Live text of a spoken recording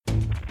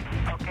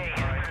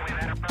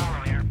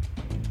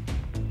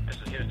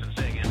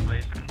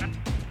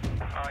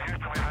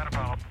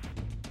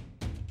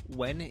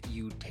When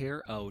you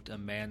tear out a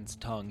man's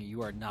tongue,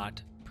 you are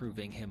not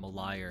proving him a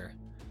liar.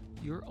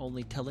 You're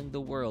only telling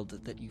the world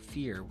that you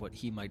fear what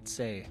he might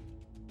say.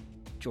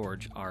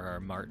 George R.R.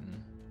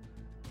 Martin.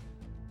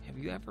 Have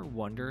you ever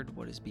wondered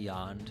what is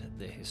beyond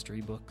the history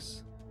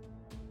books?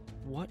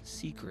 What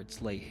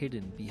secrets lay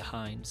hidden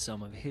behind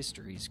some of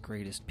history's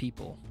greatest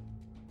people?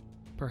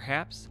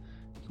 Perhaps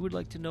you would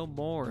like to know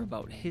more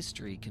about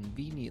history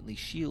conveniently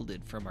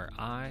shielded from our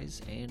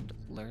eyes and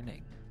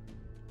learning.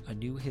 A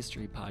new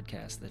history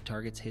podcast that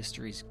targets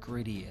history's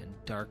gritty and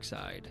dark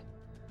side.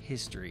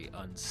 History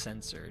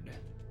Uncensored.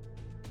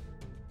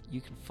 You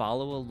can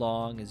follow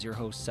along as your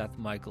host Seth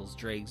Michaels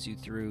drags you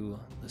through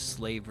the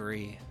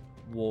slavery,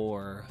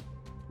 war,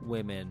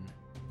 women,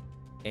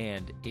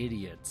 and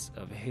idiots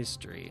of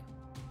history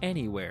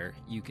anywhere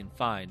you can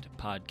find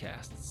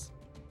podcasts.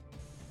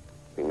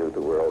 We knew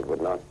the world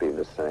would not be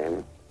the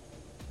same.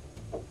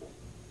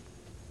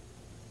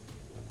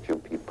 Few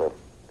people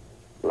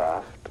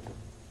laughed.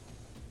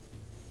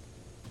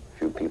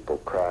 Few people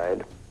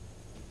cried.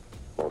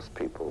 Most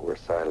people were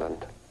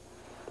silent.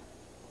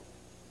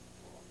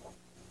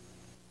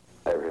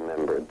 I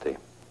remembered the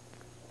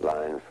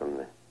line from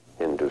the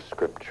Hindu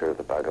scripture,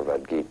 the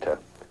Bhagavad Gita,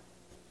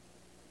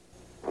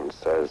 and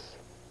says,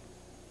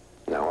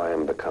 "Now I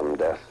am become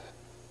death,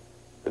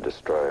 the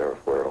destroyer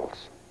of worlds."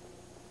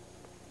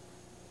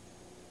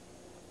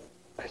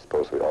 I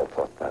suppose we all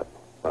thought that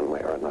one way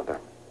or another.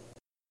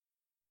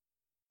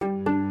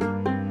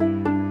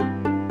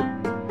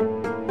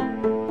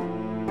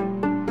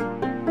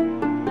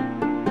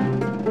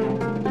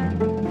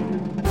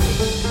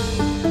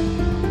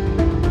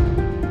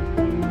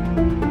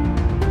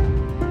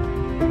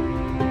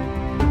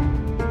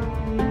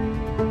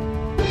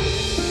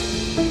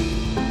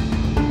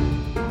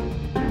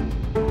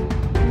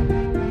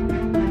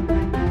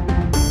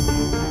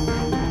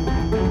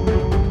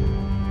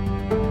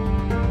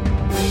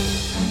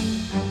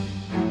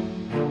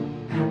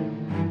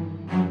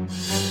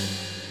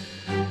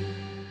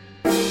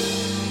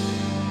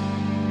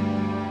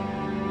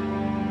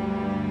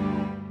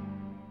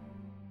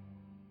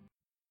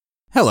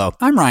 Hello,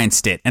 I'm Ryan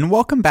Stitt, and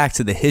welcome back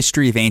to the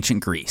History of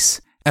Ancient Greece,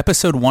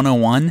 Episode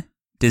 101,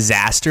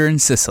 Disaster in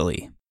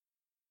Sicily.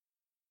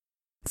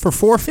 For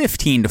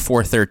 415 to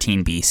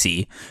 413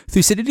 BC,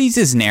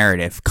 Thucydides'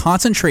 narrative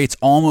concentrates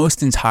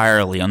almost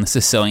entirely on the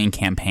Sicilian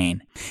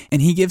campaign,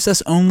 and he gives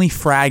us only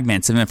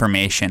fragments of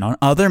information on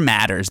other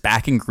matters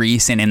back in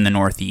Greece and in the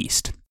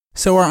northeast,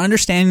 so our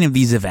understanding of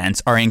these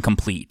events are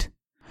incomplete.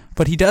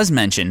 But he does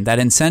mention that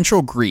in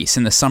central Greece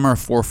in the summer of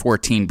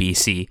 414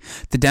 BC,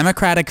 the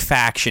democratic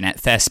faction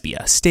at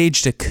Thespia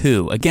staged a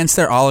coup against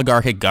their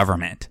oligarchic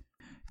government.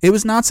 It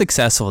was not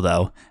successful,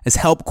 though, as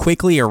help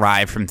quickly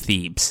arrived from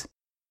Thebes.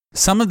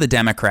 Some of the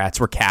Democrats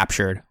were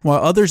captured,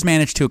 while others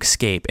managed to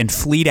escape and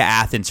flee to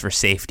Athens for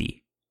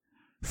safety.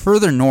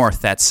 Further north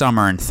that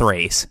summer in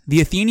Thrace,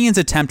 the Athenians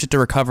attempted to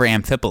recover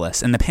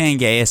Amphipolis and the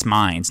Pangaeus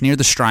mines near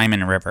the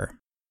Strymon River.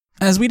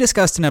 As we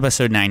discussed in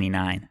episode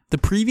 99, the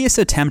previous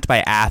attempt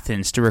by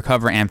Athens to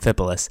recover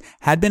Amphipolis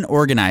had been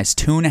organized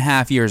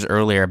 2.5 years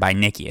earlier by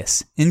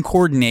Nicias, in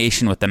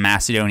coordination with the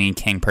Macedonian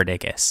king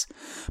Perdiccas,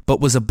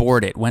 but was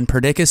aborted when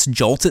Perdiccas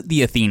jolted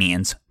the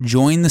Athenians,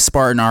 joined the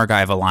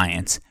Spartan-Argive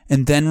alliance,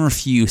 and then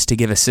refused to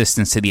give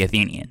assistance to the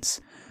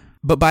Athenians.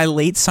 But by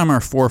late summer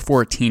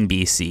 414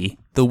 BC,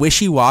 the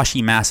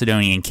wishy-washy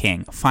Macedonian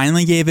king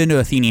finally gave in to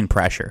Athenian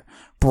pressure,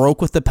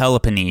 broke with the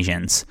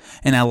Peloponnesians,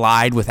 and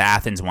allied with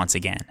Athens once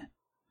again.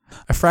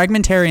 A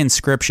fragmentary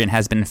inscription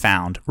has been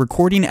found,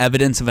 recording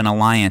evidence of an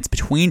alliance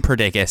between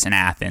Perdiccas and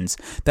Athens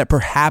that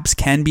perhaps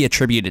can be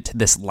attributed to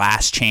this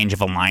last change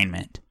of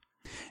alignment.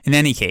 In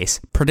any case,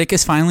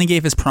 Perdiccas finally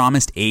gave his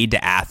promised aid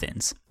to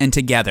Athens, and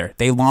together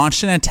they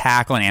launched an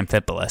attack on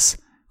Amphipolis,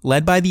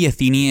 led by the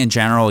Athenian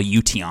general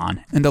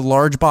Eution and a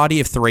large body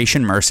of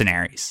Thracian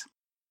mercenaries.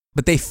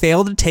 But they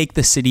failed to take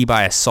the city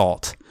by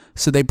assault,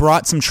 so they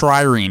brought some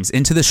triremes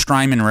into the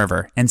Strymon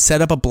River and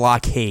set up a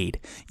blockade,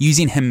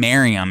 using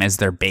Himerium as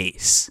their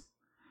base.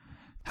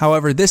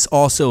 However, this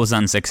also was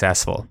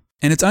unsuccessful,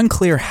 and it's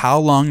unclear how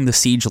long the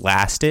siege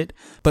lasted,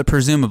 but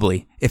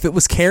presumably, if it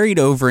was carried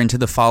over into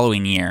the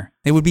following year,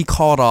 it would be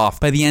called off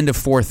by the end of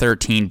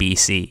 413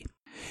 BC,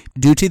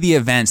 due to the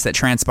events that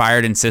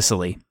transpired in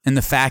Sicily and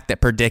the fact that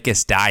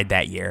Perdiccas died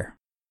that year.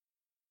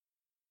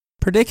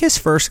 Perdiccas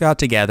first got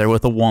together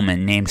with a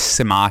woman named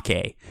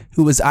Symmachè,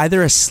 who was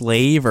either a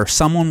slave or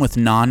someone with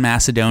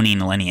non-Macedonian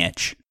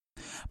lineage.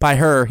 By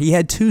her, he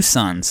had 2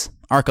 sons,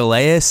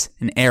 Archelaus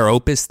and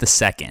Aeropus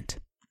II.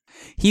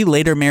 He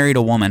later married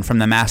a woman from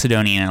the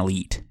Macedonian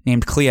elite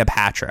named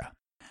Cleopatra,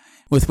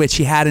 with which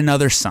he had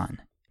another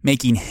son,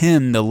 making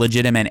him the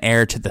legitimate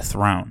heir to the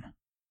throne.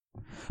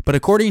 But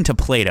according to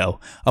Plato,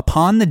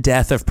 upon the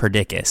death of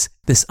Perdiccas,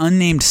 this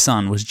unnamed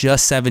son was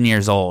just 7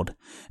 years old,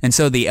 and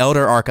so the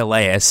elder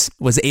Archelaus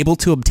was able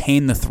to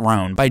obtain the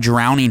throne by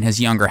drowning his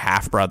younger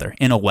half-brother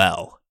in a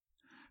well.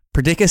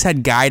 Perdiccas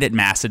had guided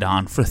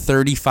Macedon for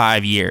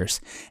 35 years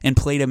and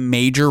played a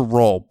major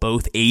role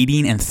both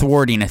aiding and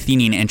thwarting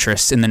Athenian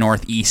interests in the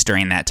northeast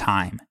during that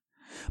time.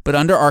 But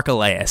under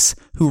Archelaus,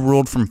 who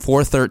ruled from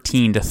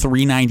 413 to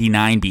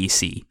 399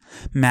 BC,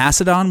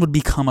 Macedon would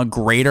become a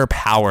greater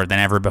power than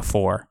ever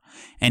before,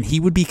 and he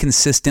would be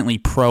consistently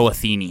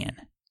pro-Athenian.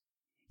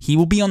 He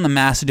will be on the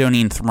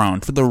Macedonian throne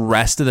for the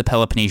rest of the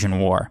Peloponnesian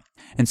War,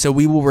 and so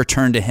we will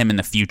return to him in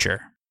the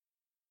future.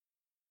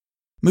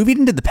 Moving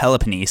into the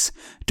Peloponnese,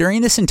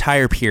 during this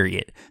entire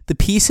period, the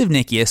Peace of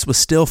Nicias was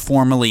still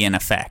formally in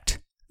effect,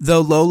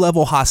 though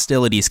low-level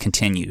hostilities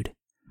continued.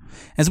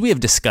 As we have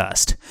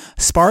discussed,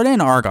 Sparta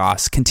and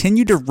Argos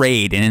continued to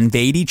raid and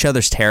invade each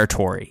other's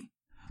territory.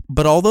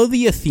 But although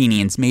the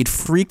Athenians made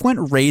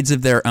frequent raids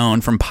of their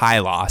own from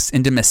Pylos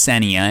into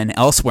Messenia and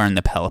elsewhere in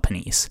the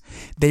Peloponnese,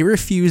 they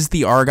refused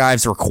the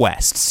Argives'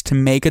 requests to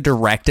make a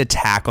direct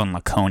attack on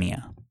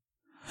Laconia.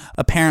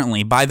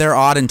 Apparently, by their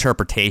odd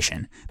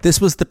interpretation, this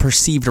was the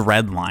perceived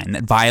red line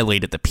that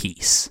violated the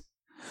peace.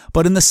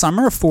 But in the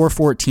summer of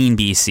 414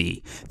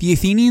 BC, the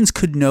Athenians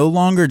could no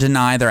longer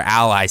deny their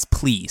allies'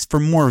 pleas for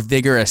more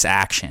vigorous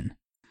action,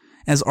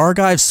 as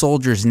Argive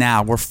soldiers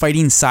now were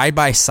fighting side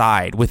by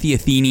side with the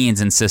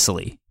Athenians in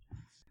Sicily.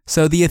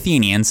 So the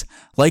Athenians,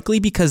 likely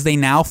because they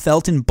now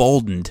felt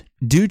emboldened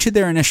due to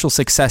their initial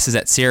successes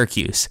at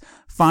Syracuse,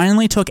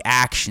 finally took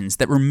actions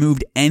that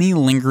removed any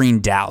lingering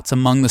doubts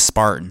among the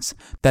Spartans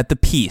that the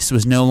peace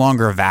was no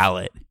longer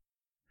valid.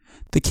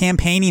 The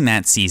campaigning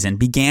that season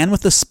began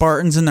with the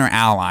Spartans and their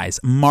allies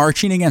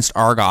marching against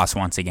Argos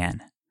once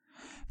again.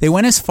 They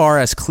went as far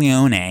as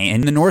Cleone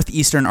in the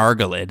northeastern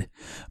Argolid,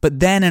 but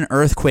then an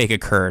earthquake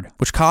occurred,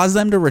 which caused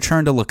them to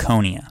return to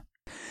Laconia.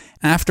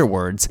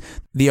 Afterwards,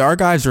 the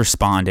Argives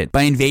responded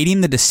by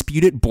invading the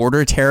disputed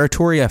border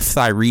territory of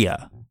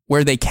Thyrea,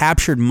 where they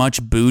captured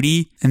much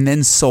booty and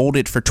then sold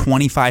it for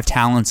 25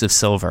 talents of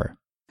silver.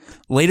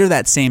 Later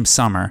that same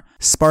summer,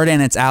 Sparta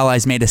and its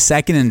allies made a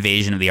second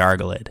invasion of the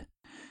Argolid.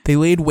 They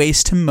laid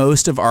waste to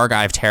most of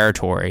Argive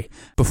territory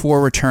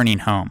before returning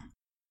home.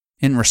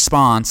 In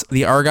response,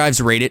 the Argives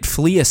raided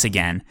Phlius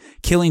again,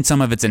 killing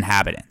some of its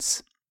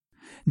inhabitants.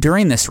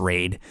 During this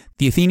raid,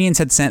 the Athenians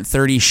had sent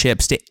 30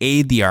 ships to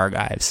aid the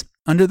Argives,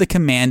 under the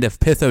command of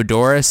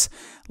Pythodorus,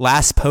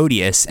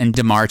 Laspodius, and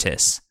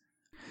Demartus.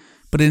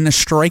 But in a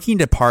striking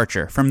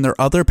departure from their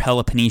other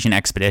Peloponnesian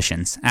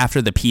expeditions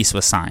after the peace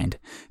was signed,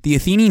 the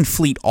Athenian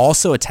fleet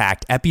also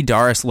attacked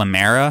Epidaurus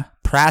Limera,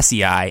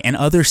 Prasiae, and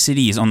other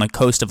cities on the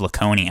coast of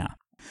Laconia.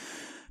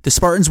 The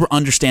Spartans were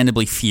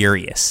understandably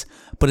furious,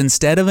 but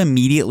instead of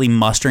immediately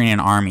mustering an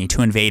army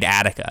to invade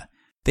Attica,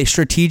 they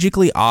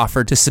strategically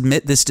offered to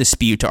submit this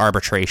dispute to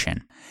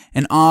arbitration,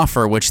 an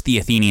offer which the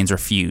Athenians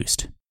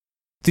refused.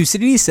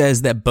 Thucydides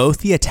says that both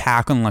the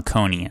attack on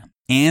Laconia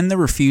and the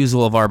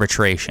refusal of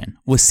arbitration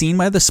was seen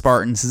by the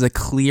Spartans as a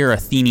clear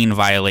Athenian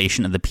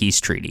violation of the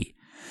peace treaty.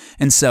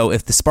 And so,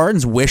 if the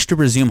Spartans wished to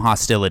resume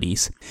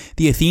hostilities,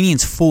 the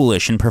Athenians'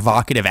 foolish and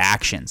provocative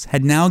actions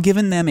had now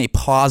given them a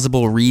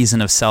plausible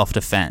reason of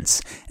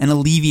self-defense and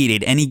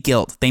alleviated any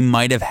guilt they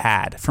might have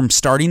had from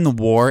starting the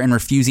war and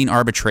refusing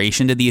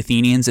arbitration to the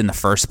Athenians in the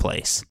first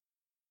place.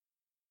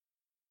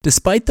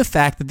 Despite the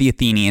fact that the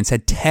Athenians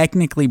had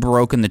technically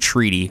broken the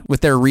treaty with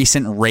their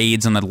recent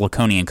raids on the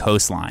Laconian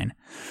coastline,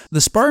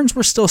 the Spartans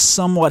were still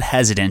somewhat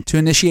hesitant to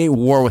initiate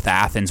war with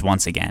Athens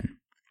once again.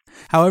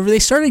 However, they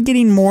started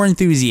getting more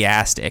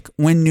enthusiastic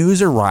when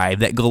news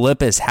arrived that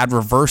Gylippus had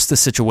reversed the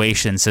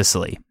situation in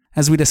Sicily,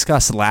 as we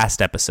discussed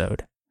last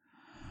episode.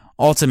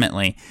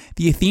 Ultimately,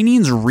 the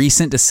Athenians'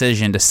 recent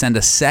decision to send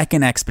a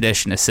second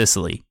expedition to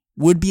Sicily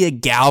would be a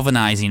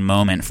galvanizing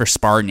moment for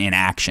Spartan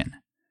inaction.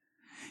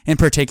 In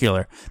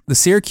particular, the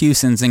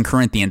Syracusans and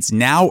Corinthians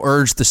now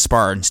urged the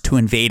Spartans to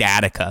invade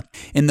Attica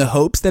in the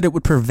hopes that it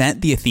would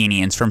prevent the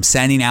Athenians from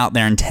sending out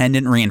their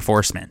intended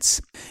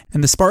reinforcements,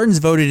 and the Spartans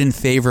voted in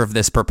favor of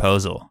this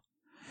proposal.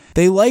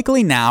 They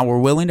likely now were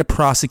willing to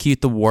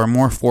prosecute the war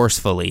more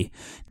forcefully,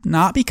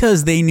 not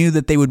because they knew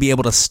that they would be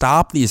able to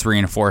stop these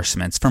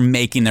reinforcements from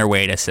making their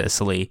way to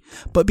Sicily,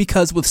 but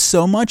because with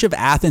so much of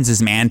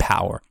Athens'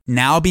 manpower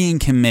now being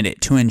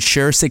committed to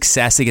ensure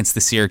success against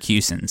the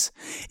Syracusans,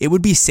 it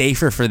would be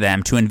safer for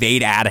them to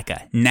invade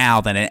Attica now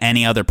than at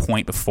any other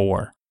point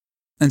before.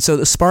 And so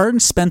the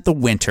Spartans spent the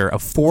winter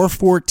of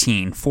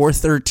 413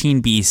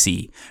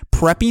 BC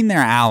prepping their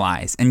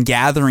allies and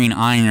gathering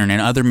iron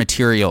and other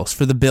materials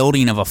for the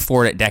building of a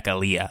fort at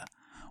Decalia,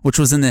 which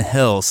was in the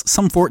hills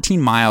some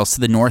 14 miles to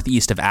the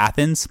northeast of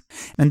Athens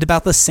and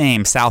about the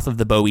same south of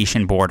the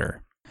Boeotian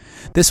border.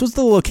 This was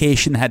the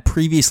location that had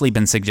previously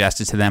been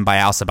suggested to them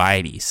by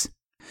Alcibiades.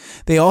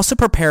 They also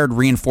prepared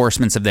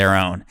reinforcements of their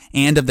own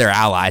and of their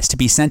allies to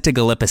be sent to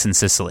Gylippus in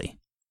Sicily.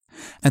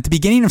 At the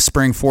beginning of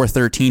spring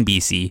 413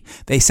 BC,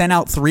 they sent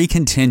out 3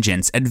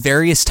 contingents at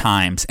various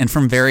times and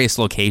from various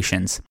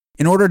locations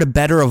in order to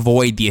better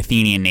avoid the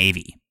Athenian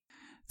navy.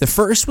 The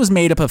first was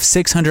made up of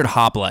 600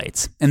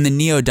 hoplites and the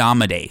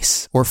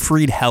Neodamodes, or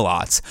freed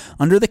helots,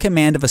 under the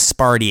command of a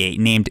Spartiate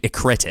named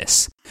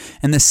Icritus,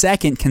 and the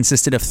second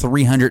consisted of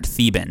 300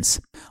 Thebans,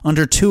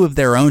 under 2 of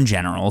their own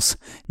generals,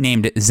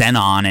 named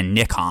Xenon and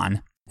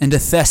Nikon, and a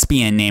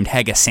Thespian named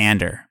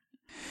Hegesander.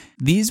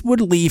 These would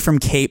leave from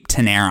Cape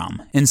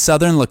Tenerum in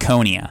southern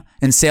Laconia,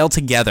 and sailed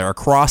together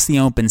across the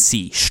open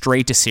sea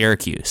straight to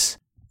Syracuse.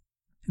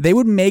 They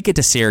would make it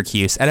to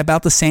Syracuse at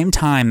about the same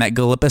time that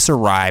Gylippus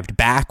arrived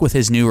back with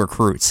his new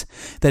recruits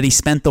that he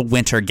spent the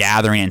winter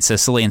gathering in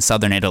Sicily and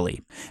southern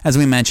Italy, as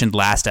we mentioned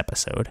last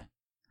episode.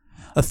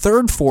 A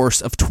third force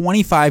of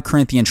 25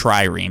 Corinthian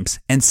triremes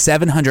and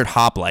 700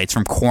 hoplites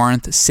from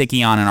Corinth,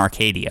 Sicyon, and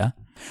Arcadia,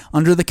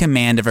 under the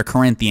command of a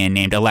Corinthian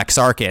named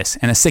Alexarchus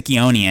and a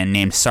Sicyonian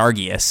named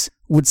Sargius,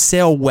 would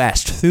sail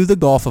west through the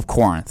Gulf of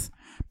Corinth,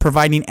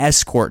 providing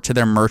escort to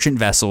their merchant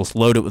vessels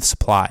loaded with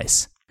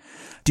supplies.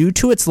 Due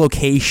to its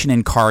location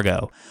and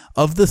cargo,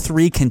 of the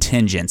three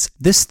contingents,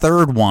 this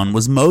third one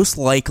was most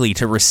likely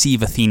to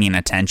receive Athenian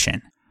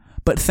attention.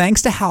 But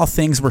thanks to how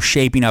things were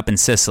shaping up in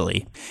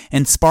Sicily,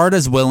 and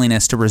Sparta's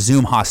willingness to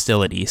resume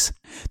hostilities,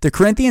 the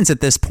Corinthians at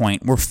this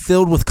point were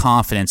filled with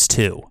confidence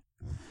too.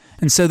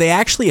 And so they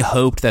actually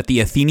hoped that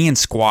the Athenian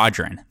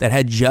squadron that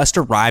had just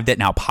arrived at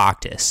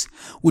Naupactus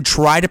would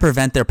try to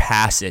prevent their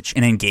passage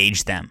and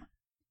engage them.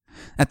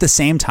 At the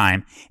same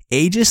time,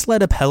 Agis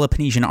led a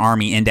Peloponnesian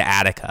army into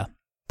Attica,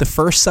 the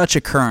first such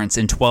occurrence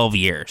in 12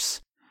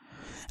 years.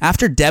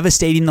 After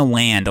devastating the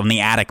land on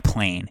the Attic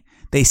plain,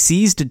 they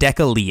seized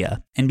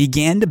Decelea and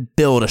began to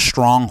build a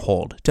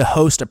stronghold to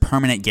host a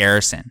permanent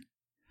garrison.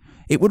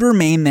 It would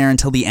remain there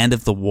until the end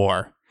of the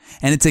war,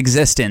 and its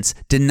existence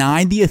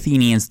denied the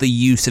Athenians the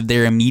use of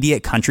their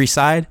immediate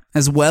countryside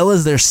as well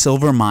as their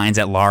silver mines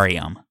at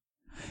Larium.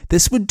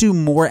 This would do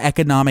more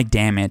economic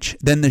damage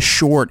than the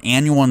short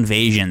annual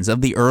invasions of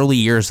the early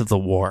years of the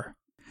war.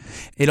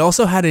 It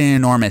also had an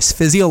enormous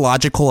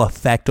physiological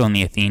effect on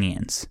the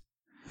Athenians.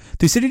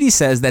 Thucydides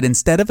says that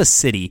instead of a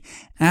city,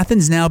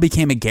 Athens now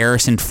became a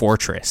garrisoned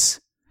fortress.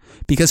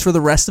 Because for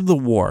the rest of the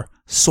war,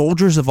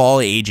 soldiers of all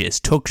ages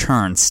took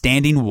turns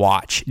standing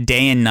watch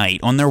day and night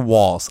on their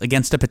walls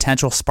against a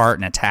potential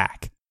Spartan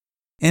attack.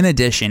 In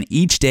addition,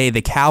 each day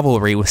the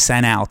cavalry was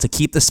sent out to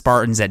keep the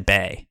Spartans at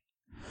bay.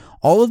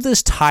 All of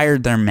this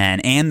tired their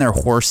men and their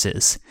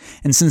horses,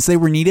 and since they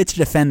were needed to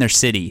defend their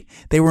city,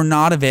 they were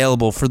not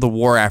available for the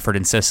war effort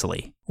in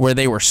Sicily, where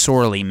they were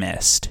sorely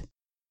missed.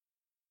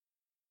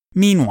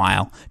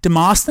 Meanwhile,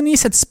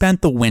 Demosthenes had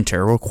spent the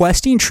winter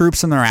requesting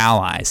troops from their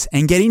allies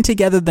and getting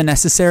together the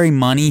necessary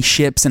money,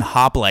 ships, and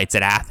hoplites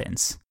at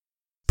Athens.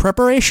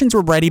 Preparations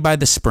were ready by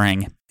the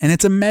spring, and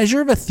it's a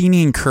measure of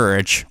Athenian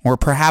courage, or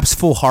perhaps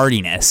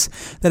foolhardiness,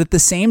 that at the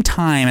same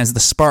time as the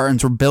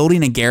Spartans were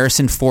building a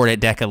garrison fort at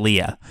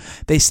Decelea,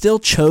 they still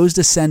chose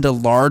to send a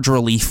large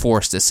relief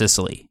force to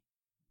Sicily.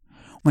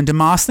 When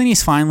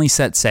Demosthenes finally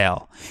set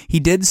sail,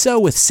 he did so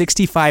with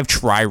 65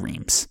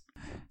 triremes,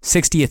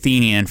 60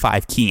 Athenian and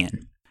 5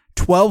 Chian,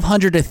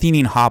 1,200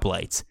 Athenian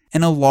hoplites,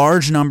 and a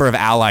large number of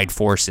allied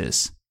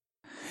forces.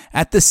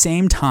 At the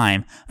same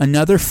time,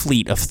 another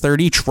fleet of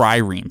 30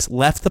 triremes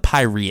left the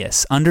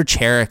Piraeus under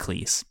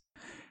Charicles.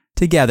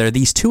 Together,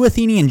 these two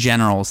Athenian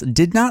generals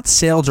did not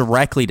sail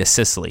directly to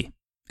Sicily.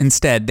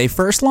 Instead, they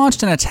first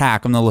launched an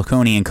attack on the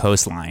Laconian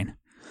coastline.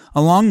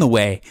 Along the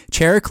way,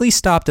 Charicles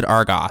stopped at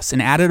Argos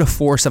and added a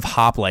force of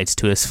hoplites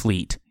to his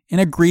fleet, in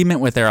agreement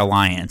with their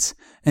alliance,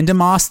 and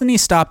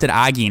Demosthenes stopped at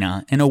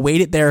Aegina and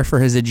awaited there for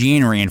his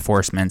Aegean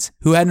reinforcements,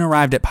 who hadn't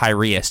arrived at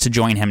Piraeus, to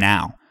join him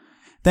now.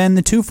 Then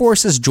the two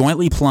forces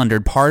jointly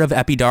plundered part of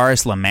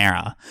Epidaurus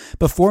Limera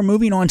before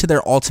moving on to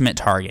their ultimate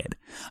target,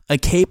 a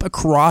cape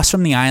across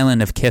from the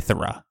island of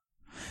Cythera.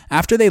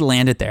 After they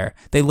landed there,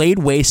 they laid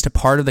waste to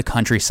part of the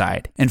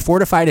countryside and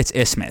fortified its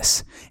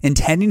isthmus,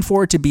 intending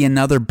for it to be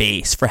another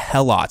base for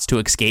Helots to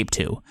escape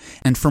to,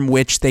 and from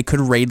which they could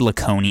raid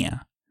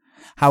Laconia.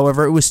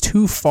 However, it was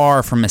too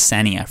far from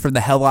Messenia for the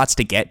Helots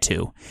to get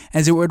to,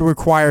 as it would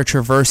require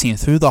traversing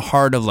through the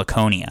heart of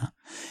Laconia,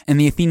 and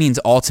the Athenians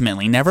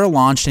ultimately never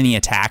launched any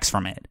attacks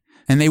from it,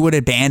 and they would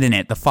abandon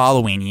it the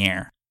following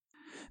year.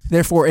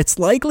 Therefore, it's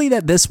likely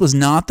that this was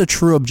not the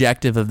true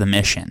objective of the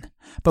mission,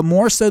 but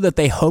more so that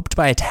they hoped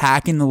by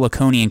attacking the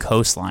Laconian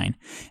coastline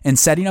and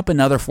setting up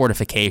another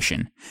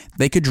fortification,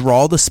 they could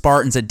draw the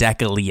Spartans at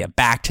Decelea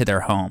back to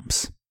their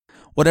homes.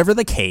 Whatever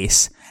the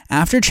case,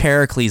 after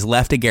Charicles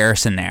left a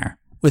garrison there,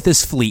 with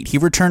his fleet, he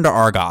returned to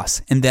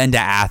Argos and then to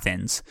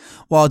Athens,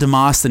 while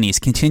Demosthenes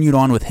continued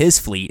on with his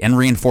fleet and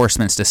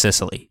reinforcements to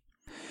Sicily.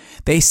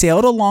 They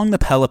sailed along the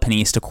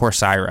Peloponnese to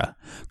Corcyra,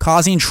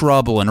 causing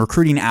trouble and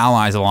recruiting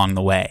allies along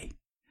the way.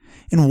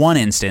 In one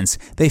instance,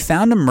 they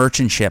found a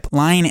merchant ship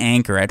lying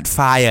anchor at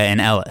Phia in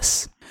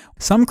Elis.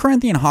 Some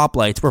Corinthian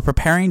hoplites were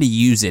preparing to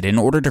use it in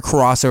order to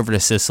cross over to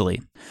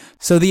Sicily,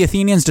 so the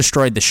Athenians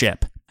destroyed the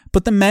ship,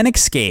 but the men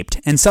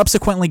escaped and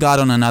subsequently got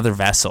on another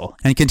vessel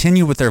and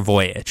continued with their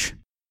voyage.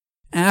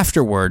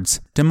 Afterwards,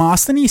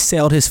 Demosthenes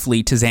sailed his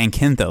fleet to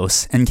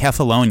Zakynthos and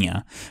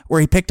Kephallonia, where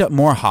he picked up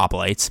more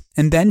hoplites,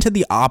 and then to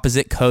the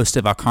opposite coast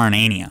of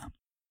Acarnania.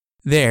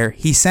 There,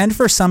 he sent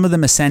for some of the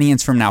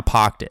Messenians from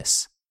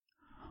Naupactus.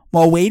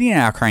 While waiting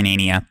at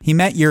Acarnania, he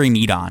met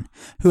Eurymedon,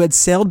 who had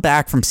sailed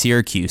back from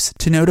Syracuse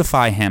to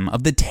notify him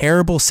of the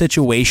terrible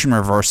situation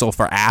reversal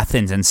for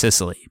Athens and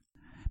Sicily.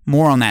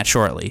 More on that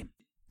shortly,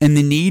 and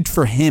the need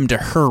for him to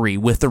hurry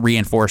with the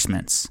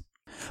reinforcements.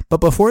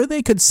 But before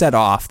they could set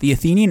off, the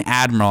Athenian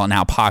admiral in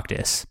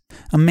Naupactus,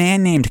 a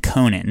man named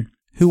Conon,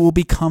 who will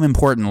become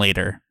important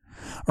later,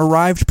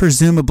 arrived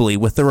presumably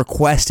with the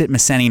requested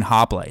Messenian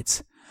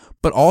hoplites,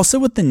 but also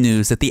with the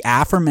news that the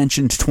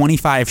aforementioned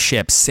 25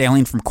 ships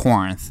sailing from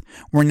Corinth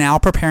were now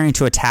preparing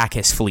to attack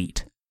his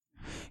fleet.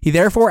 He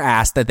therefore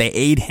asked that they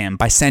aid him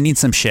by sending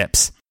some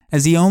ships,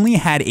 as he only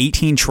had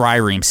 18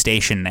 triremes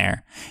stationed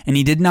there, and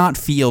he did not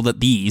feel that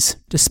these,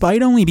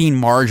 despite only being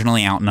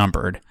marginally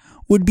outnumbered,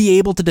 would be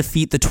able to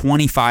defeat the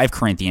 25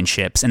 Corinthian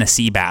ships in a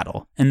sea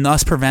battle, and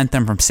thus prevent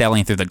them from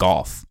sailing through the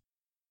Gulf.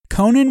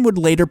 Conon would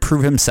later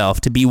prove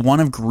himself to be one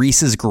of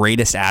Greece's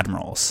greatest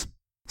admirals.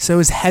 So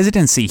his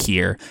hesitancy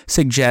here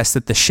suggests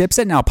that the ships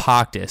at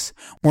Naupactus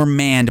were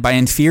manned by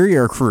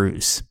inferior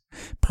crews,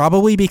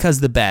 probably because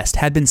the best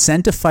had been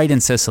sent to fight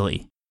in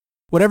Sicily.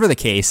 Whatever the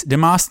case,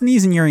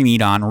 Demosthenes and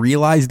Eurymedon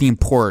realized the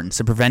importance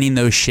of preventing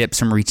those ships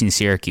from reaching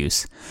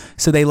Syracuse,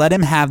 so they let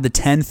him have the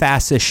 10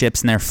 fastest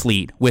ships in their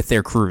fleet with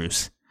their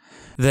crews.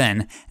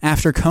 Then,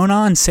 after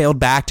Conon sailed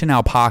back to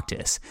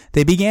Naupactus,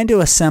 they began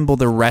to assemble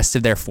the rest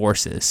of their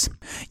forces.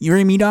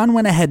 Eurymedon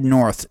went ahead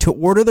north to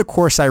order the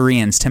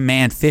Corcyraeans to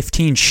man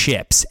 15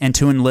 ships and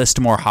to enlist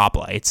more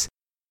hoplites.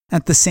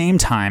 At the same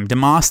time,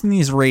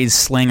 Demosthenes raised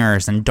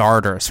slingers and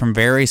darters from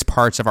various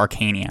parts of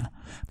Arcania,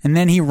 and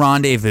then he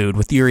rendezvoused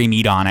with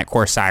Eurymedon at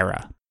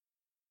Corcyra.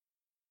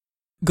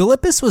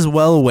 Gylippus was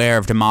well aware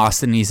of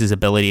Demosthenes'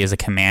 ability as a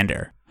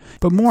commander,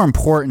 but more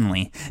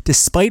importantly,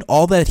 despite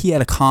all that he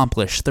had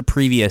accomplished the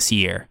previous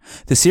year,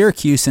 the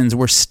Syracusans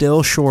were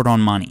still short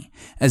on money,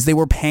 as they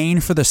were paying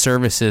for the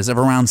services of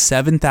around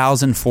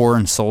 7,000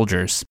 foreign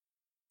soldiers.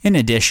 In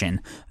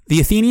addition, the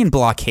Athenian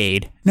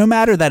blockade, no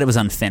matter that it was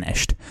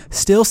unfinished,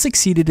 still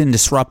succeeded in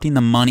disrupting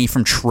the money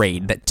from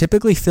trade that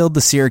typically filled the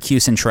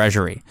Syracusan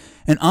treasury,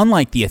 and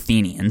unlike the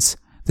Athenians,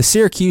 the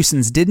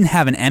Syracusans didn't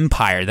have an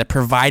empire that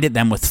provided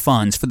them with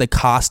funds for the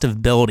cost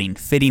of building,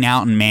 fitting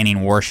out, and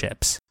manning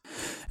warships.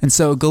 And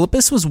so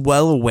Gylippus was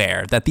well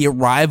aware that the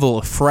arrival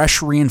of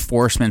fresh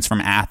reinforcements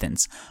from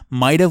Athens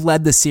might have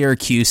led the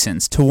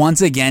Syracusans to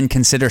once again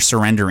consider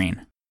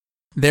surrendering.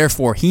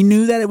 Therefore, he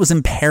knew that it was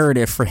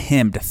imperative for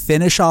him to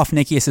finish off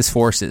Nicias'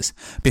 forces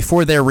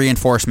before their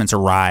reinforcements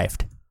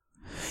arrived.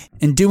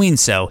 In doing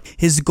so,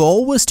 his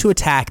goal was to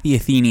attack the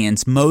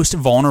Athenians' most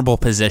vulnerable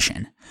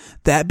position,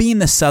 that being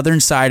the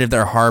southern side of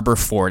their harbor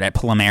fort at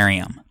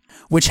Plumerium,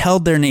 which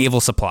held their naval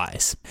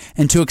supplies,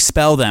 and to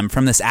expel them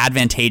from this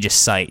advantageous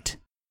site.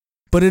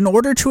 But in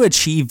order to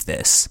achieve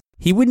this,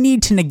 he would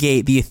need to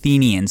negate the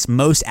Athenians'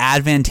 most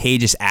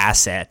advantageous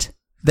asset,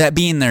 that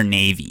being their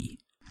navy.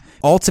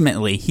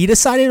 Ultimately, he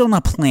decided on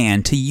a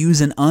plan to use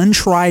an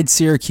untried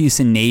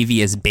Syracusan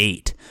navy as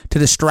bait to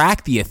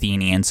distract the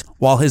Athenians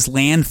while his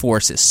land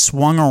forces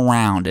swung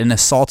around and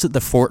assaulted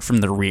the fort from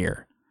the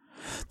rear.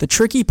 The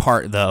tricky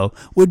part, though,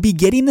 would be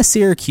getting the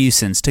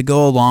Syracusans to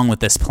go along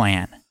with this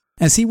plan,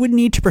 as he would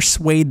need to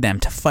persuade them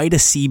to fight a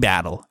sea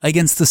battle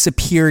against the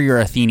superior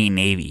Athenian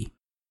navy.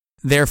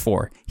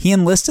 Therefore, he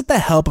enlisted the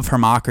help of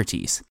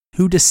Hermocrates,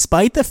 who,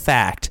 despite the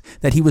fact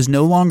that he was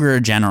no longer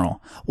a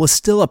general, was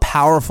still a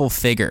powerful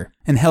figure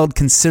and held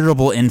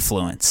considerable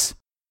influence.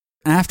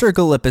 After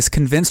Gylippus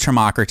convinced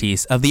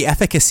Hermocrates of the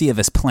efficacy of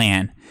his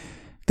plan,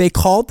 they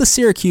called the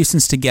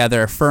Syracusans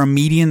together for a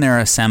meeting in their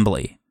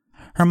assembly.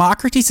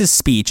 Hermocrates'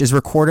 speech is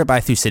recorded by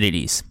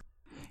Thucydides.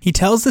 He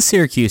tells the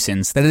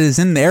Syracusans that it is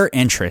in their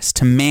interest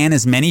to man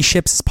as many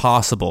ships as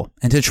possible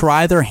and to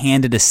try their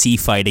hand at a sea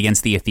fight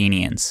against the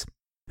Athenians,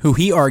 who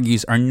he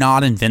argues are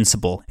not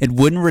invincible and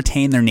wouldn't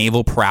retain their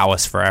naval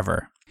prowess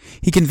forever.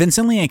 He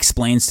convincingly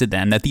explains to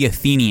them that the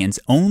Athenians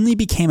only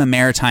became a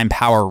maritime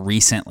power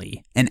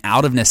recently and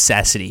out of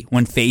necessity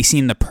when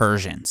facing the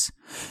Persians,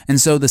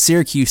 and so the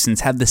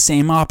Syracusans had the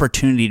same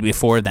opportunity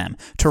before them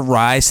to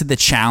rise to the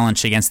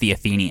challenge against the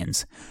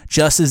Athenians,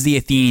 just as the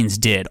Athenians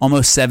did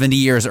almost 70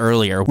 years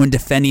earlier when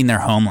defending their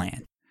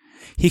homeland.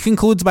 He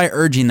concludes by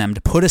urging them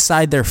to put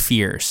aside their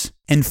fears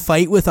and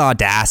fight with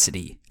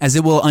audacity, as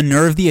it will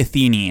unnerve the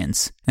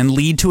Athenians and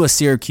lead to a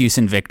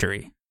Syracusan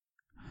victory.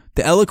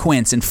 The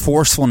eloquence and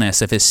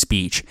forcefulness of his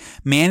speech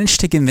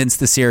managed to convince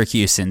the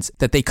Syracusans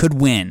that they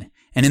could win,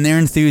 and in their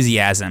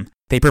enthusiasm,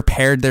 they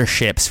prepared their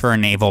ships for a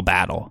naval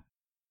battle.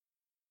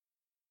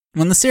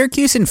 When the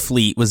Syracusan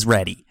fleet was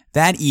ready,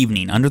 that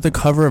evening under the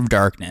cover of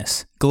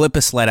darkness,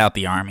 Gylippus led out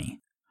the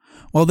army.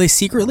 While they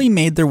secretly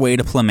made their way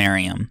to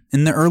Plumerium,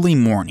 in the early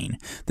morning,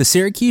 the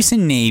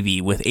Syracusan navy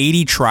with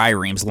 80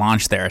 triremes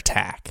launched their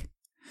attack.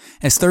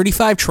 As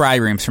 35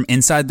 triremes from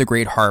inside the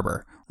great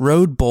harbor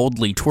rowed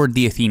boldly toward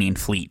the Athenian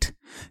fleet,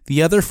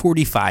 the other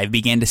 45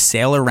 began to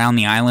sail around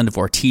the island of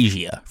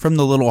Ortygia from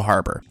the little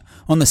harbor,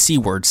 on the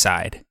seaward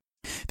side.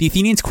 The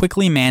Athenians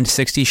quickly manned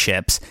 60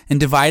 ships and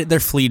divided their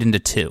fleet into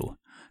two,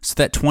 so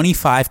that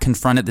 25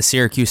 confronted the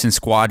Syracusan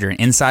squadron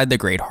inside the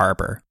great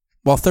harbor,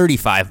 while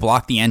 35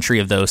 blocked the entry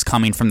of those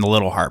coming from the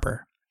little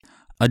harbor.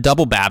 A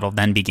double battle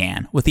then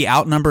began, with the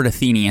outnumbered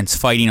Athenians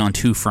fighting on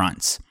two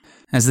fronts,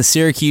 as the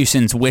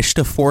Syracusans wished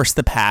to force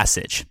the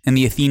passage, and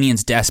the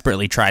Athenians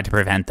desperately tried to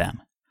prevent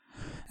them.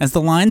 As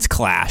the lines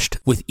clashed,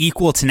 with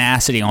equal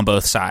tenacity on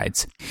both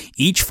sides,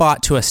 each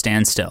fought to a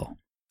standstill.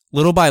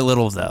 Little by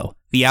little, though,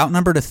 the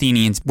outnumbered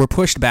Athenians were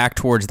pushed back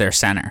towards their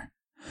center.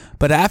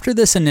 But after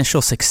this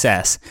initial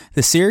success,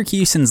 the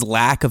Syracusans'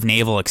 lack of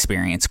naval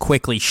experience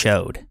quickly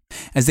showed,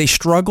 as they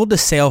struggled to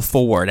sail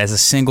forward as a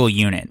single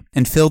unit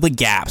and fill the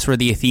gaps where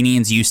the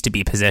Athenians used to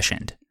be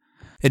positioned.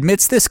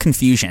 Amidst this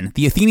confusion,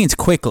 the Athenians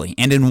quickly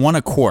and in one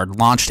accord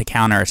launched a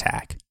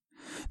counterattack.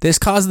 This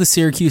caused the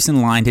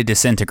Syracusan line to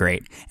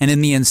disintegrate, and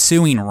in the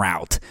ensuing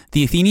rout,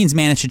 the Athenians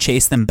managed to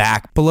chase them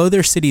back below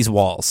their city's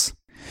walls.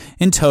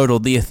 In total,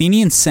 the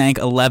Athenians sank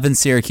 11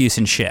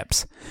 Syracusan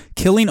ships,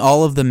 killing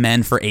all of the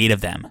men for 8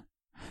 of them,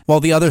 while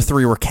the other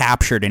 3 were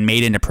captured and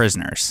made into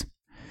prisoners.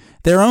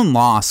 Their own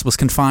loss was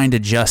confined to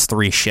just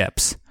 3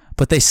 ships,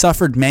 but they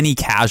suffered many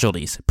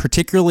casualties,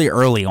 particularly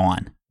early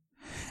on.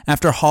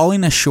 After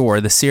hauling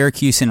ashore the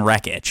Syracusan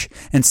wreckage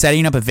and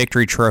setting up a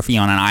victory trophy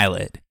on an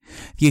islet,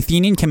 the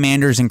Athenian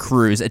commanders and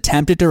crews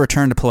attempted to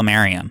return to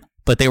Plemmarium,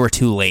 but they were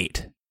too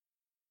late.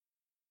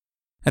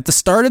 At the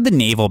start of the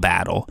naval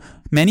battle,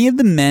 many of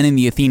the men in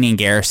the Athenian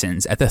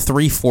garrisons at the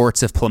 3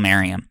 forts of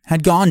Plemmarium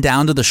had gone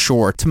down to the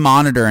shore to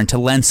monitor and to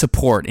lend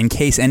support in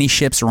case any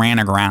ships ran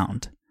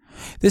aground.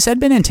 This had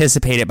been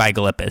anticipated by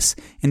Gylippus,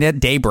 and at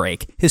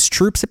daybreak, his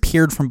troops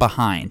appeared from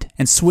behind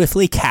and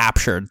swiftly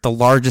captured the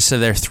largest of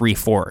their 3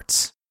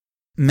 forts.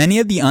 Many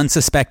of the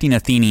unsuspecting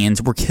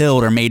Athenians were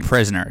killed or made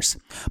prisoners,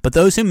 but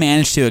those who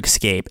managed to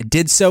escape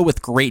did so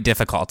with great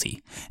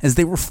difficulty, as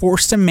they were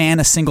forced to man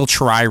a single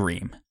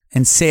trireme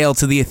and sail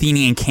to the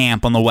Athenian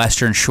camp on the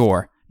western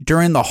shore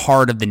during the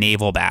heart of the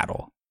naval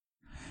battle.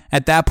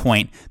 At that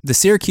point, the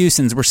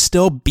Syracusans were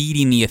still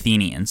beating the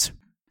Athenians,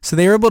 so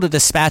they were able to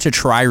dispatch a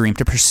trireme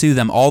to pursue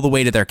them all the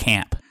way to their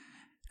camp.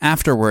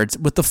 Afterwards,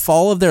 with the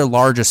fall of their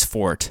largest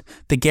fort,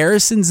 the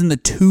garrisons in the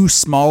 2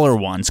 smaller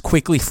ones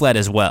quickly fled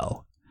as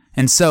well,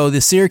 and so the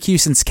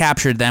Syracusans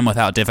captured them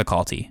without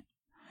difficulty.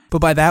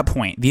 But by that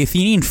point, the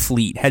Athenian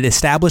fleet had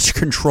established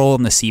control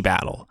in the sea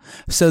battle,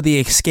 so the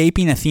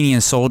escaping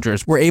Athenian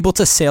soldiers were able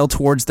to sail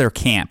towards their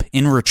camp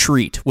in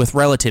retreat with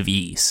relative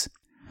ease.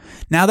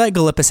 Now that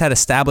Gylippus had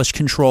established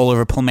control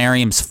over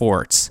Plemmarium's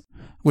forts,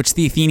 which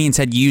the Athenians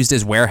had used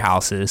as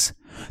warehouses,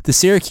 the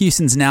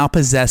Syracusans now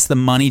possessed the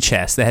money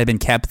chests that had been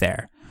kept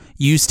there,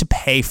 used to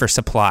pay for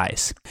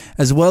supplies,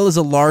 as well as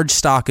a large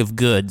stock of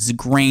goods,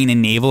 grain,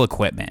 and naval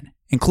equipment,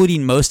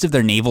 including most of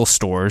their naval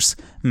stores,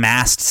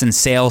 masts and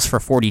sails for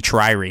 40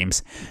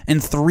 triremes,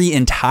 and 3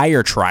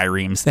 entire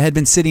triremes that had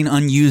been sitting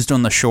unused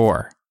on the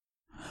shore.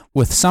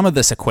 With some of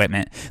this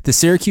equipment, the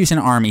Syracusan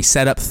army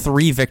set up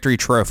 3 victory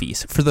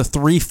trophies for the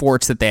 3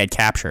 forts that they had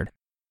captured.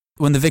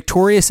 When the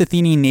victorious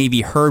Athenian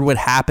navy heard what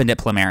happened at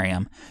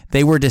Plemmarium,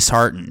 they were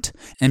disheartened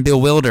and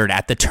bewildered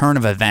at the turn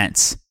of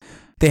events.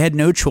 They had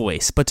no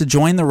choice but to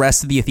join the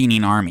rest of the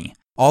Athenian army,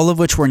 all of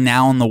which were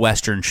now on the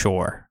western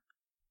shore.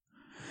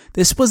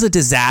 This was a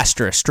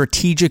disastrous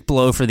strategic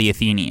blow for the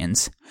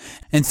Athenians,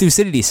 and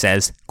Thucydides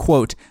says,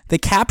 quote, "The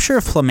capture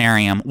of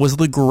Plemmarium was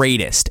the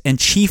greatest and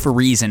chief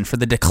reason for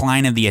the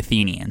decline of the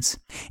Athenians,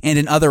 and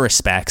in other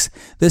respects,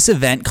 this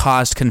event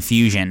caused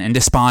confusion and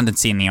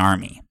despondency in the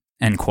army."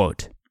 End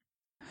quote.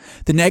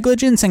 The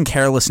negligence and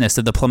carelessness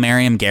of the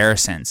Plemmarium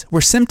garrisons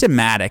were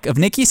symptomatic of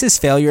Nicias'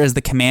 failure as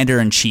the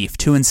commander-in-chief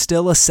to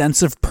instill a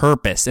sense of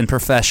purpose and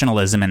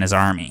professionalism in his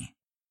army.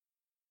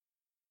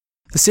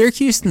 The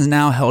Syracusans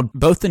now held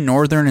both the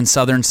northern and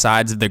southern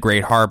sides of the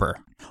Great Harbor,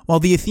 while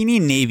the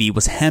Athenian navy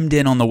was hemmed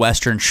in on the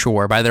western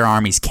shore by their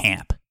army's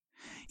camp.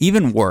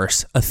 Even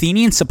worse,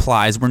 Athenian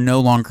supplies were no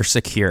longer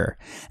secure,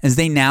 as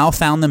they now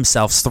found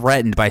themselves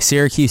threatened by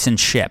Syracusan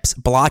ships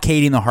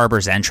blockading the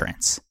harbor's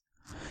entrance.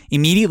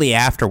 Immediately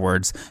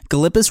afterwards,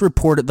 Gylippus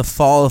reported the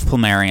fall of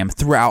Plemmarium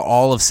throughout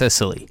all of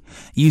Sicily,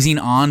 using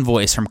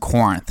envoys from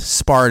Corinth,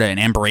 Sparta, and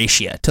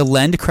Ambracia to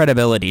lend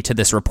credibility to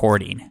this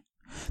reporting.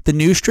 The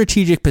new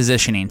strategic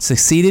positioning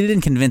succeeded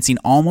in convincing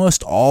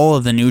almost all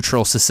of the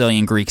neutral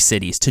Sicilian Greek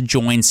cities to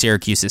join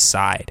Syracuse's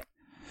side.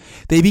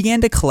 They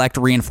began to collect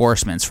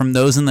reinforcements from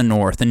those in the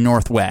north and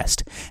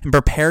northwest and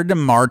prepared to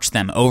march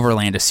them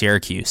overland to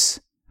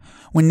Syracuse.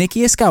 When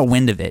Nicias got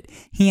wind of it,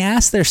 he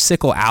asked their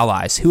Sicel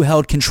allies who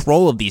held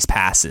control of these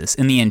passes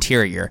in the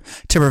interior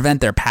to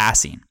prevent their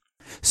passing.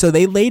 So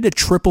they laid a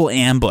triple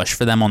ambush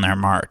for them on their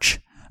march,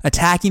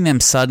 attacking them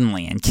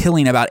suddenly and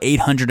killing about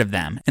 800 of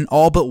them and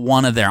all but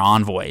one of their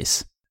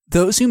envoys.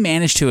 Those who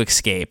managed to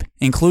escape,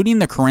 including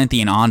the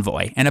Corinthian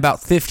envoy and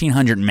about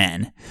 1,500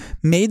 men,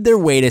 made their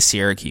way to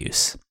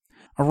Syracuse.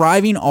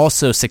 Arriving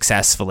also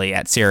successfully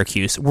at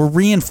Syracuse were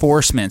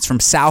reinforcements from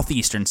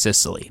southeastern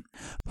Sicily,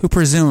 who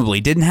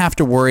presumably didn't have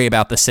to worry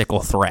about the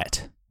Sicel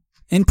threat.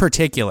 In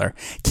particular,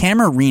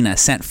 Camarina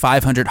sent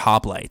 500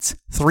 hoplites,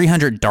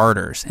 300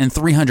 darters, and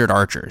 300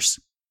 archers,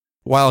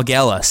 while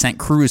Gela sent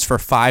crews for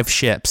 5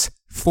 ships,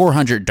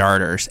 400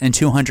 darters, and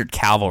 200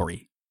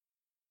 cavalry.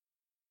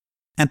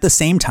 At the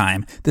same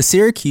time, the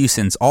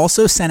Syracusans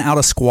also sent out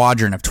a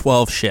squadron of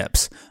 12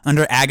 ships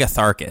under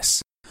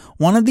Agatharchus.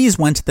 One of these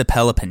went to the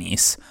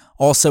Peloponnese,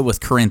 also with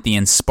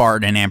Corinthian,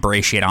 Spartan, and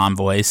Ambraciot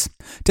envoys,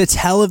 to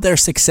tell of their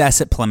success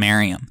at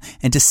Plemmarium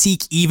and to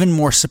seek even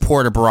more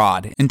support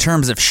abroad in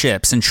terms of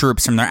ships and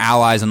troops from their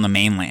allies on the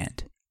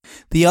mainland.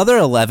 The other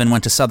 11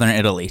 went to southern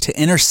Italy to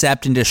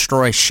intercept and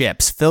destroy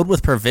ships filled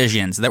with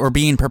provisions that were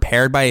being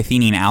prepared by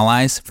Athenian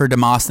allies for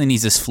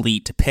Demosthenes'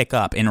 fleet to pick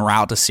up en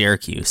route to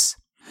Syracuse.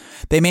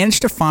 They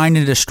managed to find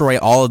and destroy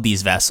all of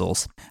these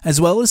vessels, as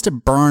well as to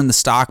burn the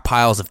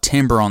stockpiles of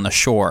timber on the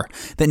shore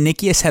that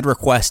Nicias had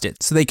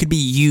requested so they could be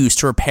used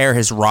to repair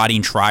his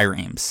rotting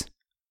triremes.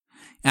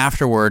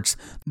 Afterwards,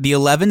 the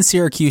 11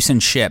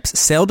 Syracusan ships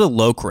sailed to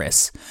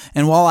Locris,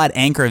 and while at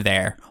anchor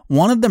there,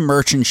 one of the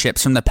merchant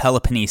ships from the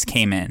Peloponnese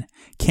came in,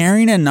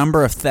 carrying a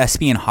number of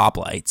Thespian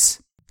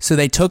hoplites. So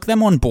they took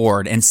them on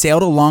board and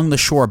sailed along the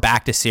shore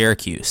back to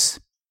Syracuse.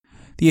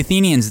 The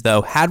Athenians,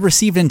 though, had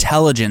received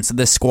intelligence of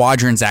the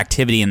squadron's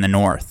activity in the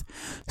north,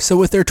 so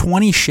with their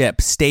 20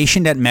 ships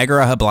stationed at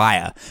Megara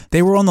Hablaea,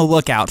 they were on the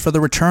lookout for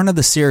the return of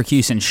the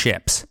Syracusan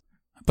ships.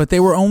 But they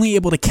were only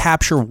able to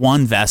capture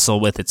one vessel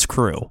with its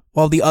crew,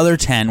 while the other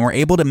 10 were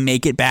able to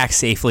make it back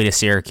safely to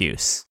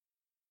Syracuse.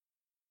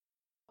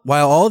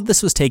 While all of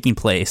this was taking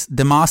place,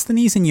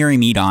 Demosthenes and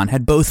Eurymedon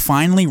had both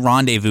finally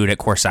rendezvoused at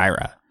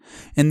Corcyra,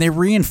 and their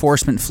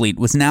reinforcement fleet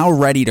was now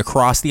ready to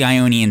cross the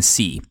Ionian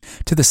Sea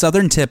to the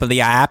southern tip of the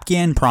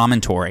Iapygian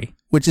promontory,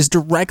 which is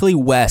directly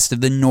west of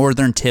the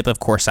northern tip of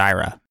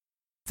Corcyra.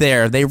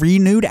 There, they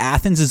renewed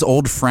Athens'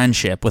 old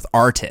friendship with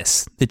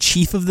Artis, the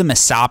chief of the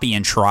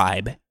Messapian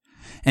tribe,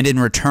 and in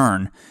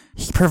return,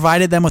 he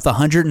provided them with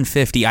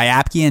 150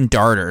 Iapygian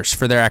darters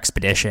for their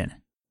expedition.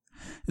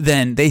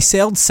 Then they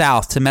sailed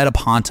south to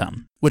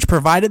Metapontum, which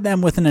provided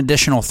them with an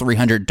additional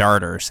 300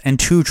 darters and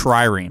 2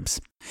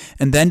 triremes,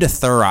 and then to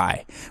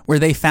Thurii, where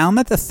they found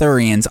that the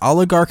Thurians'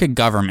 oligarchic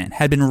government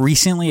had been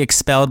recently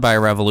expelled by a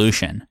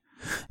revolution.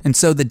 And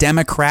so the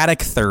democratic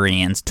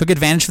Thurians took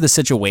advantage of the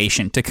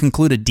situation to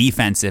conclude a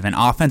defensive and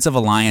offensive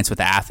alliance with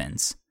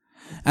Athens.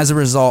 As a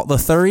result, the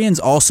Thurians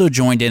also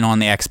joined in on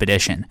the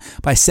expedition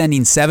by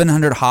sending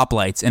 700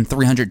 hoplites and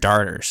 300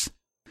 darters.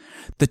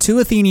 The 2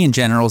 Athenian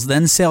generals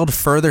then sailed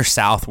further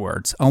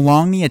southwards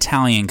along the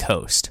Italian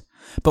coast.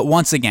 But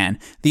once again,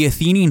 the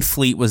Athenian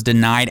fleet was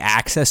denied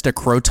access to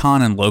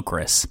Croton and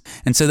Locris,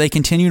 and so they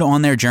continued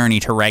on their journey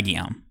to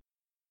Rhegium.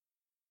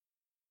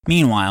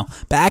 Meanwhile,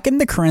 back in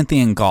the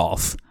Corinthian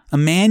Gulf, a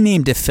man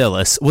named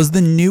Diphilus was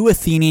the new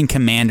Athenian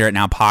commander at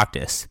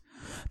Naupactus,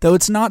 though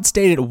it's not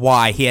stated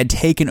why he had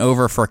taken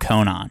over for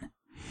Conon.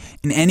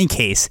 In any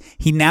case,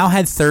 he now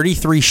had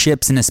 33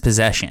 ships in his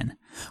possession,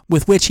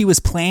 with which he was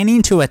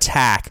planning to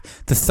attack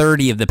the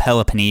 30 of the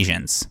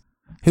Peloponnesians,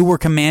 who were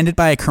commanded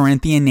by a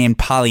Corinthian named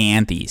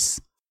Polyanthes.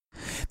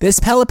 This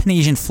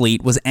Peloponnesian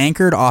fleet was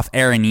anchored off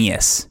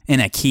Arenaeus in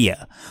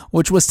Achaea,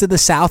 which was to the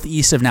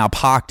southeast of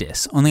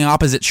Naupactus on the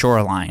opposite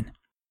shoreline.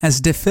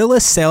 As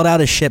Diphilus sailed out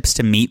his ships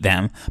to meet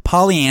them,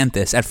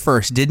 Polyanthes at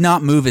first did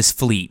not move his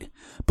fleet,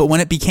 but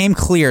when it became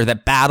clear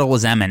that battle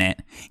was imminent,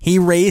 he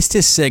raised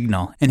his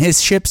signal and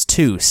his ships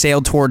too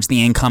sailed towards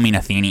the incoming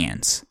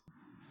Athenians.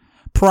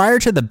 Prior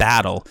to the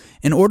battle,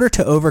 in order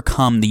to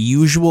overcome the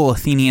usual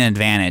Athenian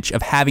advantage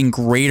of having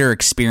greater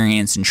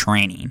experience and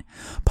training,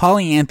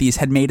 Polyanthes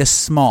had made a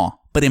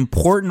small but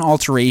important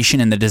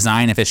alteration in the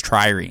design of his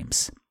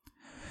triremes.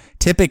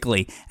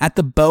 Typically, at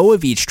the bow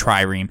of each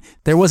trireme,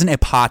 there was an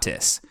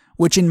epatus,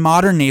 which in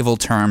modern naval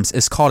terms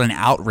is called an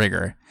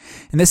outrigger,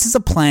 and this is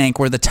a plank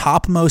where the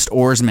topmost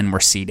oarsmen were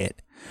seated,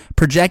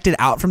 projected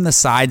out from the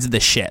sides of the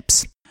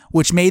ships,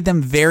 which made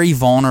them very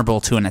vulnerable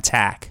to an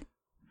attack.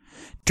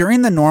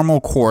 During the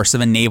normal course of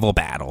a naval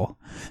battle,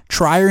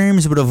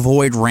 triremes would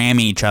avoid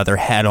ramming each other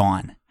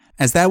head-on,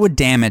 as that would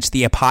damage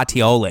the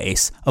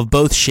epatioles of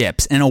both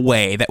ships in a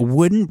way that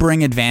wouldn't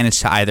bring advantage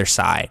to either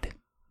side.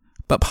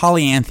 But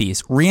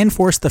Polyanthes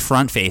reinforced the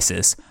front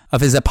faces of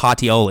his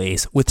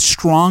epatioles with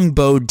strong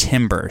bowed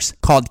timbers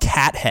called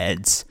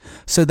catheads,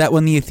 so that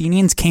when the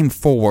Athenians came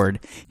forward,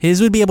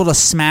 his would be able to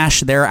smash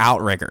their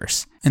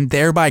outriggers, and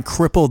thereby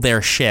cripple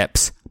their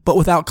ships, but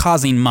without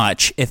causing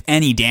much, if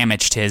any,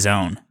 damage to his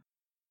own.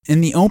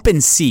 In the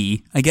open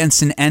sea,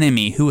 against an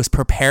enemy who was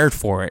prepared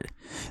for it,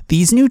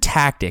 these new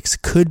tactics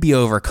could be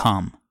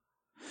overcome.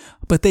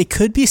 But they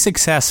could be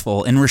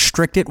successful in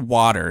restricted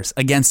waters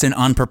against an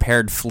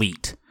unprepared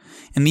fleet,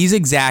 and these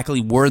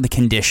exactly were the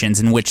conditions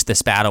in which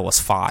this battle was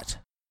fought.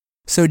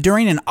 So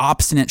during an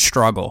obstinate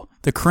struggle,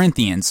 the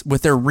Corinthians,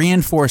 with their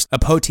reinforced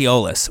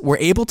epatioles, were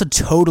able to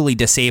totally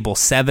disable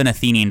 7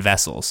 Athenian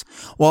vessels,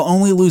 while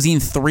only losing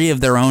 3 of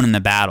their own in the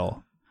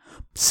battle.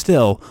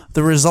 Still,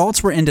 the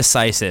results were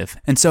indecisive,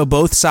 and so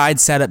both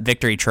sides set up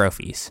victory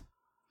trophies.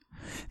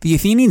 The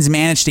Athenians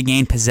managed to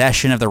gain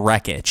possession of the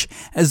wreckage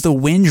as the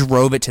wind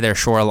drove it to their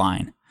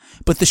shoreline,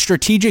 but the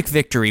strategic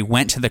victory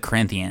went to the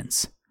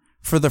Corinthians.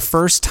 For the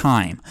first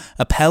time,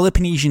 a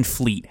Peloponnesian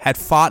fleet had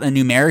fought a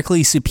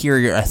numerically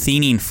superior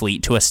Athenian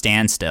fleet to a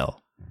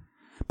standstill.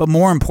 But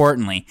more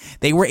importantly,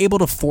 they were able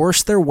to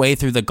force their way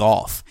through the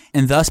Gulf,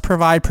 and thus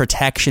provide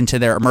protection to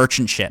their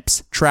merchant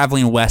ships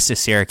traveling west to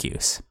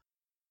Syracuse.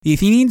 The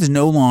Athenians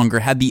no longer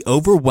had the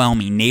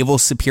overwhelming naval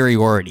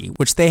superiority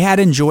which they had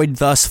enjoyed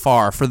thus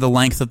far for the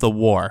length of the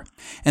war,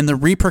 and the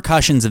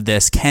repercussions of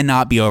this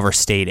cannot be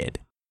overstated.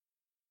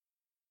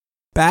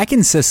 Back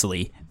in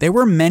Sicily, there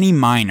were many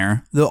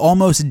minor, though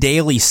almost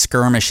daily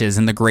skirmishes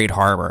in the Great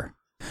Harbor.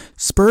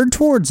 Spurred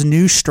towards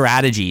new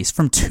strategies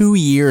from 2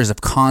 years of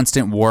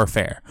constant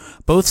warfare,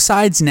 both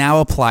sides now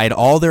applied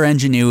all their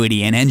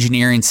ingenuity and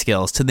engineering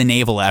skills to the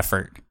naval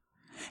effort.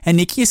 At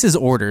Nicias'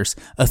 orders,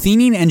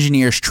 Athenian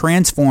engineers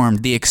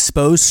transformed the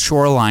exposed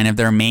shoreline of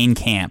their main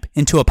camp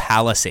into a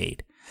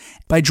palisade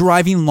by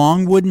driving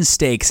long wooden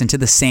stakes into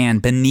the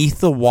sand beneath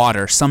the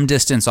water some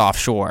distance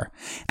offshore,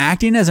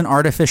 acting as an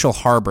artificial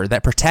harbor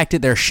that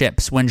protected their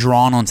ships when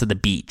drawn onto the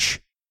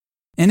beach.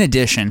 In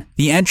addition,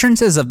 the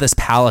entrances of this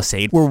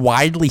palisade were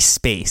widely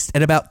spaced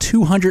at about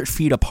 200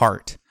 feet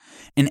apart,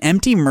 and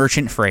empty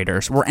merchant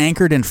freighters were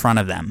anchored in front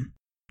of them.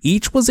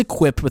 Each was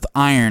equipped with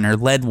iron or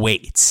lead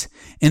weights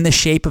in the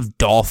shape of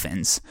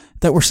dolphins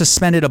that were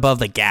suspended above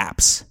the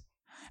gaps.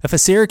 If a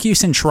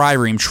Syracusan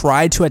trireme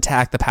tried to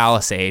attack the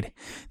palisade,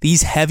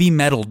 these heavy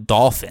metal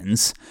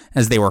dolphins,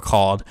 as they were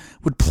called,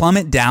 would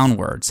plummet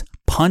downwards,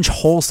 punch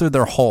holes through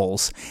their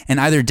hulls, and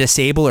either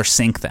disable or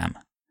sink them.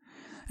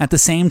 At the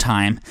same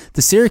time,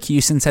 the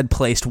Syracusans had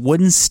placed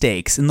wooden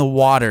stakes in the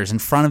waters in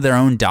front of their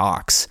own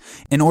docks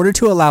in order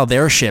to allow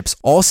their ships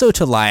also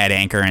to lie at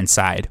anchor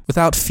inside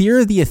without fear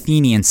of the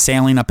Athenians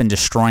sailing up and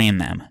destroying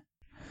them.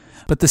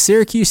 But the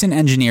Syracusan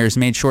engineers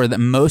made sure that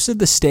most of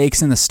the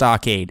stakes in the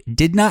stockade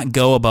did not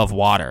go above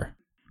water,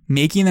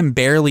 making them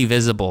barely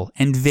visible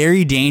and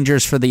very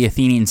dangerous for the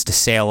Athenians to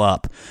sail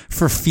up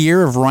for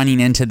fear of running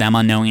into them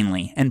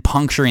unknowingly and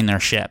puncturing their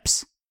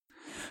ships.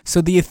 So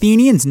the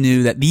Athenians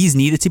knew that these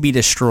needed to be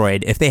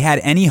destroyed if they had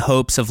any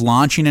hopes of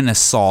launching an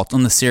assault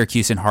on the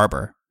Syracusan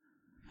harbor.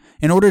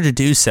 In order to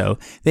do so,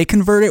 they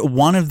converted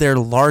one of their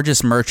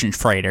largest merchant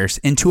freighters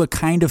into a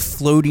kind of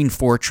floating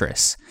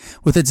fortress,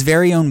 with its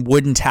very own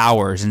wooden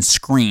towers and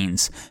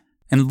screens,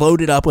 and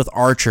loaded up with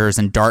archers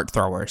and dart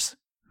throwers.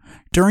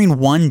 During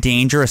one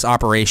dangerous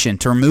operation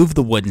to remove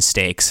the wooden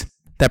stakes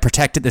that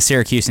protected the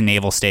Syracusan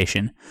naval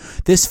station,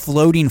 this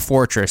floating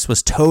fortress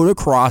was towed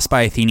across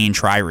by Athenian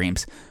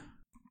triremes.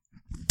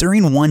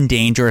 During one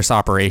dangerous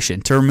operation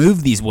to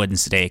remove these wooden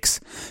stakes,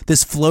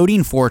 this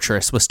floating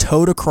fortress was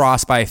towed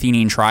across by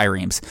Athenian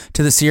triremes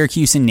to the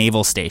Syracusan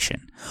naval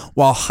station,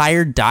 while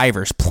hired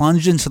divers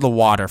plunged into the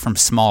water from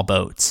small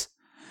boats.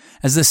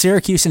 As the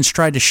Syracusans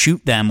tried to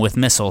shoot them with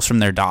missiles from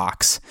their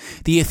docks,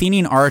 the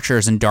Athenian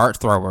archers and dart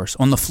throwers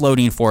on the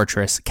floating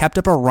fortress kept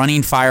up a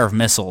running fire of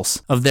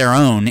missiles of their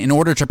own in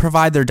order to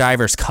provide their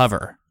divers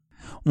cover.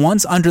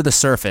 Once under the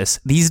surface,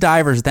 these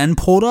divers then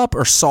pulled up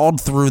or sawed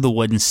through the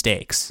wooden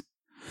stakes.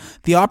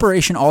 The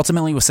operation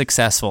ultimately was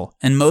successful,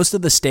 and most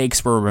of the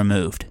stakes were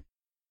removed.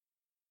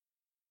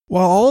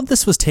 While all of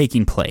this was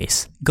taking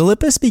place,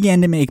 Gylippus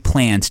began to make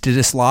plans to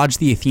dislodge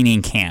the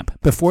Athenian camp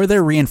before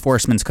their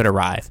reinforcements could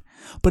arrive,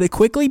 but it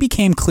quickly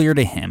became clear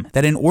to him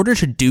that in order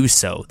to do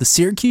so, the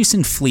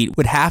Syracusan fleet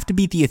would have to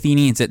beat the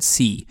Athenians at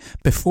sea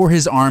before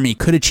his army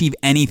could achieve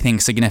anything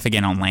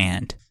significant on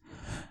land.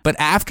 But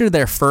after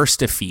their first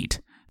defeat,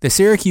 the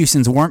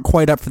Syracusans weren't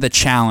quite up for the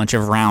challenge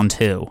of round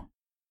 2.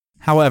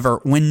 However,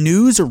 when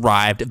news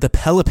arrived of the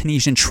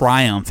Peloponnesian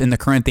triumph in the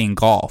Corinthian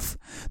Gulf,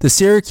 the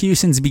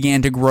Syracusans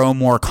began to grow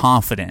more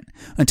confident,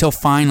 until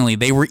finally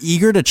they were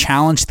eager to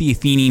challenge the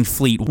Athenian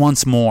fleet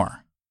once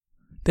more.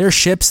 Their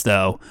ships,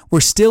 though,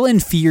 were still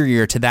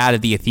inferior to that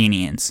of the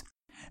Athenians,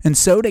 and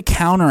so to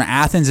counter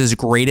Athens'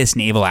 greatest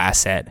naval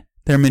asset,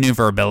 their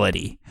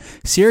maneuverability,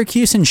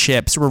 Syracusan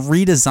ships were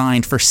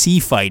redesigned for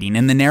sea fighting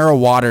in the narrow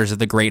waters of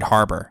the Great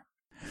Harbor.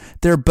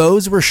 Their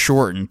bows were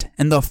shortened,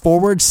 and the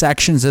forward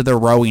sections of their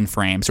rowing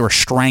frames were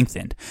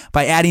strengthened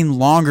by adding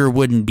longer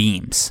wooden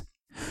beams.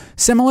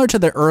 Similar to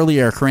the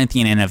earlier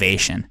Corinthian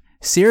innovation,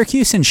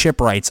 Syracusan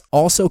shipwrights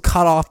also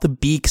cut off the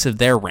beaks of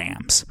their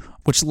rams,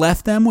 which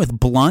left them with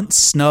blunt,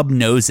 snub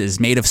noses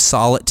made of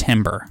solid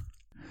timber.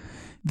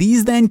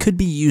 These then could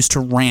be used to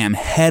ram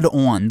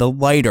head-on the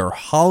lighter,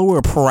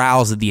 hollower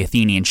prows of the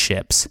Athenian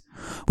ships,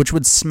 which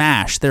would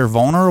smash their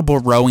vulnerable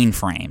rowing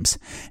frames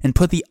and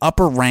put the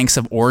upper ranks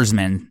of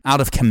oarsmen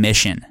out of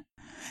commission.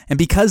 And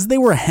because they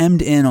were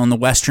hemmed in on the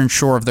western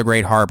shore of the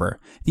Great Harbor,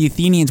 the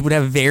Athenians would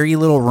have very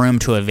little room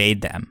to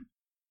evade them.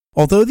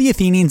 Although the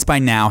Athenians by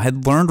now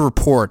had learned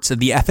reports of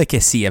the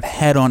efficacy of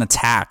head-on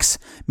attacks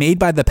made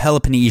by the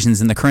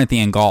Peloponnesians in the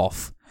Corinthian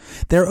Gulf,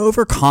 their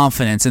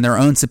overconfidence in their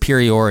own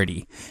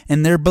superiority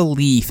and their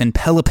belief in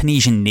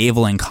Peloponnesian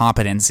naval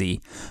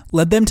incompetency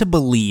led them to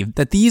believe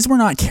that these were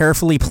not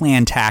carefully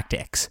planned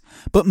tactics,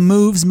 but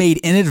moves made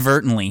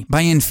inadvertently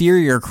by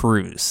inferior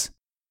crews.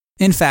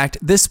 In fact,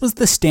 this was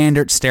the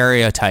standard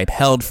stereotype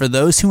held for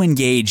those who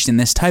engaged in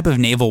this type of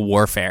naval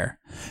warfare,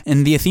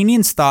 and the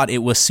Athenians thought it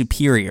was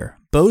superior,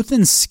 both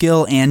in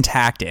skill and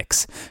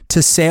tactics,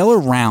 to sail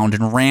around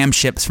and ram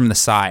ships from the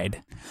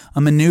side,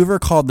 a maneuver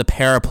called the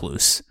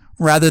periplus,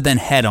 rather than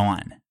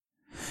head-on.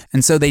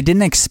 and so they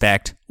didn't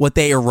expect what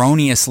they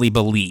erroneously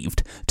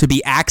believed to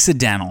be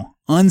accidental,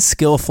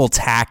 unskillful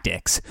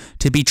tactics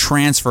to be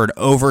transferred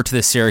over to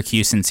the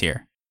Syracusans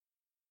here.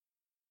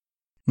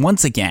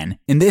 Once again,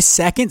 in this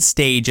second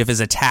stage of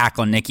his attack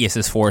on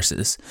Nicias'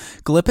 forces,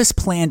 Gylippus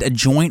planned a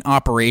joint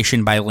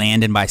operation by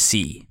land and by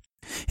sea.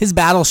 His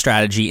battle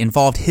strategy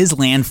involved his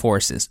land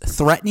forces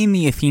threatening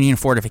the Athenian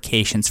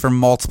fortifications from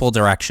multiple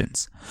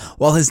directions,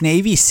 while his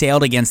navy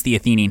sailed against the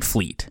Athenian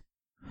fleet.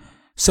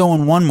 So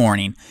on one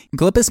morning,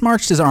 Gylippus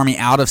marched his army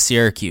out of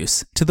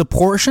Syracuse to the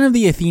portion of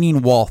the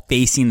Athenian wall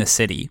facing the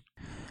city,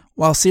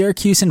 while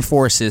Syracusan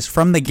forces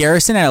from the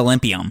garrison at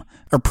Olympium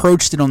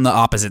approached it on the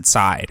opposite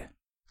side.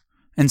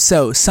 And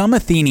so some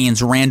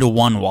Athenians ran to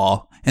one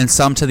wall and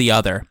some to the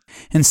other,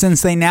 and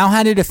since they now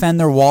had to defend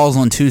their walls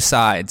on two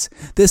sides,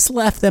 this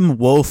left them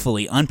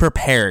woefully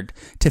unprepared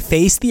to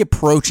face the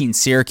approaching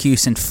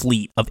Syracusan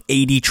fleet of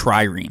 80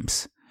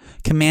 triremes,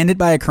 commanded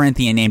by a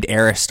Corinthian named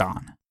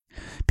Ariston.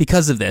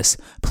 Because of this,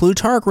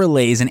 Plutarch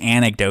relays an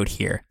anecdote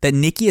here that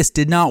Nicias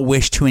did not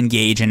wish to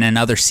engage in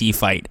another sea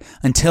fight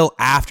until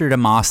after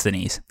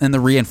Demosthenes and the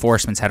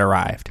reinforcements had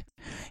arrived.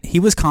 He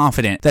was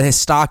confident that his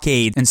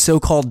stockade and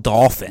so-called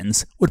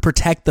dolphins would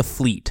protect the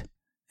fleet,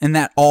 and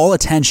that all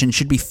attention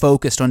should be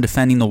focused on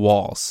defending the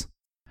walls.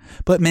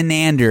 But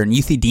Menander and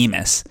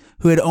Euthydemus,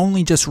 who had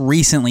only just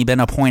recently been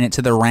appointed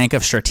to the rank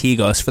of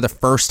strategos for the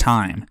first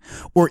time,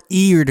 were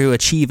eager to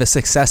achieve a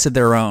success of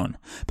their own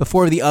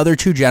before the other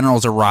two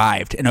generals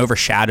arrived and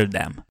overshadowed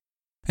them.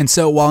 And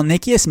so while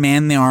Nicias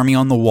manned the army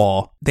on the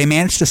wall, they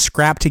managed to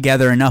scrap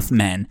together enough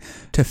men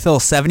to fill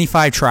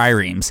 75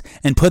 triremes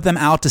and put them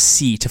out to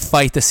sea to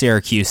fight the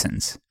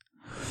Syracusans.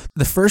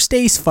 The first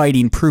day's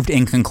fighting proved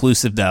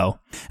inconclusive though,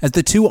 as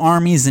the two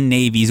armies and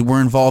navies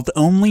were involved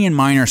only in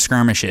minor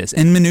skirmishes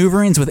and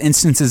maneuverings with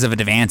instances of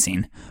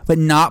advancing, but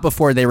not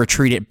before they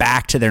retreated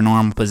back to their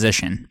normal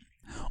position.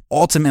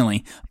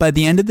 Ultimately, by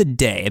the end of the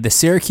day, the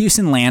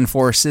Syracusan land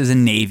forces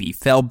and navy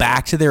fell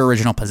back to their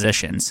original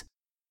positions.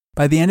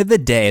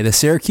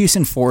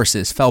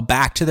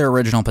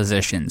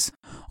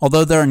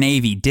 Although their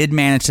navy did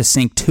manage to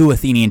sink 2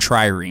 Athenian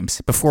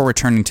triremes before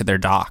returning to their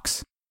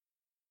docks.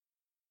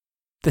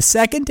 The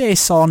second day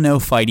saw no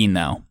fighting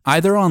though,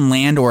 either on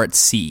land or at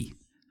sea.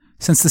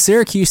 Since the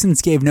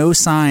Syracusans gave no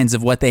signs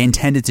of what they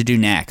intended to do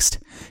next,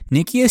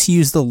 Nicias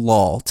used the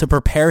lull to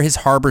prepare his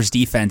harbor's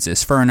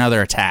defenses for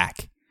another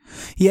attack.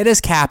 He had his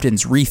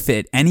captains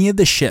refit any of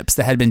the ships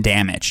that had been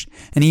damaged,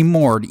 and he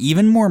moored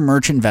even more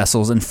merchant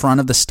vessels in front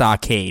of the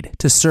stockade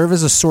to serve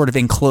as a sort of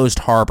enclosed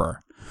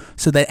harbor,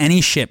 so that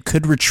any ship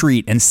could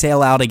retreat and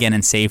sail out again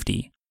in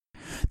safety.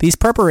 These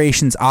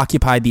preparations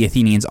occupied the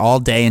Athenians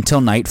all day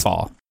until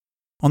nightfall.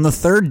 On the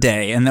third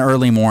day in the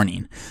early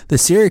morning, the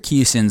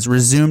Syracusans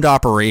resumed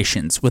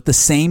operations with the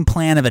same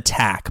plan of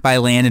attack by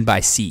land and by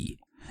sea,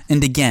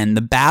 and again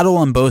the battle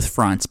on both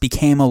fronts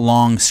became a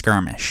long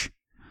skirmish.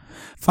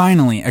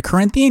 Finally, a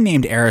Corinthian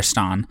named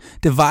Ariston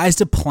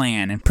devised a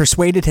plan and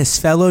persuaded his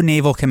fellow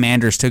naval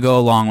commanders to go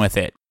along with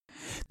it.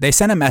 They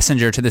sent a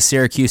messenger to the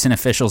Syracusan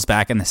officials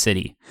back in the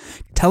city,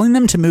 telling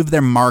them to move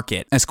their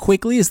market as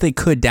quickly as they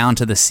could down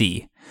to the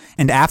sea.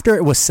 And after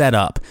it was set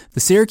up, the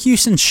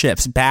Syracusan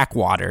ships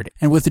backwatered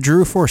and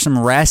withdrew for some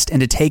rest and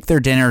to take their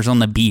dinners on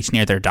the beach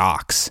near their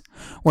docks,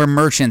 where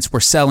merchants were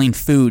selling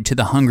food to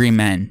the hungry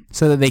men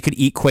so that they could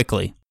eat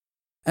quickly.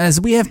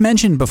 As we have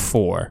mentioned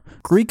before,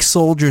 Greek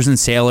soldiers and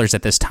sailors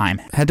at this time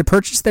had to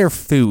purchase their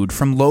food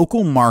from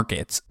local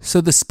markets,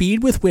 so the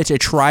speed with which a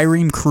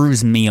trireme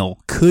crew's meal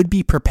could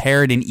be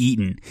prepared and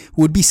eaten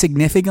would be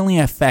significantly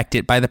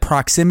affected by the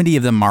proximity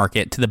of the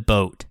market to the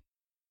boat.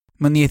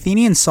 When the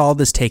Athenians saw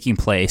this taking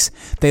place,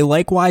 they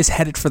likewise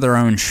headed for their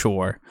own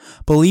shore,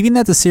 believing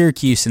that the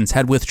Syracusans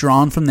had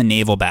withdrawn from the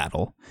naval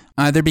battle,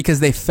 either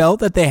because they felt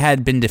that they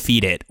had been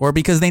defeated or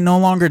because they no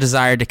longer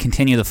desired to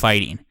continue the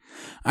fighting.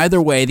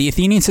 Either way, the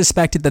Athenians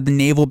suspected that the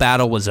naval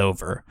battle was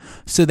over,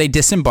 so they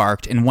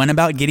disembarked and went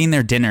about getting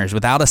their dinners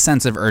without a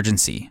sense of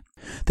urgency.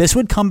 This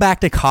would come back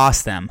to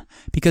cost them,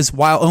 because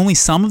while only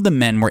some of the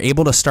men were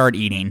able to start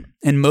eating,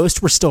 and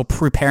most were still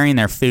preparing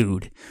their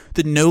food,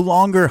 the no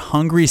longer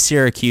hungry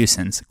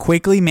Syracusans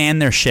quickly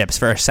manned their ships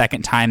for a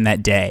second time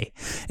that day,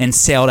 and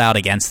sailed out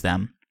against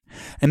them.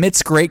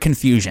 Amidst great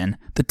confusion,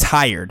 the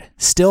tired,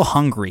 still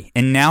hungry,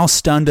 and now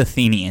stunned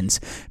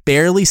Athenians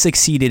barely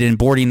succeeded in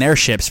boarding their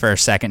ships for a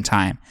second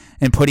time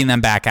and putting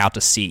them back out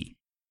to sea.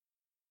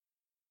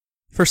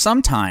 For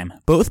some time,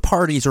 both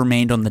parties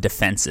remained on the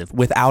defensive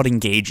without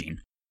engaging.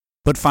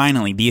 But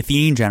finally, the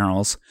Athenian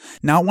generals,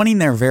 not wanting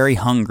their very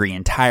hungry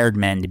and tired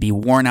men to be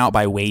worn out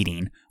by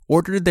waiting,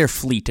 ordered their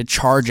fleet to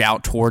charge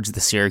out towards the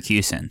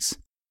Syracusans.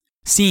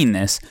 Seeing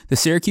this, the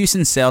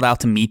Syracusans sailed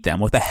out to meet them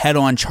with a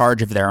head-on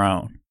charge of their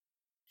own.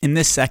 In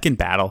this second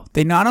battle,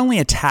 they not only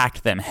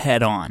attacked them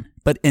head-on,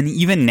 but in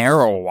even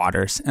narrower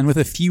waters and with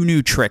a few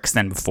new tricks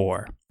than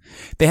before.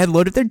 They had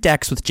loaded their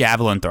decks with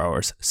javelin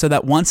throwers, so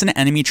that once an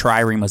enemy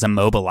trireme was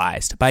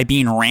immobilized by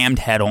being rammed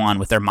head-on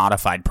with their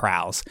modified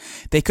prows,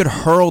 they could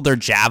hurl their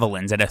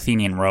javelins at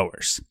Athenian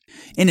rowers.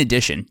 In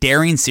addition,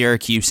 daring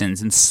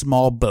Syracusans in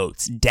small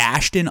boats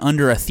dashed in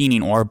under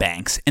Athenian oar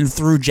banks and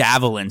threw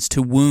javelins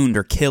to wound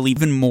or kill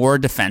even more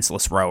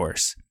defenseless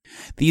rowers.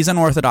 These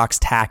unorthodox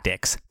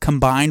tactics,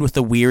 combined with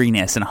the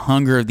weariness and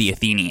hunger of the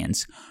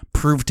Athenians,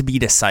 proved to be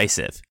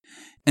decisive,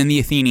 and the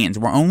Athenians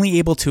were only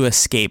able to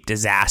escape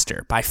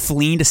disaster by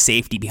fleeing to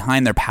safety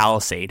behind their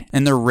palisade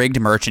and their rigged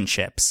merchant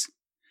ships.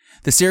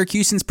 The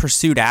Syracusans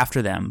pursued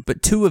after them,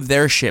 but 2 of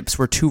their ships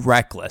were too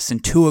reckless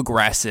and too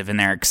aggressive in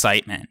their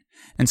excitement,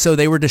 and so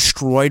they were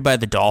destroyed by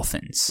the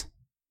dolphins.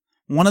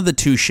 One of the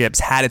 2 ships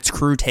had its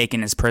crew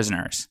taken as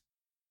prisoners.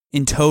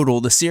 In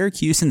total, the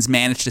Syracusans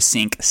managed to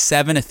sink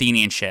 7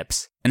 Athenian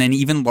ships, and an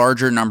even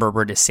larger number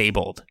were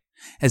disabled,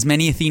 as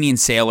many Athenian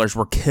sailors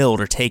were killed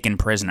or taken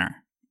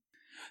prisoner.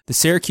 The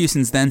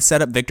Syracusans then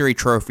set up victory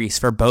trophies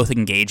for both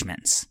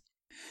engagements.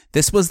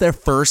 This was their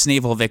first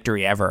naval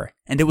victory ever,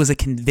 and it was a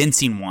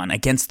convincing one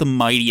against the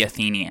mighty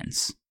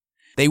Athenians.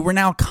 They were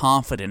now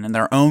confident in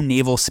their own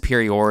naval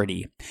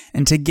superiority,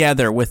 and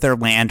together with their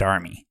land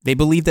army, they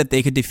believed that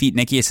they could defeat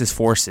Nicias'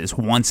 forces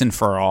once and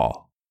for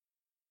all.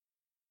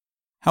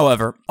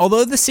 However,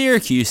 although the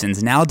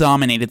Syracusans now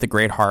dominated the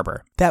Great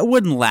Harbor, that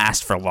wouldn't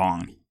last for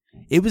long.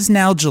 It was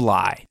now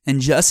July,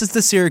 and just as the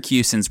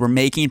Syracusans were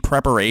making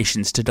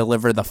preparations to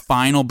deliver the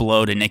final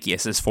blow to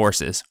Nicias'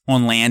 forces,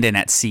 on land and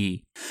at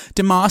sea,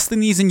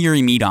 Demosthenes and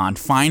Eurymedon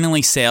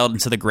finally sailed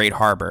into the Great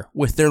Harbor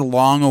with their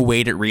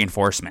long-awaited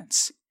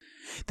reinforcements.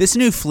 This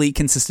new fleet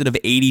consisted of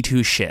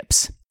 82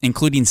 ships,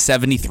 including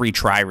 73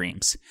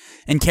 triremes,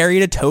 and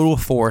carried a total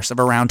force of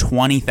around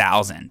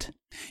 20,000.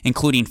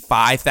 Including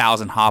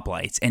 5,000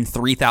 hoplites and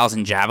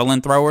 3,000 javelin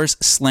throwers,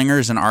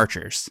 slingers, and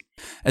archers,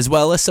 as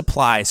well as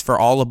supplies for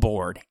all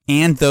aboard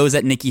and those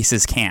at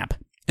Nicias' camp,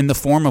 in the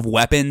form of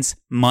weapons,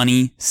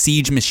 money,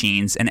 siege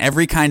machines, and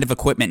every kind of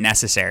equipment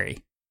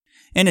necessary.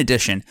 In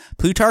addition,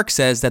 Plutarch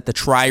says that the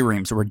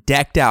triremes were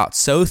decked out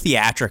so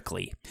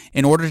theatrically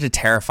in order to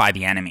terrify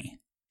the enemy.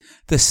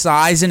 The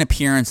size and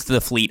appearance of the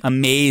fleet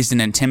amazed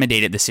and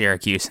intimidated the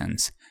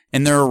Syracusans,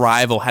 and their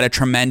arrival had a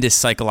tremendous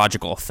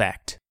psychological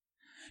effect.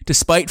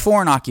 Despite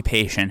foreign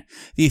occupation,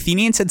 the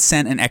Athenians had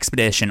sent an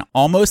expedition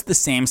almost the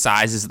same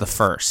size as the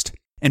first,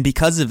 and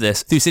because of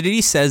this,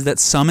 Thucydides says that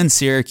some in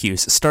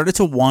Syracuse started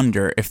to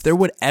wonder if there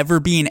would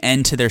ever be an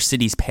end to their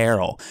city's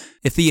peril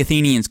if the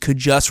Athenians could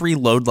just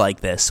reload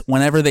like this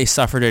whenever they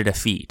suffered a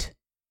defeat.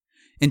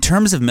 In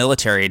terms of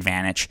military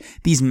advantage,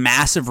 these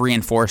massive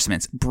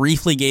reinforcements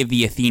briefly gave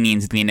the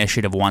Athenians the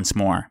initiative once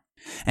more,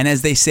 and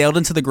as they sailed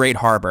into the Great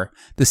Harbor,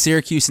 the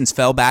Syracusans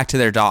fell back to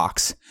their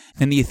docks,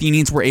 and the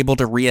Athenians were able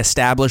to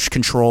re-establish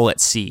control at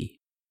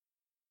sea.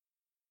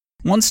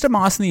 Once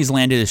Demosthenes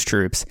landed his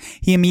troops,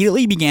 he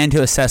immediately began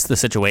to assess the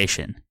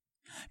situation.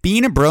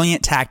 Being a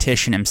brilliant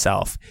tactician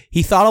himself,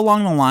 he thought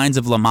along the lines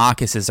of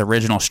Lamachus'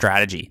 original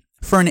strategy,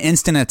 for an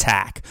instant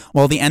attack,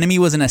 while the enemy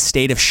was in a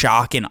state of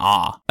shock and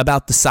awe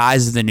about the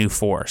size of the new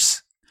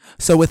force.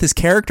 So with his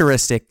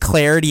characteristic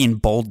clarity and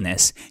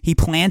boldness, he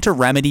planned to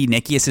remedy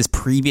Nicias'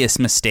 previous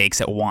mistakes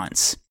at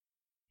once.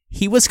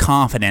 He was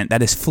confident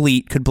that his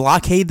fleet could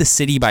blockade the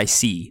city by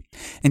sea,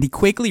 and he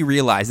quickly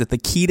realized that the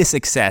key to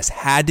success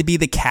had to be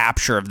the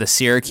capture of the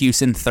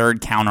Syracusan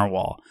third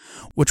counterwall,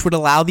 which would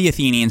allow the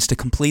Athenians to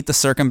complete the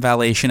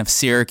circumvallation of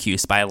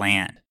Syracuse by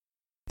land.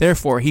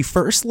 Therefore, he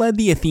first led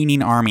the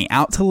Athenian army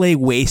out to lay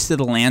waste to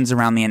the lands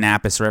around the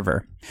Anapus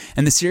River,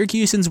 and the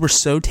Syracusans were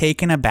so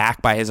taken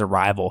aback by his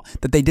arrival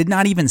that they did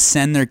not even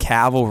send their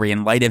cavalry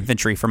and light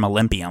infantry from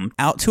Olympium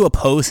out to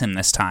oppose him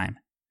this time.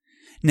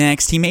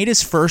 Next, he made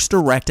his first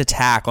direct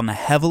attack on the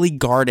heavily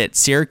guarded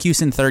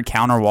Syracusan third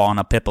counterwall on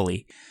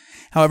Epipoli.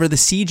 However, the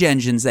siege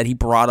engines that he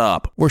brought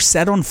up were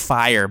set on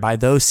fire by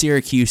those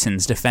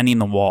Syracusans defending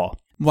the wall,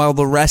 while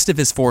the rest of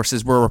his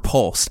forces were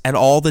repulsed at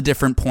all the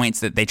different points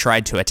that they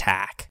tried to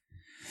attack.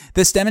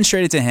 This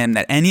demonstrated to him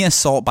that any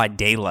assault by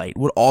daylight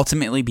would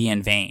ultimately be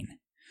in vain.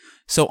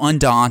 So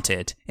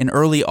undaunted, in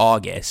early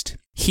August,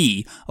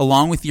 he,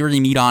 along with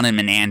Eurymedon and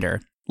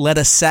Menander, led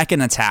a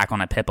second attack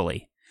on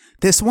Epipoli.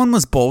 This one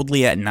was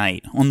boldly at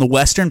night, on the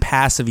western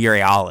pass of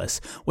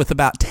Euryalus, with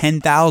about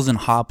 10,000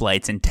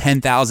 hoplites and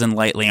 10,000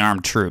 lightly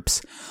armed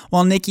troops,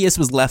 while Nicias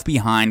was left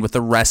behind with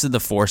the rest of the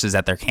forces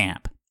at their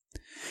camp.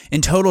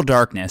 In total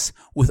darkness,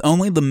 with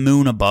only the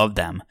moon above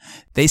them,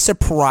 they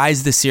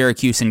surprised the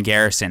Syracusan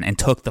garrison and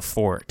took the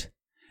fort.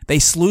 They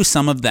slew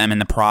some of them in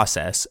the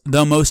process,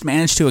 though most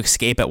managed to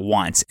escape at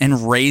once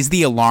and raised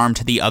the alarm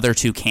to the other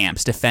 2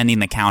 camps defending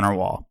the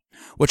counterwall,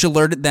 which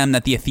alerted them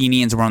that the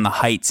Athenians were on the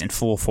heights in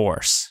full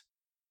force.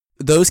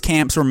 Those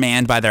camps were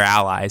manned by their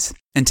allies,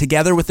 and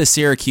together with the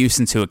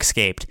Syracusans who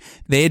escaped,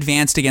 they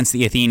advanced against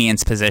the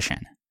Athenians'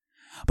 position.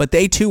 But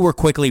they too were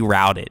quickly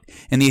routed,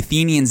 and the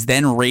Athenians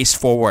then raced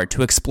forward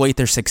to exploit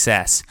their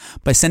success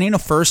by sending a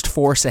first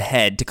force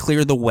ahead to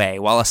clear the way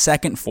while a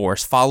second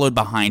force followed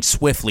behind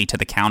swiftly to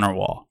the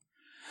counterwall.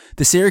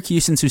 The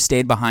Syracusans who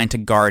stayed behind to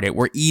guard it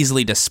were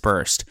easily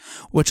dispersed,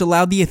 which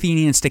allowed the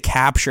Athenians to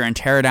capture and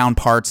tear down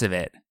parts of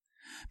it.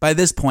 By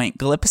this point,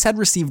 Gylippus had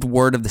received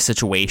word of the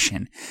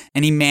situation,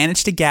 and he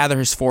managed to gather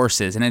his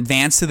forces and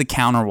advance to the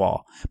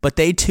counterwall, but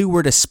they too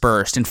were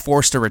dispersed and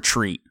forced to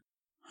retreat.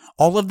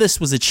 All of this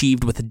was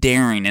achieved with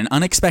daring and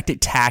unexpected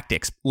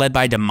tactics led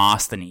by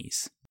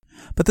Demosthenes.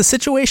 But the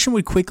situation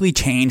would quickly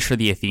change for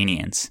the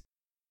Athenians.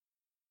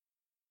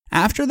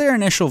 After their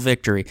initial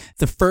victory,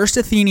 the first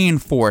Athenian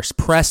force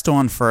pressed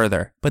on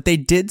further, but they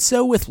did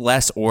so with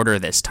less order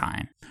this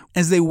time,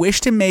 as they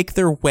wished to make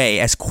their way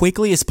as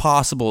quickly as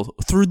possible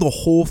through the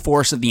whole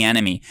force of the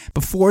enemy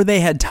before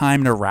they had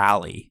time to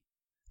rally.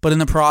 But in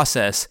the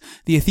process,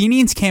 the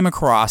Athenians came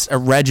across a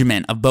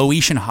regiment of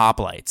Boeotian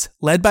hoplites,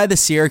 led by the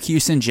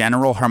Syracusan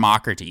general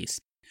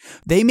Hermocrates.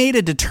 They made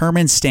a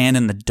determined stand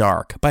in the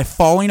dark by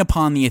falling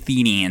upon the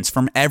Athenians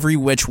from every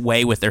which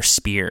way with their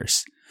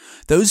spears.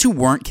 Those who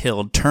weren't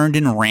killed turned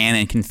and ran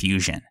in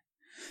confusion.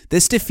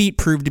 This defeat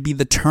proved to be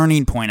the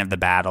turning point of the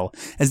battle,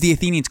 as the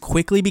Athenians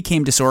quickly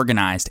became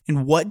disorganized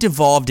in what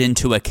devolved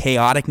into a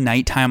chaotic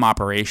nighttime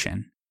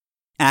operation.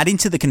 Adding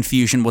to the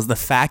confusion was the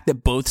fact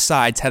that both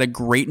sides had a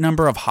great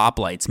number of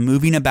hoplites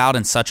moving about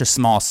in such a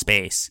small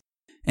space.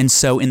 And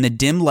so, in the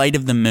dim light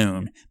of the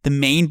moon, the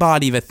main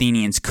body of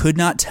Athenians could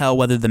not tell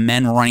whether the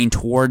men running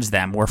towards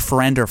them were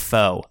friend or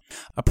foe,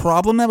 a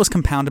problem that was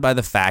compounded by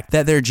the fact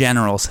that their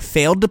generals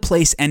failed to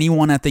place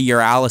anyone at the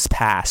Euryalus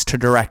Pass to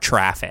direct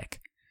traffic.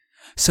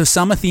 So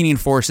some Athenian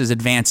forces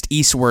advanced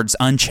eastwards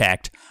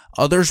unchecked,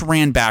 others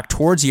ran back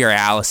towards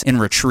Euryalus in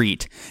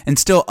retreat, and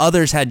still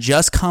others had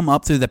just come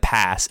up through the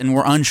pass and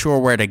were unsure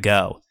where to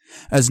go,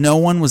 as no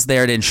one was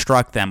there to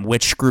instruct them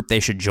which group they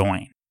should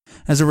join.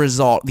 As a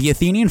result, the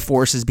Athenian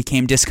forces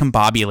became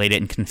discombobulated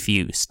and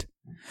confused.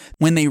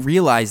 When they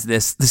realized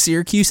this, the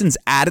Syracusans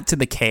added to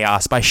the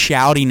chaos by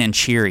shouting and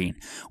cheering,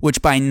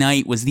 which by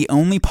night was the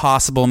only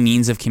possible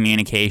means of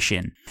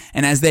communication.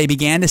 And as they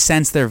began to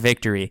sense their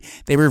victory,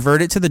 they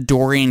reverted to the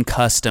Dorian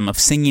custom of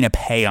singing a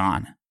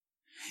paean.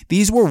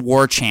 These were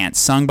war chants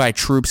sung by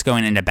troops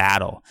going into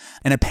battle,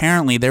 and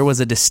apparently there was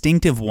a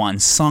distinctive one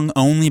sung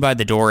only by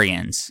the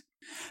Dorians.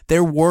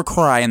 Their war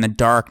cry in the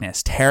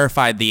darkness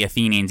terrified the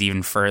Athenians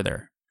even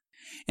further.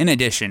 In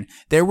addition,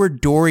 there were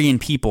Dorian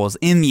peoples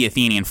in the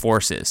Athenian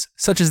forces,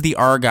 such as the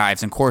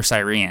Argives and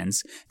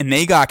Corcyraeans, and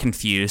they got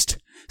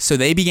confused, so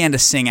they began to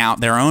sing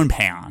out their own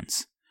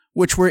paeans,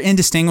 which were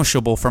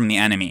indistinguishable from the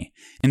enemy,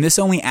 and this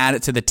only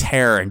added to the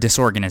terror and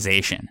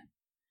disorganization.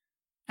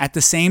 At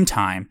the same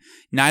time,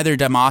 neither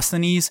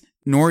Demosthenes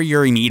nor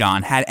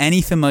Eurymedon had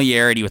any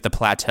familiarity with the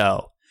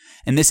plateau,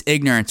 and this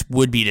ignorance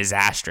would be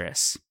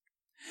disastrous.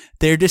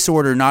 Their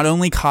disorder not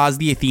only caused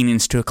the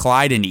Athenians to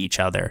collide into each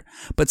other,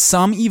 but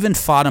some even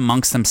fought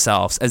amongst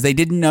themselves as they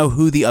didn't know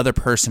who the other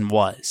person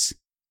was.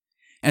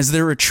 As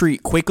their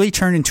retreat quickly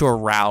turned into a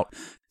rout,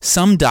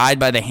 some died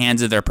by the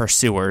hands of their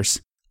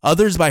pursuers,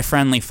 others by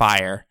friendly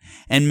fire,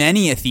 and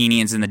many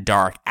Athenians in the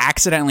dark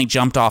accidentally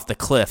jumped off the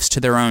cliffs to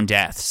their own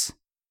deaths.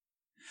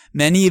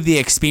 Many of the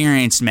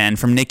experienced men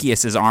from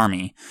Nicias's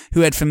army,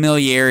 who had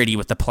familiarity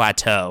with the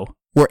plateau,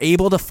 were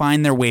able to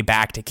find their way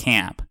back to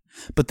camp,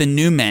 but the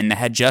new men that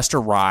had just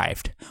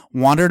arrived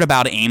wandered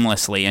about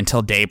aimlessly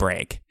until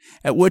daybreak,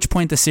 at which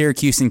point the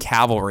Syracusan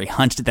cavalry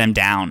hunted them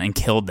down and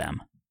killed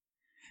them.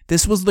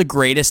 This was the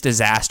greatest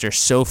disaster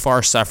so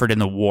far suffered in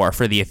the war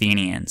for the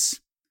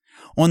Athenians.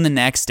 On the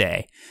next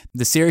day,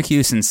 the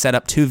Syracusans set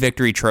up 2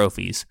 victory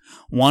trophies,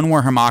 one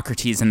where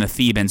Hermocrates and the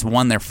Thebans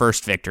won their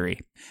first victory,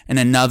 and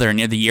another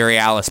near the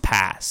Euryalus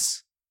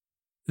Pass.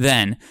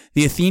 Then,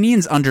 the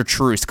Athenians under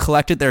truce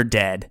collected their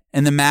dead,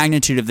 and the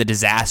magnitude of the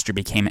disaster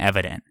became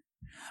evident.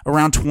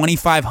 Around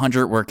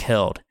 2,500 were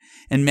killed,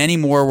 and many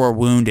more were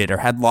wounded or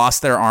had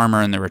lost their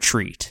armor in the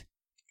retreat.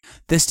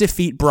 This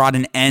defeat brought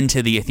an end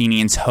to the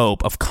Athenians'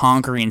 hope of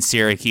conquering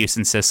Syracuse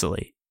and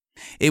Sicily.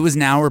 It was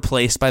now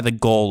replaced by the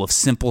goal of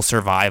simple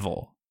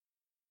survival.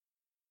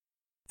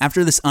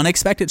 After this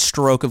unexpected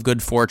stroke of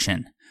good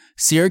fortune,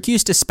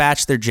 Syracuse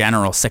dispatched their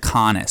general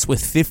Sicanus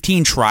with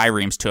 15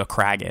 triremes to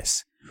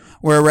Acragas,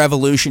 where a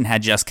revolution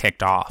had just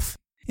kicked off,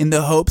 in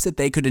the hopes that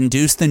they could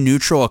induce the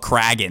neutral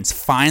Acragans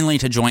finally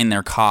to join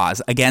their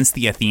cause against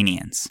the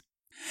Athenians.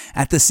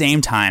 At the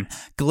same time,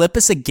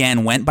 Gylippus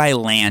again went by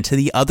land to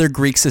the other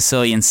Greek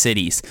Sicilian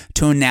cities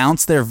to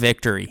announce their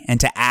victory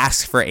and to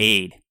ask for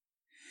aid.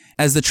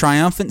 As the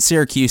triumphant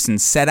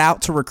Syracusans set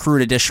out to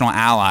recruit additional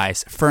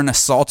allies for an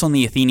assault on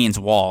the Athenians'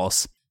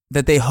 walls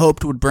that they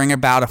hoped would bring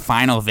about a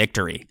final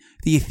victory,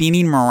 the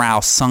Athenian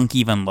morale sunk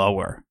even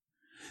lower.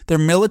 Their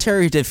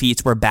military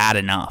defeats were bad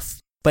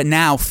enough, but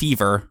now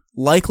fever,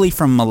 likely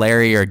from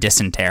malaria or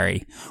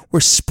dysentery,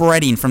 were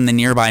spreading from the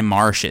nearby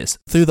marshes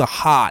through the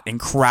hot and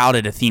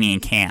crowded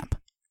Athenian camp.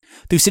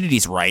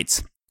 Thucydides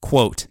writes,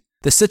 quote,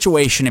 "The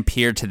situation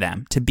appeared to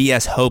them to be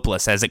as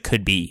hopeless as it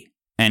could be,"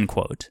 end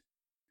quote.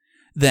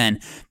 Then,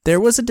 there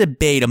was a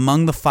debate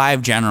among the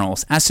 5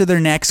 generals as to their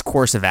next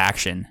course of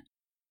action.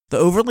 The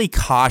overly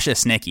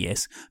cautious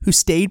Nicias, who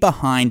stayed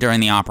behind during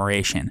the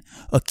operation,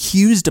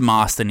 accused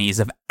Demosthenes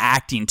of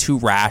acting too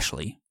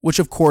rashly, which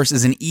of course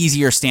is an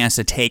easier stance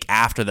to take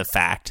after the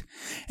fact,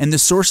 and the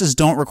sources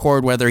don't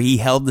record whether he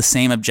held the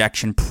same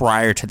objection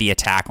prior to the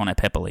attack on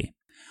Epipoli.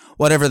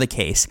 Whatever the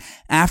case,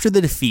 after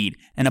the defeat,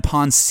 and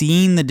upon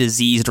seeing the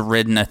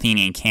disease-ridden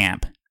Athenian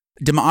camp,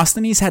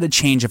 Demosthenes had a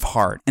change of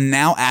heart and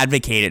now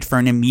advocated for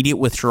an immediate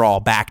withdrawal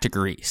back to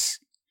Greece.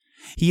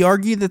 He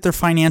argued that their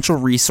financial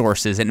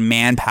resources and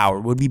manpower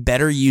would be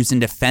better used in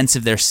defense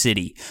of their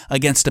city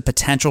against a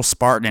potential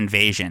Spartan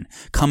invasion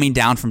coming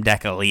down from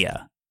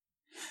Decelea.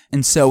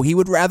 And so he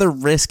would rather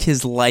risk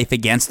his life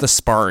against the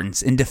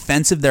Spartans in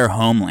defense of their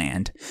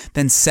homeland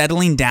than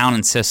settling down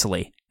in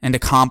Sicily and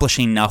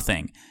accomplishing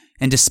nothing.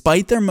 And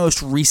despite their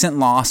most recent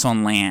loss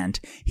on land,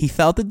 he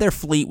felt that their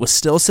fleet was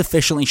still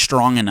sufficiently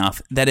strong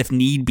enough that if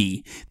need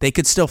be, they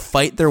could still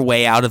fight their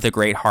way out of the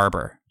great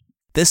harbor.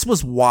 This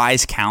was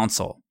wise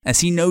counsel,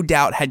 as he no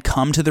doubt had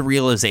come to the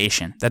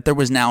realization that there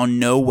was now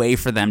no way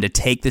for them to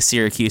take the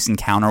Syracusan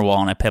counterwall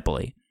on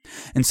Epipoli,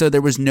 and so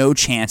there was no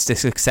chance to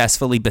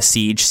successfully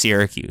besiege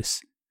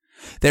Syracuse.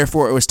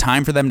 Therefore, it was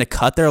time for them to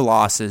cut their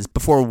losses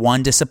before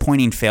one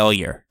disappointing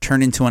failure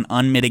turned into an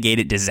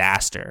unmitigated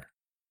disaster.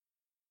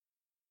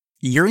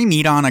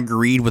 Eurymedon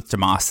agreed with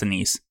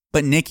Demosthenes,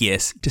 but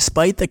Nicias,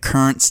 despite the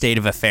current state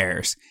of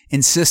affairs,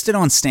 insisted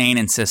on staying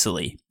in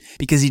Sicily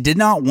because he did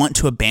not want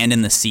to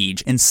abandon the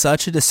siege in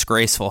such a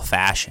disgraceful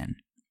fashion.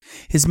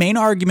 His main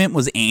argument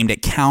was aimed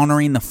at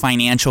countering the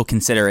financial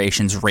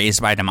considerations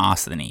raised by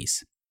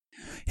Demosthenes.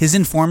 His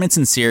informants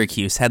in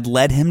Syracuse had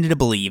led him to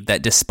believe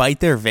that despite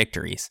their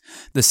victories,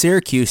 the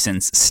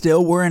Syracusans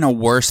still were in a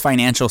worse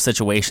financial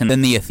situation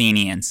than the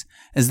Athenians,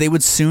 as they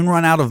would soon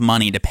run out of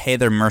money to pay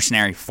their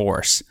mercenary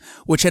force,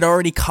 which had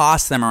already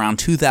cost them around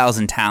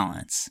 2,000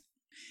 talents.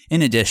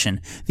 In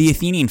addition, the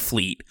Athenian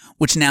fleet,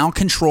 which now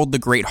controlled the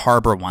great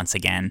harbor once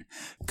again,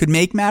 could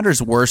make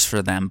matters worse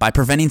for them by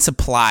preventing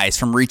supplies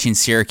from reaching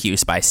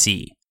Syracuse by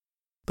sea.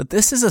 But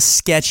this is a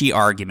sketchy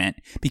argument,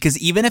 because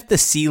even if the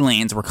sea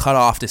lanes were cut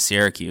off to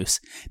Syracuse,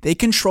 they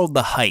controlled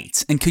the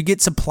heights and could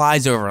get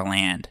supplies over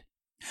land.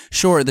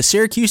 Sure, the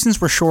Syracusans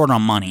were short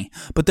on money,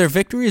 but their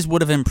victories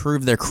would have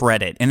improved their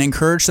credit and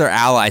encouraged their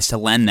allies to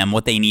lend them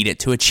what they needed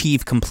to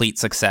achieve complete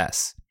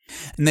success.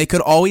 And they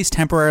could always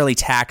temporarily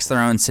tax their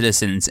own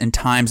citizens in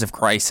times of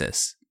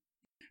crisis.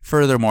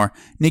 Furthermore,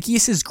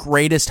 Nicias'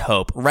 greatest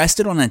hope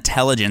rested on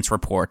intelligence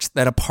reports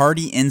that a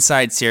party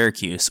inside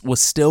Syracuse was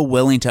still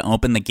willing to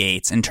open the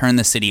gates and turn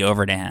the city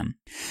over to him,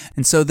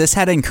 and so this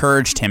had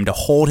encouraged him to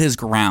hold his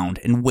ground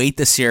and wait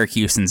the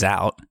Syracusans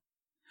out.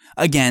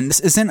 Again, this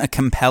isn't a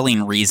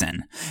compelling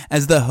reason,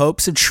 as the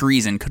hopes of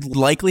treason could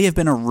likely have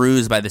been a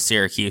ruse by the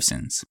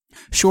Syracusans.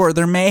 Sure,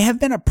 there may have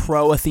been a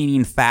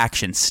pro-Athenian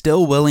faction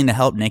still willing to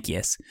help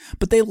Nicias,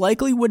 but they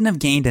likely wouldn't have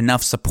gained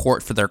enough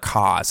support for their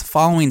cause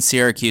following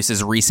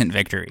Syracuse's recent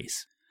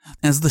victories,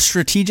 as the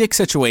strategic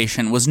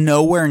situation was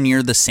nowhere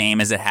near the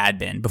same as it had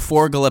been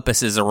before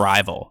Gylippus'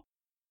 arrival.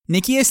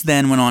 Nicias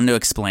then went on to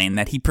explain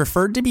that he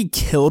preferred to be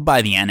killed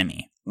by the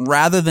enemy,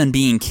 rather than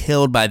being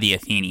killed by the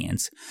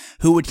Athenians,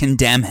 who would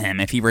condemn him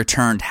if he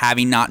returned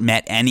having not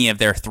met any of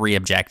their three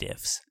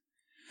objectives.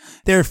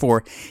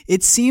 Therefore,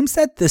 it seems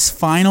that this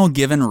final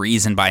given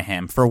reason by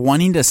him for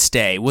wanting to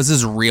stay was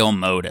his real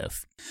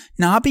motive,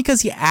 not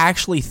because he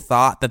actually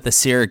thought that the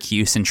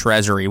Syracusan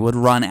treasury would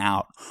run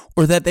out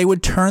or that they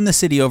would turn the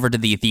city over to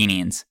the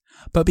Athenians,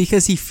 but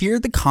because he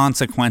feared the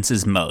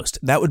consequences most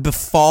that would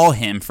befall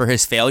him for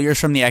his failures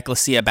from the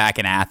ecclesia back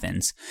in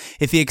Athens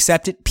if he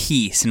accepted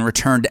peace and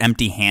returned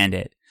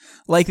empty-handed,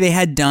 like they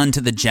had done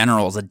to the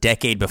generals a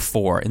decade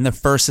before in the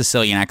first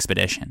Sicilian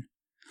expedition.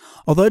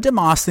 Although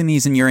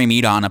Demosthenes and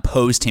Eurymedon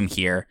opposed him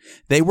here,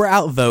 they were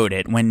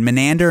outvoted when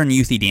Menander and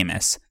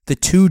Euthydemus, the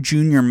two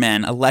junior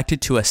men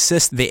elected to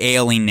assist the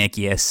ailing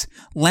Nicias,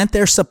 lent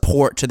their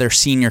support to their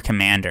senior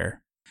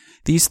commander.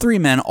 These three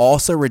men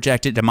also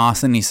rejected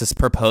Demosthenes'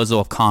 proposal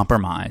of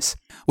compromise,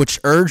 which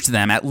urged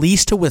them at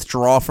least to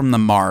withdraw from the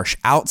marsh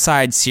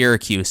outside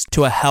Syracuse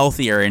to a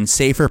healthier and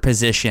safer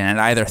position at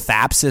either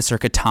Thapsus or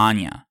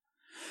Catania.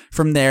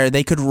 From there,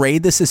 they could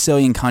raid the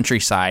Sicilian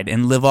countryside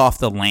and live off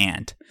the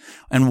land,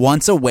 and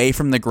once away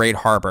from the great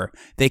harbor,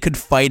 they could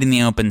fight in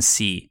the open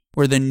sea,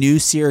 where the new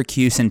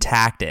Syracusan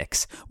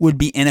tactics would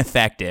be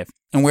ineffective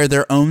and where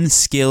their own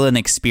skill and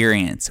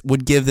experience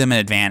would give them an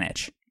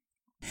advantage.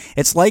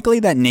 It's likely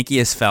that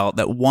Nicias felt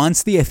that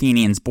once the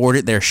Athenians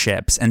boarded their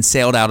ships and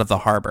sailed out of the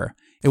harbor,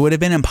 it would have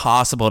been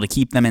impossible to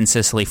keep them in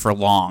Sicily for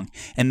long,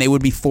 and they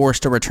would be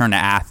forced to return to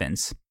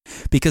Athens,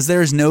 because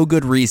there is no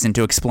good reason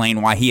to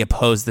explain why he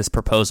opposed this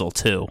proposal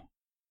too.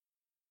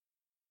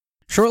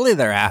 Shortly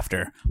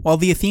thereafter, while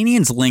the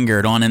Athenians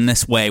lingered on in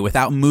this way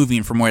without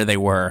moving from where they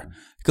were,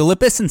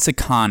 Gylippus and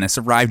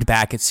Sicanus arrived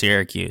back at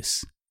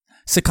Syracuse.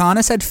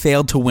 Sicanus had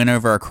failed to win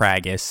over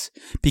Acragas,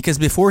 because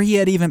before he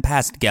had even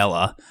passed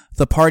Gela,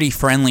 the party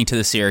friendly to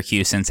the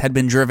Syracusans had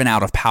been driven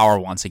out of power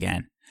once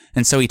again,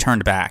 and so he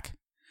turned back.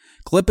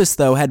 Gylippus,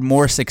 though, had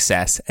more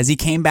success, as he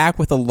came back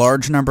with a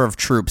large number of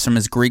troops from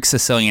his Greek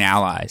Sicilian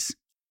allies.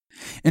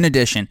 In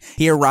addition,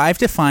 he arrived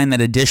to find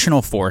that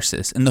additional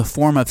forces in the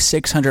form of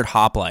 600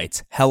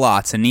 hoplites,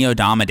 helots, and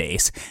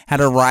neodomades had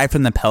arrived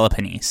from the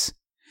Peloponnese.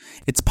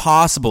 It's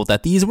possible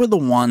that these were the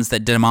ones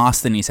that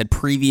Demosthenes had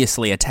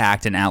previously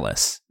attacked in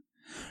Elis.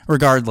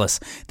 Regardless,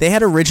 they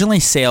had originally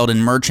sailed in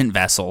merchant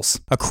vessels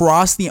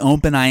across the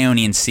open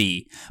Ionian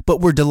Sea,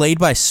 but were delayed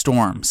by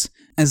storms,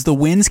 as the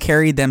winds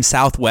carried them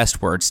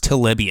southwestwards to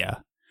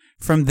Libya.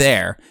 From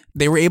there,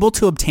 they were able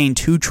to obtain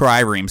 2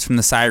 triremes from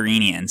the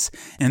Cyrenians,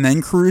 and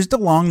then cruised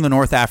along the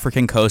North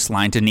African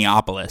coastline to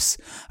Neapolis,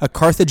 a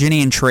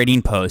Carthaginian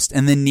trading post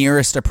and the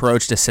nearest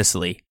approach to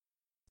Sicily.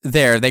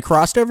 There, they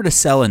crossed over to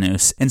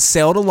Selinus and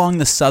sailed along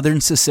the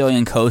southern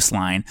Sicilian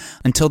coastline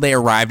until they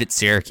arrived at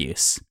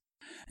Syracuse.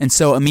 And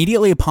so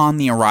immediately upon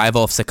the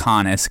arrival of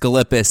Sicanus,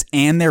 Gylippus,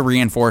 and their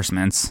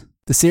reinforcements,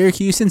 the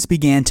Syracusans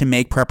began to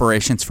make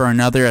preparations for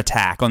another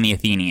attack on the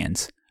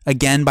Athenians,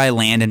 again by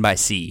land and by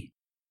sea.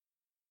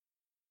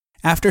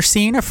 After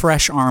seeing a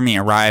fresh army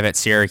arrive at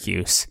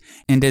Syracuse,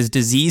 and as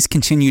disease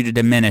continued to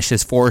diminish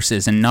his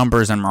forces in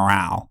numbers and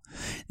morale,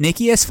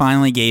 Nicias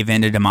finally gave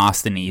in to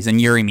Demosthenes and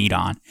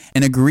Eurymedon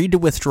and agreed to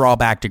withdraw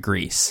back to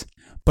Greece,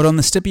 but on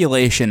the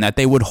stipulation that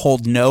they would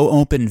hold no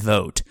open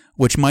vote,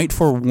 which might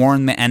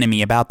forewarn the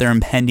enemy about their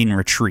impending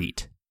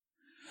retreat.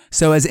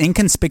 So as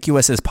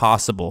inconspicuous as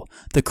possible,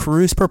 the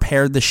crews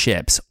prepared the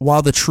ships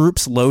while the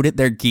troops loaded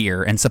their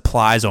gear and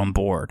supplies on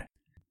board.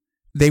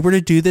 They were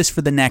to do this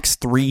for the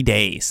next 3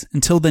 days,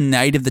 until the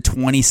night of the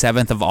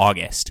 27th of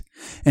August,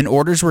 and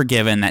orders were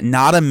given that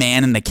not a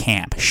man in the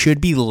camp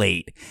should be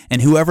late,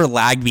 and whoever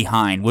lagged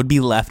behind would be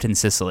left in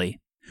Sicily.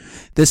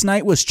 This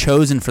night was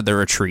chosen for the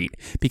retreat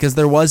because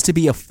there was to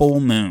be a full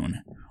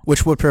moon,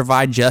 which would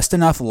provide just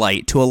enough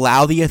light to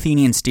allow the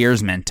Athenian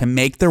steersmen to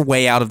make their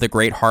way out of the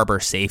great harbor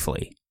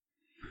safely.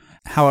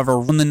 However,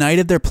 on the night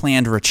of their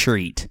planned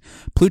retreat,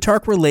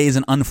 Plutarch relays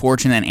an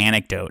unfortunate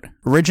anecdote,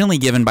 originally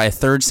given by a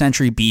 3rd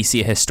century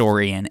BC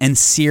historian and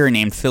seer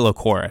named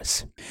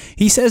Philochorus.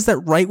 He says that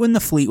right when the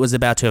fleet was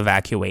about to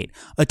evacuate,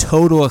 a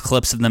total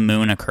eclipse of the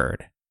moon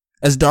occurred.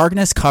 As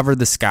darkness covered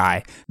the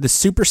sky, the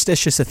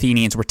superstitious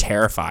Athenians were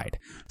terrified,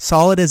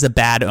 saw it as a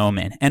bad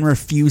omen, and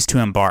refused to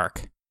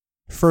embark.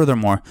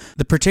 Furthermore,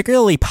 the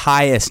particularly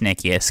pious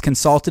Nicias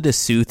consulted his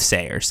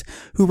soothsayers,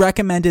 who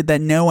recommended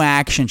that no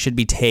action should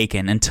be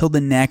taken until the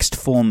next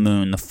full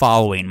moon the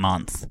following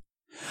month.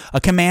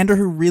 A commander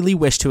who really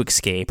wished to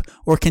escape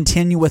or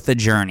continue with the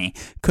journey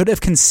could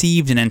have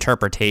conceived an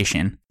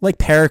interpretation, like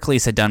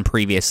Pericles had done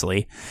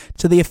previously,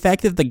 to the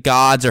effect that the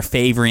gods are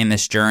favoring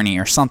this journey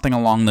or something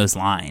along those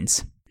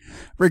lines.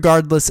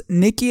 Regardless,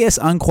 Nicias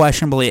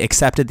unquestionably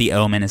accepted the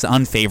omen as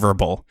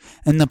unfavorable,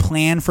 and the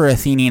plan for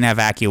Athenian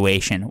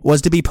evacuation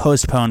was to be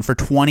postponed for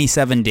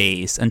 27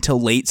 days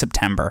until late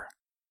September.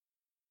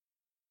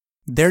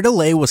 Their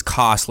delay was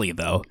costly,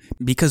 though,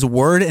 because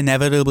word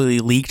inevitably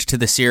leaked to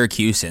the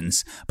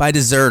Syracusans by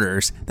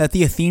deserters that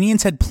the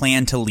Athenians had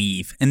planned to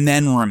leave and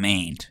then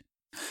remained.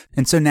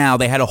 And so now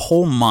they had a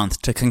whole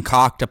month to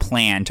concoct a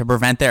plan to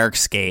prevent their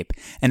escape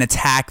and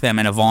attack them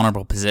in a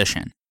vulnerable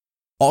position.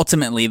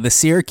 Ultimately, the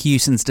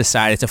Syracusans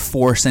decided to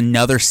force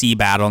another sea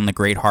battle in the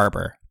Great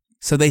Harbor.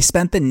 So they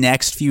spent the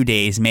next few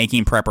days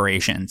making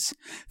preparations,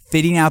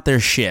 fitting out their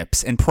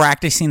ships, and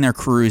practicing their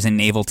crews and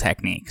naval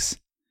techniques.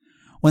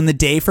 When the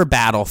day for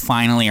battle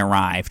finally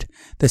arrived,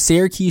 the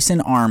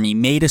Syracusan army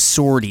made a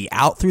sortie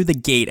out through the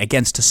gate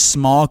against a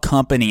small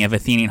company of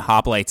Athenian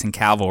hoplites and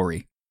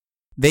cavalry.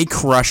 They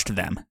crushed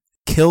them,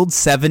 killed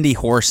 70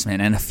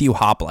 horsemen and a few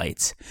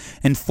hoplites,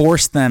 and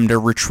forced them to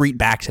retreat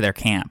back to their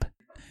camp.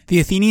 The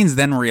Athenians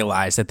then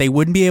realized that they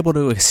wouldn't be able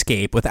to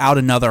escape without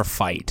another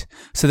fight,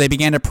 so they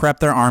began to prep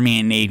their army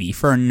and navy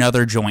for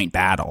another joint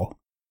battle.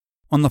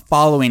 On the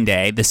following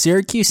day, the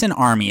Syracusan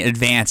army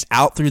advanced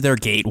out through their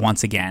gate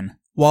once again,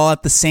 while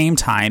at the same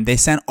time they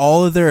sent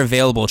all of their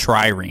available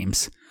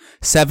triremes,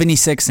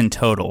 76 in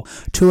total,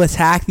 to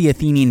attack the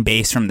Athenian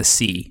base from the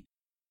sea.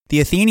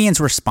 The Athenians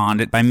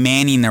responded by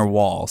manning their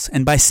walls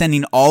and by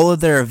sending all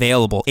of their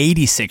available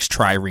 86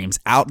 triremes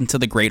out into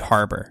the Great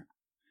Harbor.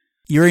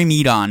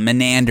 Eurymedon,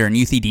 Menander, and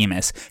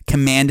Euthydemus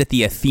commanded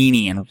the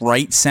Athenian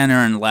right, center,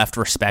 and left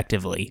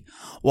respectively,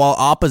 while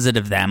opposite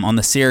of them on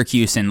the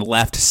Syracusan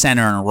left,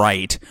 center, and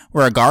right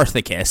were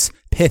Agarthicus,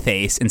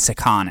 Pythes, and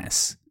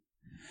Sicanus.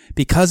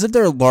 Because of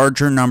their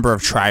larger number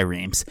of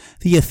triremes,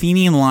 the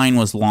Athenian line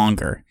was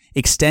longer,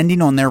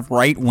 extending on their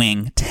right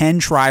wing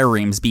 10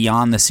 triremes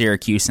beyond the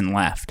Syracusan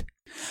left.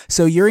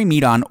 So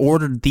Eurymedon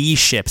ordered these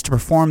ships to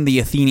perform the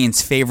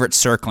Athenians' favorite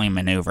circling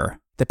maneuver,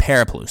 the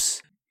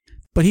periplus.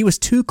 But he was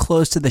too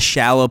close to the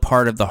shallow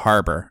part of the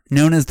harbor,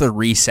 known as the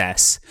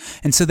recess,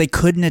 and so they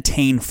couldn't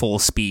attain full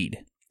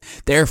speed.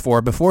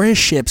 Therefore, before his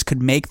ships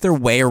could make their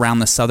way around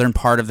the southern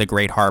part of the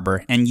Great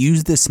Harbor and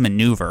use this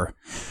maneuver,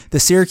 the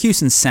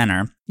Syracusan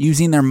center,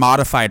 using their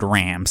modified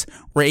rams,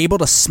 were able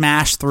to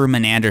smash through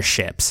Menander's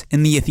ships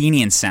in the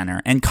Athenian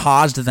center and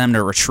caused them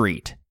to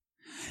retreat.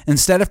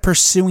 Instead of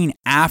pursuing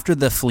after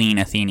the fleeing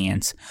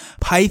Athenians,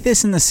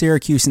 Pythus and the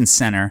Syracusan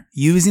center,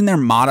 using their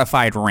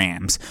modified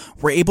rams,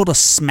 were able to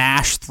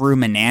smash through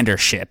Menander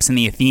ships in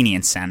the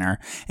Athenian center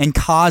and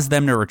cause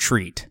them to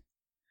retreat.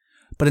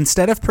 But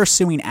instead of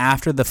pursuing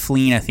after the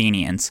fleeing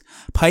Athenians,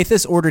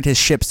 Pythus ordered his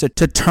ships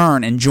to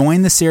turn and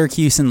join the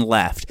Syracusan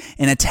left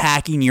in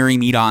attacking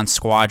Eurymedon's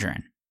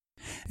squadron.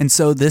 And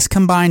so this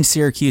combined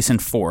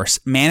Syracusan force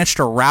managed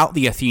to rout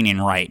the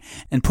Athenian right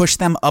and push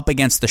them up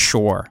against the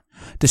shore,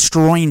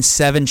 destroying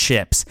 7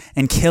 ships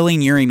and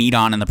killing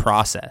Eurymedon in the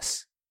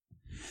process.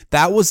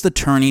 That was the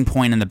turning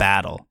point in the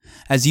battle,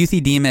 as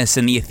Euthydemus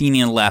and the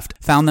Athenian left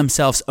found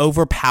themselves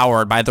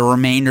overpowered by the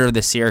remainder of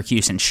the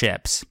Syracusan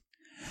ships,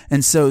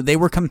 and so they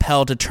were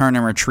compelled to turn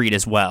and retreat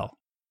as well.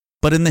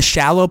 But in the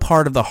shallow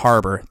part of the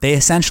harbor, they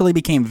essentially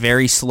became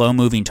very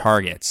slow-moving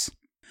targets.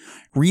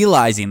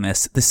 Realizing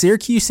this, the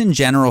Syracusan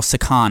general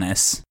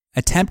Sicanus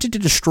attempted to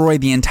destroy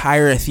the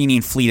entire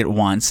Athenian fleet at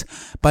once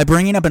by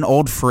bringing up an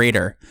old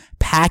freighter,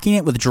 packing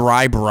it with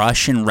dry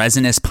brush and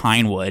resinous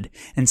pine wood,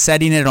 and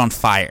setting it on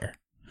fire.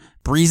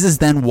 Breezes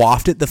then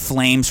wafted the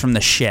flames from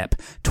the ship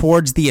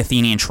towards the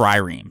Athenian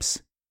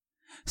triremes.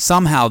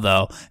 Somehow,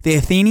 though, the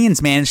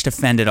Athenians managed to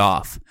fend it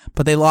off,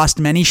 but they lost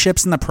many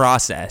ships in the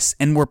process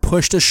and were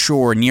pushed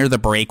ashore near the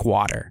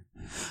breakwater,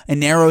 a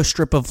narrow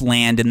strip of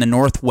land in the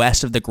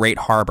northwest of the great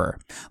harbor,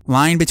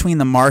 lying between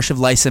the marsh of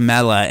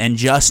Lysimela and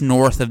just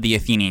north of the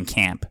Athenian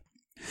camp.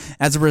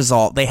 As a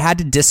result, they had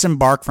to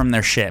disembark from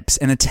their ships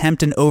and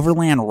attempt an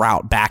overland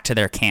route back to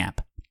their camp.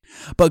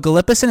 But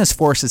Gylippus and his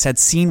forces had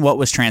seen what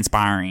was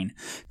transpiring,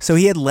 so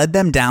he had led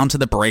them down to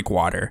the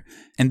breakwater,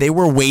 and they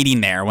were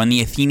waiting there when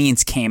the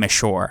Athenians came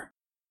ashore.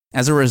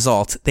 As a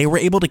result, they were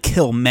able to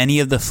kill many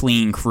of the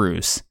fleeing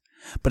crews.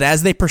 But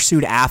as they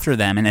pursued after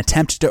them and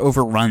attempted to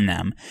overrun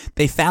them,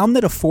 they found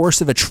that a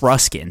force of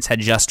Etruscans had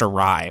just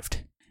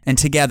arrived, and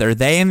together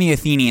they and the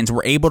Athenians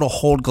were able to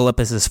hold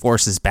Gylippus'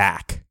 forces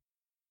back.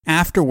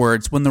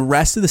 Afterwards, when the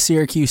rest of the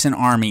Syracusan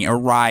army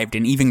arrived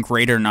in even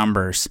greater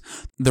numbers,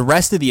 the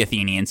rest of the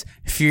Athenians,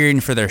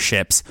 fearing for their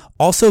ships,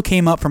 also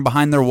came up from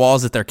behind their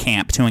walls at their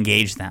camp to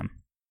engage them.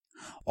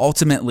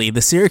 Ultimately, the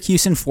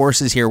Syracusan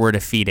forces here were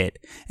defeated,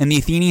 and the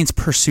Athenians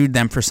pursued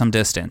them for some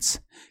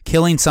distance,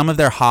 killing some of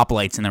their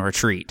hoplites in the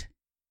retreat.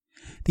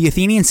 The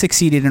Athenians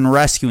succeeded in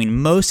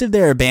rescuing most of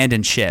their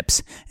abandoned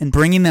ships and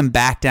bringing them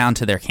back down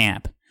to their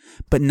camp,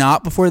 but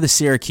not before the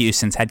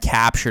Syracusans had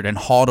captured and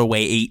hauled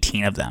away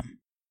 18 of them.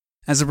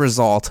 As a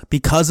result,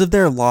 because of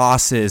their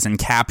losses and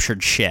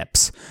captured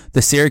ships, the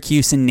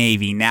Syracusan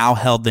navy now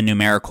held the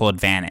numerical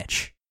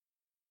advantage.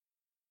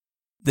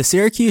 The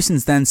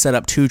Syracusans then set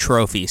up 2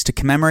 trophies to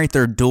commemorate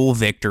their dual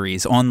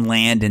victories on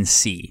land and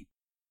sea.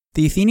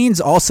 The Athenians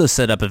also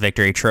set up a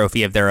victory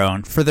trophy of their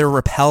own for their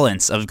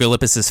repellence of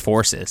Gylippus'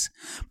 forces,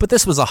 but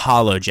this was a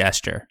hollow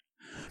gesture.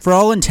 For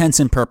all intents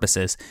and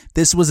purposes,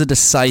 this was a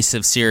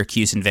decisive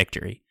Syracusan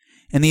victory,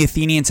 and the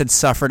Athenians had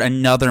suffered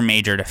another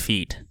major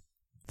defeat.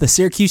 The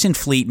Syracusan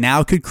fleet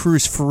now could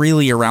cruise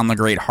freely around the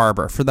great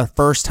harbor for the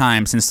first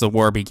time since the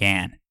war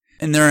began,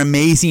 and their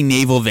amazing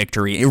naval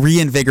victory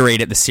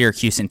reinvigorated the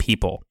Syracusan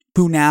people,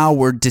 who now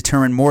were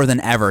determined more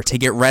than ever to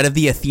get rid of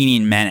the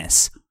Athenian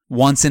menace,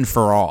 once and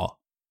for all.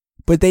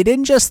 But they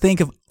didn't just think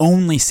of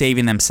only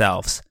saving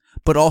themselves,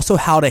 but also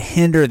how to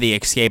hinder the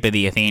escape of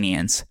the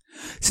Athenians,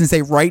 since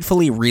they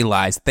rightfully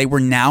realized they were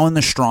now in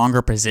the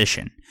stronger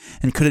position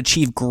and could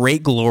achieve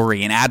great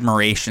glory and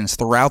admirations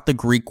throughout the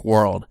Greek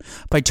world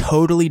by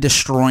totally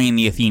destroying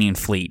the Athenian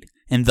fleet,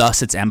 and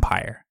thus its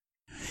empire.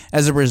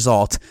 As a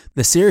result,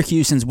 the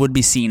Syracusans would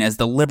be seen as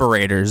the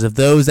liberators of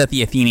those that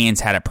the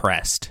Athenians had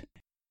oppressed.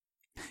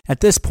 At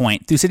this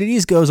point,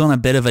 Thucydides goes on a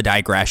bit of a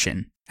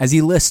digression, as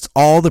he lists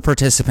all the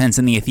participants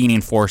in the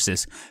Athenian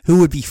forces who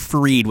would be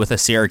freed with a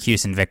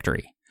Syracusan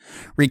victory,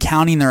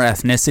 recounting their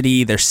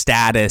ethnicity, their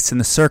status, and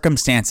the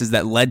circumstances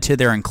that led to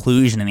their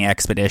inclusion in the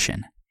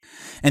expedition.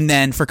 And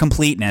then, for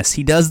completeness,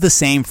 he does the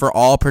same for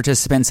all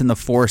participants in the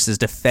forces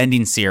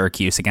defending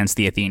Syracuse against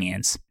the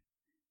Athenians.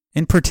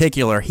 In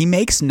particular, he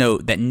makes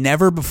note that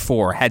never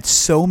before had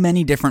so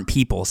many different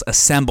peoples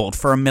assembled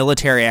for a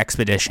military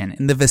expedition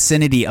in the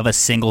vicinity of a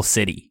single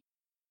city.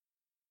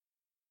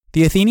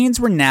 The Athenians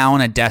were now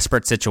in a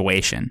desperate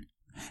situation,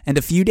 and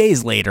a few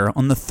days later,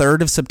 on the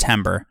 3rd of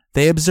September,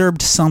 they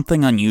observed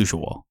something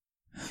unusual.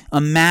 A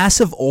mass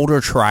of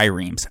older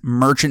triremes,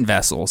 merchant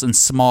vessels, and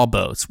small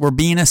boats were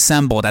being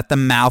assembled at the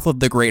mouth of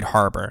the great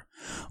harbor,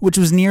 which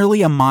was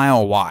nearly a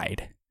mile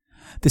wide.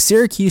 The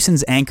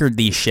Syracusans anchored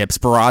these ships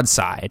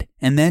broadside,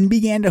 and then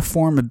began to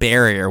form a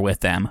barrier with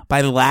them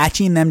by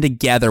latching them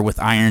together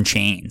with iron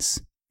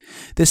chains.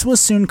 This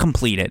was soon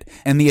completed,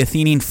 and the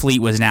Athenian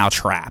fleet was now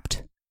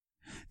trapped.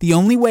 The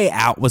only way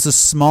out was a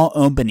small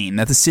opening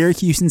that the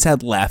Syracusans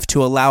had left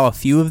to allow a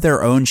few of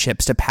their own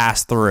ships to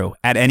pass through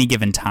at any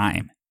given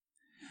time.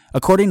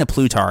 According to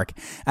Plutarch,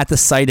 at the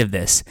sight of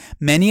this,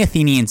 many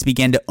Athenians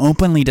began to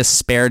openly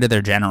despair to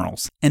their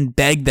generals and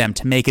beg them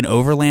to make an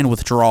overland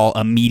withdrawal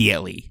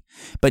immediately,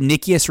 but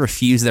Nicias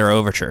refused their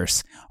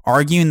overtures,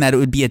 arguing that it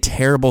would be a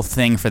terrible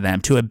thing for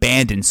them to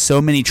abandon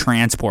so many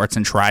transports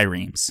and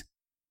triremes.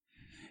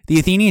 The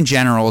Athenian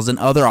generals and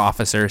other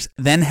officers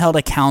then held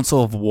a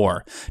council of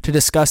war to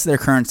discuss their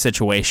current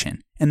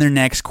situation and their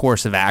next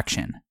course of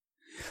action.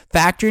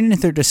 Factored into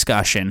their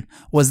discussion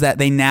was that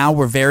they now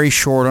were very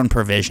short on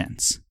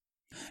provisions.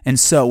 And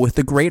so, with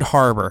the great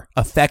harbor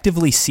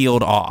effectively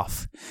sealed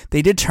off,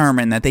 they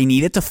determined that they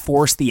needed to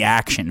force the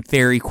action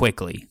very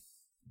quickly.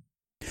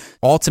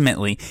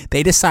 Ultimately,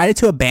 they decided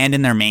to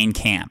abandon their main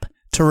camp,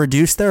 to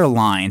reduce their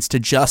lines to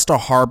just a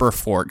harbor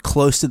fort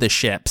close to the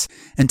ships,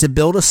 and to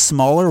build a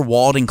smaller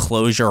walled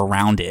enclosure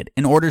around it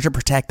in order to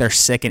protect their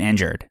sick and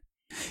injured.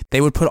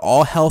 They would put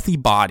all healthy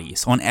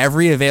bodies on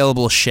every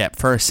available ship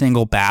for a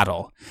single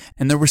battle,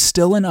 and there were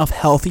still enough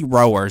healthy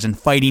rowers and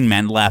fighting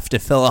men left to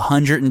fill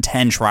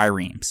 110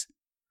 triremes.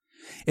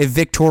 If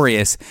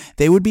victorious,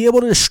 they would be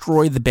able to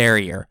destroy the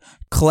barrier,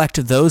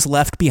 collect those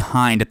left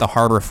behind at the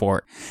harbor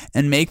fort,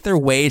 and make their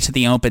way to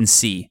the open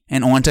sea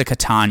and onto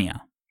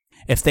Catania.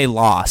 If they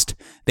lost,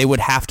 they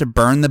would have to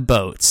burn the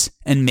boats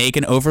and make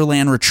an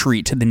overland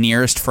retreat to the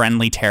nearest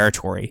friendly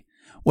territory,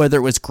 whether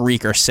it was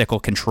Greek or Sicily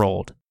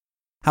controlled.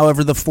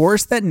 However, the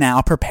force that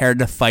now prepared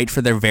to fight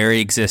for their very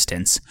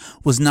existence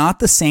was not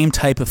the same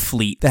type of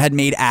fleet that had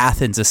made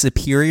Athens a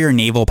superior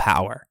naval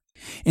power.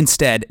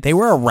 Instead, they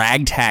were a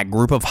ragtag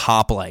group of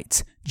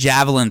hoplites,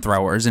 javelin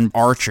throwers, and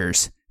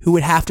archers who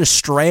would have to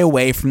stray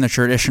away from the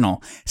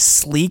traditional,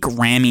 sleek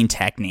ramming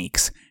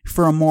techniques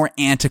for a more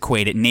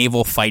antiquated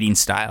naval fighting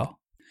style.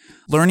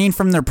 Learning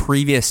from their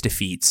previous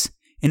defeats,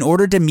 in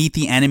order to meet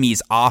the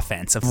enemy's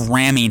offense of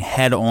ramming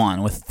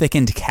head-on with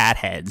thickened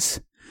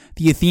catheads,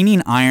 the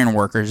Athenian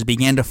ironworkers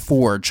began to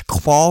forge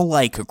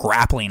claw-like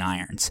grappling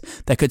irons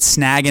that could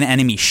snag an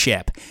enemy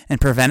ship and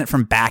prevent it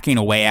from backing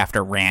away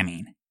after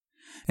ramming.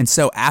 And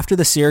so after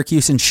the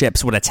Syracusan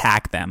ships would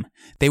attack them,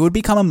 they would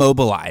become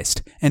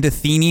immobilized, and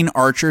Athenian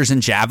archers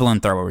and javelin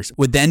throwers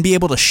would then be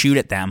able to shoot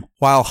at them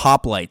while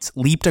hoplites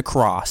leaped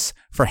across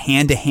for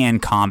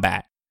hand-to-hand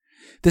combat.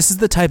 This is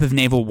the type of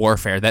naval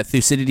warfare that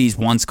Thucydides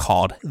once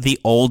called the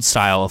old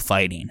style of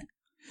fighting.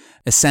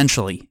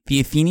 Essentially, the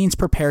Athenians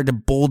prepared to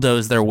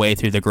bulldoze their way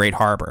through the great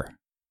harbor.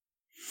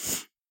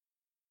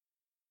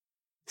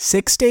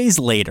 6 days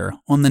later,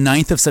 on the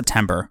 9th of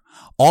September,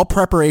 all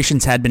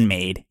preparations had been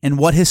made, and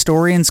what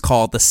historians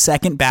call the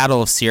Second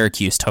Battle of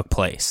Syracuse took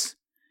place.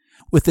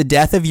 With the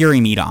death of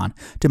Eurymedon,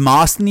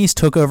 Demosthenes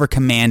took over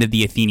command of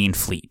the Athenian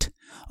fleet,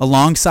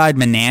 alongside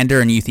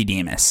Menander and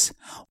Euthydemus,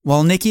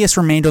 while Nicias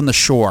remained on the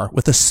shore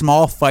with a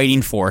small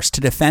fighting force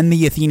to defend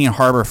the Athenian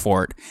harbor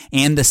fort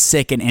and the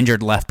sick and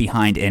injured left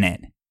behind in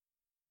it.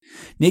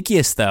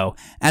 Nicias, though,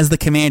 as the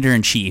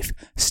commander-in-chief,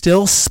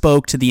 still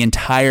spoke to the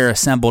entire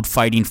assembled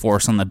fighting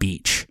force on the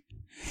beach.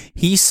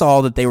 He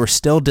saw that they were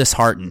still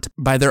disheartened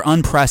by their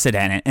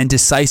unprecedented and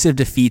decisive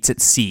defeats at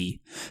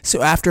sea,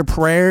 so after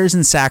prayers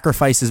and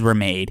sacrifices were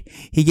made,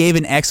 he gave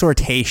an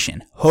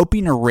exhortation,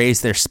 hoping to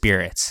raise their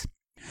spirits.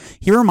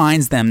 He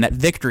reminds them that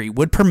victory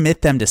would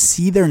permit them to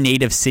see their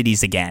native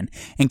cities again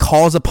and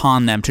calls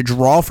upon them to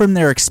draw from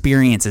their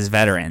experience as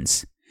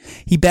veterans.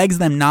 He begs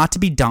them not to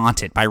be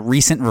daunted by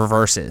recent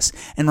reverses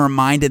and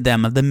reminded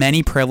them of the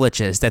many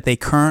privileges that they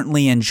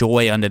currently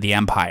enjoy under the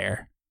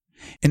empire.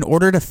 In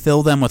order to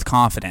fill them with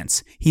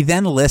confidence, he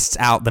then lists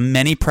out the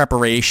many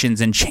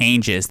preparations and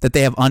changes that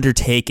they have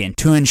undertaken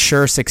to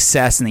ensure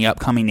success in the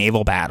upcoming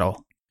naval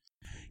battle.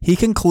 He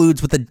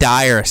concludes with a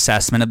dire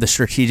assessment of the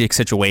strategic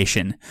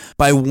situation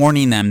by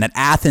warning them that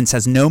Athens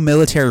has no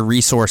military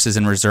resources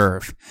in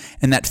reserve,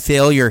 and that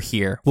failure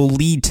here will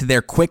lead to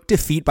their quick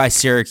defeat by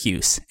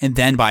Syracuse and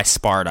then by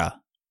Sparta.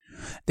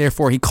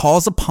 Therefore, he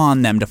calls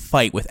upon them to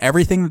fight with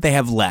everything that they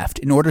have left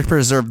in order to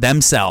preserve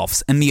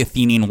themselves and the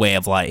Athenian way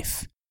of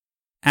life.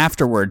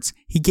 Afterwards,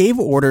 he gave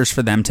orders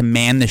for them to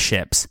man the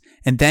ships,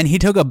 and then he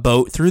took a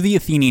boat through the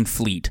Athenian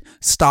fleet,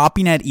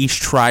 stopping at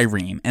each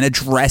trireme and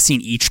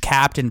addressing each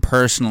captain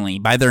personally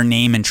by their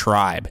name and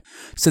tribe,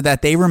 so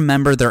that they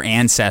remember their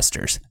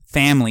ancestors,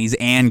 families,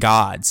 and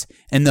gods,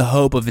 in the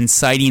hope of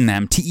inciting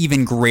them to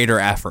even greater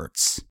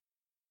efforts.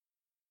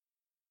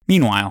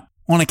 Meanwhile,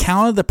 on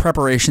account of the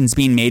preparations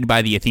being made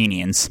by the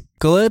Athenians,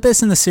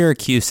 Gylippus and the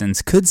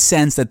Syracusans could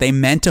sense that they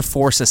meant to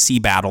force a sea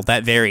battle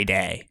that very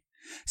day.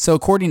 So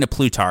according to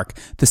Plutarch,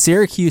 the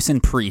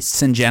Syracusan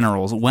priests and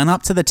generals went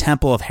up to the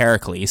temple of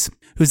Heracles,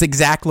 whose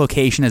exact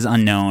location is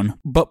unknown,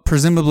 but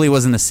presumably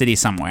was in the city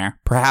somewhere,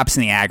 perhaps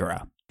in the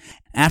Agora.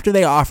 After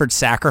they offered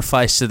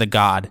sacrifice to the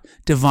god,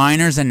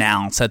 diviners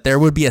announced that there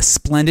would be a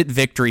splendid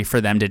victory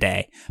for them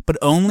today, but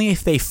only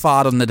if they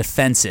fought on the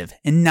defensive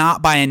and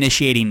not by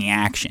initiating the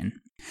action.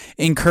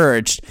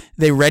 Encouraged,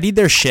 they readied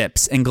their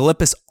ships, and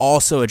Gylippus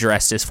also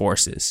addressed his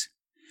forces.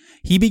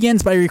 He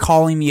begins by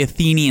recalling the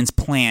Athenians'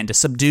 plan to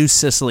subdue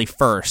Sicily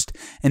first,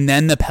 and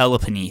then the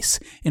Peloponnese,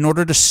 in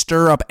order to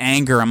stir up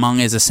anger among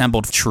his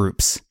assembled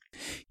troops.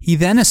 He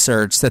then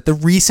asserts that the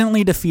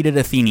recently defeated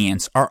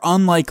Athenians are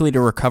unlikely to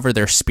recover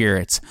their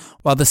spirits,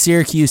 while the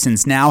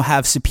Syracusans now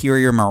have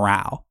superior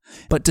morale.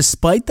 But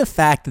despite the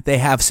fact that they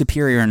have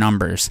superior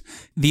numbers,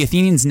 the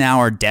Athenians now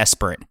are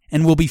desperate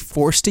and will be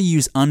forced to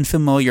use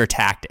unfamiliar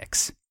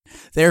tactics.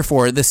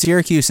 Therefore, the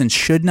Syracusans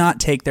should not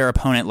take their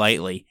opponent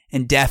lightly,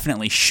 and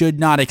definitely should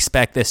not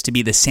expect this to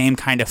be the same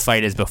kind of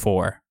fight as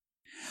before.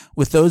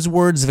 With those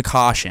words of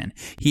caution,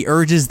 he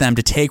urges them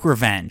to take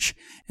revenge,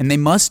 and they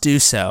must do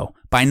so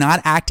by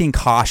not acting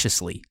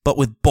cautiously, but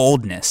with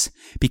boldness,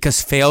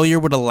 because failure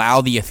would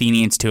allow the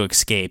Athenians to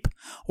escape,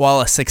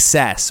 while a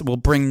success will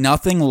bring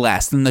nothing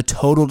less than the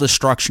total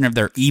destruction of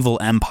their evil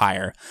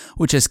empire,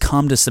 which has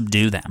come to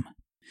subdue them.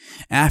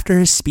 After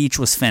his speech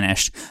was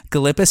finished,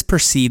 Gylippus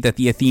perceived that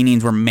the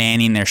Athenians were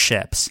manning their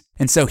ships,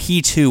 and so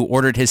he too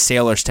ordered his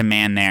sailors to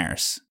man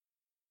theirs.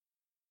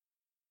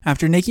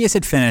 After Nicias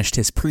had finished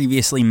his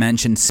previously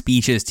mentioned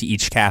speeches to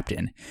each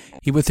captain,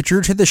 he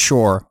withdrew to the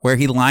shore where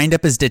he lined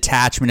up his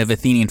detachment of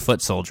Athenian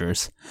foot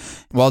soldiers,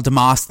 while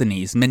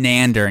Demosthenes,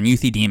 Menander, and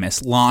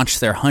Euthydemus launched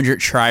their 100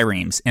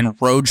 triremes and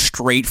rowed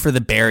straight for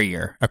the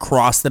barrier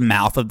across the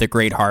mouth of the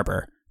great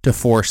harbor to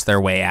force their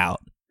way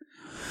out.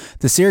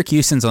 The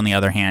Syracusans, on the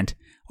other hand,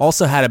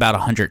 also had about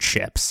 100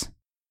 ships.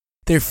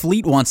 Their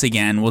fleet once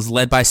again was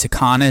led by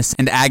Sicanus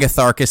and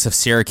Agatharchus of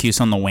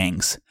Syracuse on the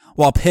wings,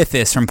 while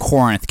Pythis from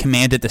Corinth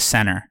commanded the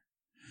center.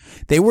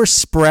 They were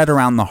spread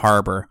around the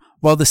harbor,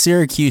 while the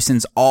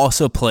Syracusans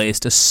also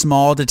placed a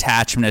small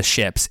detachment of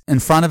ships in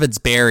front of its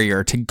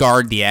barrier to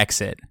guard the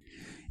exit.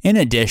 In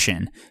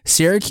addition,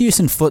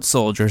 Syracusan foot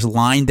soldiers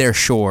lined their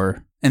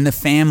shore, and the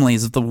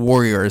families of the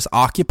warriors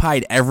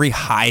occupied every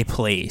high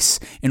place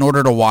in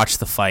order to watch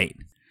the fight,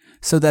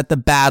 so that the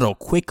battle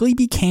quickly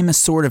became a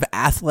sort of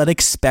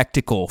athletic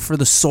spectacle for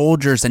the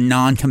soldiers and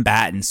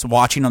non-combatants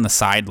watching on the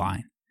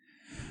sideline.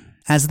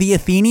 As the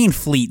Athenian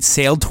fleet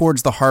sailed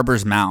towards the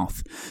harbor's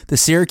mouth, the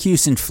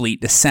Syracusan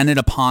fleet descended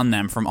upon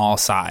them from all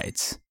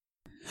sides.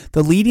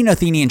 The leading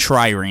Athenian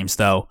triremes,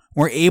 though,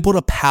 were able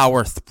to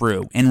power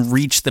through and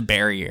reach the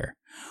barrier,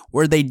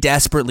 where they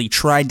desperately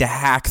tried to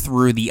hack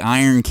through the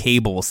iron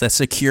cables that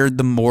secured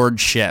the moored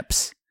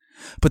ships.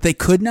 But they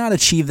could not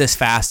achieve this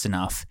fast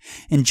enough,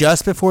 and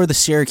just before the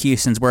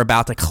Syracusans were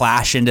about to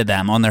clash into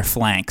them on their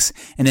flanks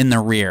and in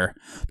their rear,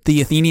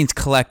 the Athenians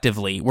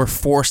collectively were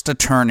forced to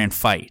turn and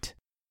fight.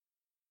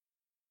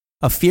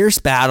 A fierce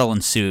battle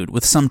ensued,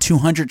 with some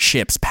 200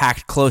 ships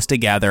packed close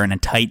together in a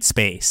tight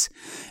space,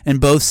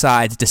 and both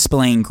sides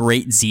displaying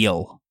great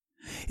zeal.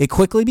 It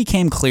quickly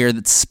became clear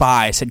that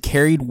spies had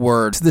carried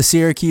word to the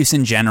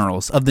Syracusan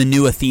generals of the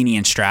new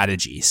Athenian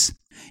strategies,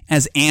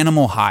 as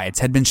animal hides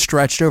had been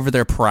stretched over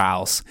their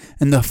prows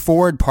and the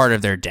forward part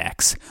of their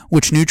decks,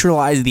 which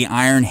neutralized the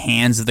iron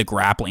hands of the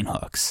grappling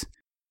hooks.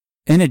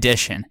 In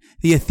addition,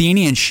 the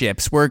Athenian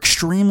ships were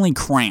extremely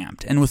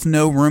cramped and with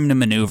no room to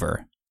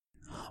maneuver.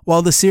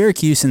 While the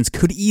Syracusans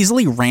could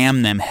easily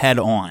ram them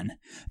head-on,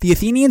 the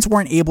Athenians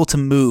weren't able to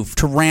move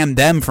to ram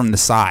them from the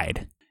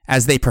side,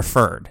 as they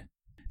preferred.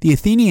 The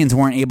Athenians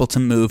weren't able to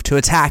move to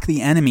attack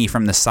the enemy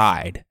from the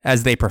side,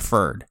 as they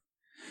preferred.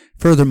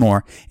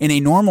 Furthermore, in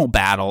a normal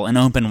battle in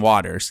open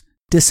waters,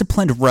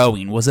 disciplined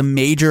rowing was a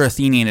major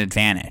Athenian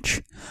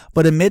advantage.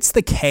 But amidst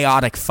the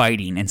chaotic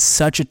fighting in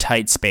such a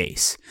tight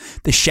space,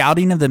 the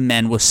shouting of the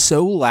men was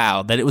so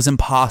loud that it was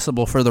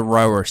impossible for the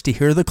rowers to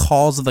hear the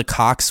calls of the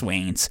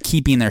coxswains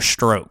keeping their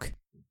stroke.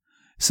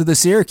 So the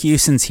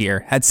Syracusans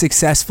here had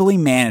successfully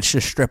managed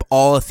to strip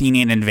all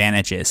Athenian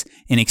advantages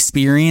in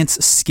experience,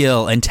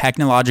 skill, and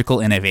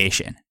technological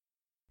innovation.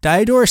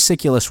 Diodorus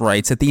Siculus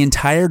writes that the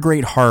entire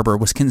great harbor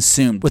was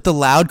consumed with the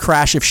loud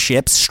crash of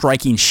ships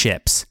striking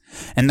ships,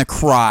 and the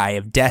cry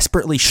of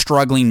desperately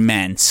struggling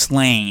men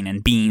slain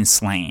and being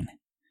slain.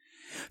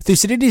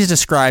 Thucydides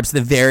describes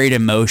the varied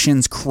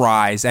emotions,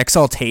 cries,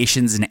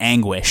 exaltations, and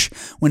anguish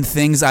when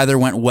things either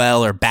went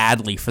well or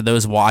badly for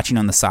those watching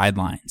on the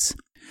sidelines.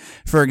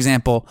 For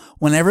example,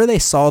 whenever they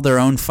saw their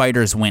own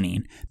fighters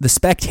winning, the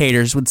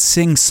spectators would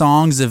sing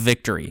songs of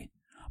victory.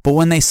 But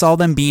when they saw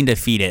them being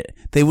defeated,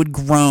 they would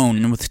groan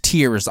and with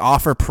tears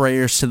offer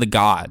prayers to the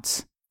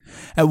gods.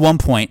 At one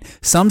point,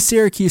 some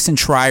Syracusan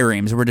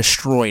triremes were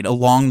destroyed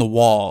along the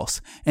walls,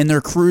 and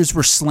their crews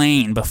were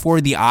slain before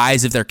the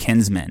eyes of their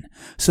kinsmen,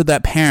 so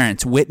that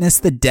parents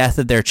witnessed the death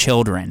of their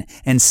children,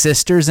 and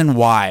sisters and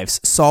wives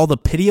saw the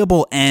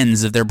pitiable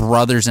ends of their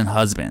brothers and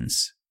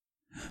husbands.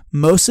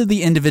 Most of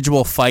the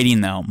individual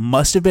fighting, though,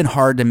 must have been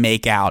hard to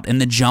make out in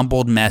the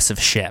jumbled mess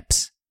of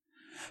ships.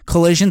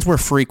 Collisions were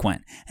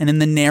frequent, and in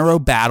the narrow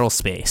battle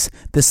space,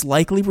 this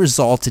likely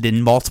resulted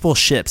in multiple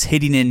ships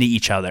hitting into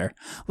each other,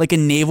 like a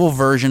naval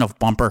version of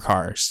bumper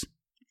cars.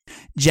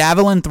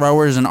 Javelin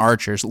throwers and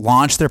archers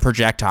launched their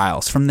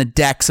projectiles from the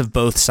decks of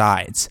both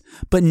sides,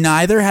 but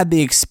neither had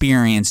the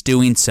experience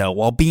doing so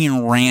while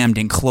being rammed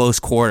in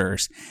close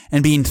quarters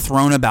and being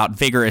thrown about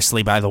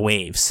vigorously by the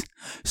waves,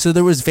 so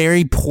there was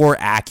very poor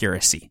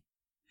accuracy.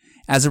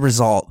 As a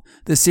result,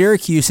 the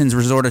Syracusans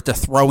resorted to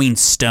throwing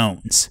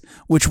stones,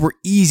 which were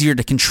easier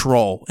to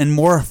control and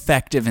more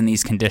effective in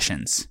these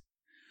conditions.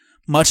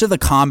 Much of the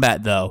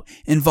combat, though,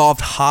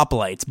 involved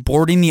hoplites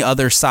boarding the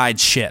other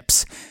side's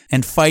ships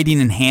and fighting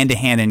in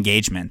hand-to-hand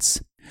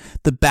engagements.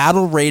 The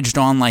battle raged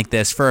on like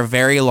this for a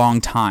very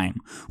long time,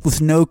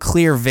 with no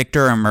clear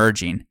victor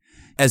emerging,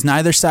 as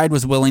neither side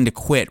was willing to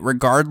quit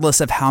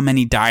regardless of how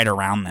many died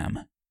around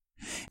them.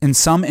 In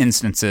some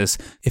instances,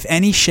 if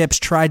any ships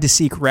tried to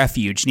seek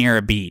refuge near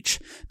a beach,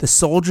 the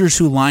soldiers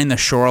who lined the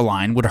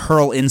shoreline would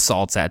hurl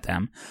insults at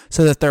them,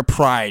 so that their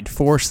pride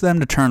forced them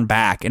to turn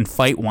back and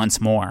fight once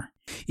more,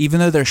 even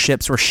though their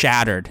ships were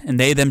shattered and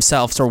they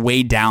themselves were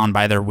weighed down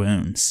by their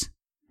wounds.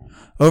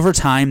 Over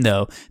time,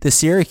 though, the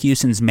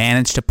Syracusans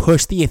managed to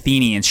push the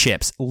Athenian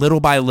ships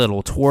little by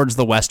little towards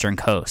the western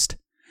coast.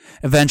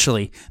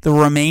 Eventually, the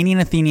remaining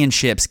Athenian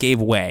ships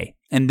gave way,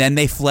 and then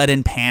they fled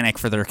in panic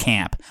for their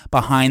camp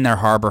behind their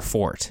harbor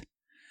fort.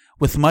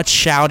 With much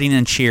shouting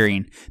and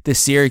cheering, the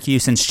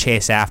Syracusans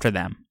chased after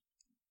them.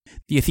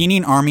 The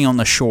Athenian army on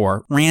the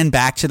shore ran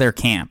back to their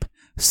camp,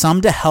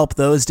 some to help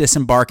those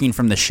disembarking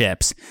from the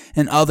ships,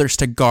 and others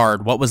to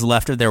guard what was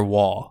left of their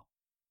wall.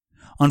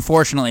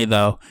 Unfortunately,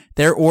 though,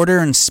 their order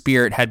and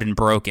spirit had been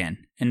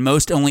broken, and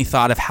most only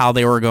thought of how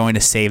they were going to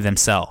save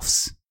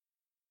themselves.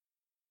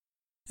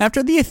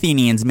 After the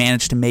Athenians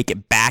managed to make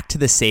it back to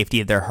the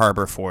safety of their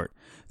harbor fort,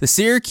 the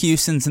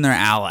Syracusans and their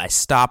allies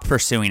stopped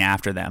pursuing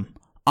after them,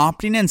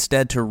 opting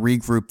instead to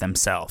regroup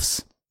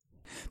themselves.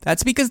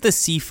 That's because the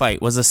sea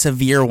fight was a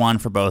severe one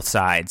for both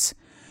sides,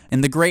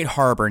 and the great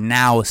harbor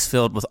now was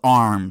filled with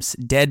arms,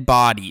 dead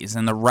bodies,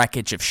 and the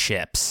wreckage of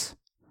ships.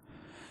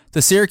 The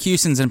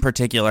Syracusans in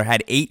particular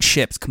had 8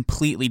 ships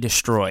completely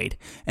destroyed,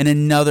 and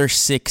another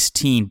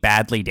 16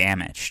 badly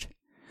damaged.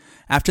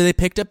 After they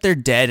picked up their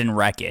dead and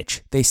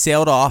wreckage, they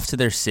sailed off to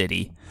their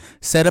city,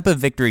 set up a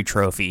victory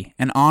trophy,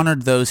 and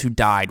honored those who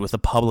died with a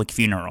public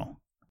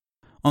funeral.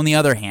 On the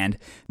other hand,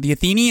 the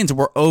Athenians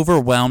were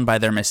overwhelmed by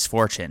their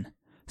misfortune,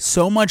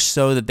 so much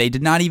so that they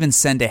did not even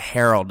send a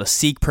herald to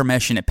seek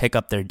permission to pick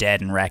up their dead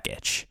and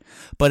wreckage,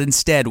 but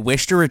instead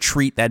wished to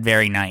retreat that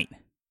very night.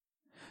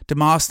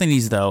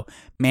 Demosthenes, though,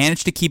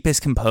 managed to keep his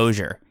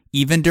composure,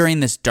 even during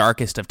this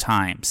darkest of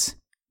times.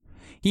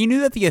 He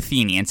knew that the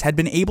Athenians had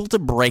been able to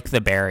break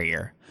the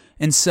barrier,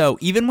 and so,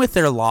 even with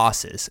their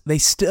losses, they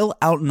still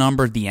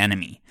outnumbered the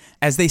enemy,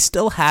 as they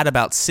still had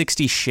about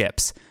 60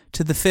 ships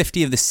to the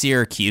 50 of the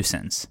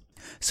Syracusans.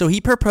 So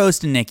he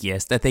proposed to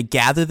Nicias that they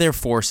gather their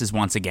forces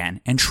once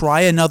again and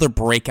try another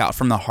breakout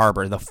from the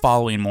harbor the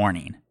following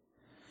morning.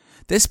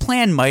 This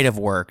plan might have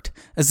worked,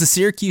 as the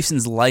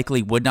Syracusans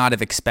likely would not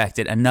have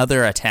expected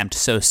another attempt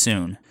so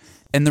soon,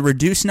 and the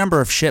reduced number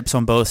of ships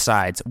on both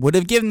sides would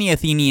have given the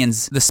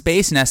Athenians the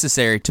space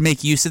necessary to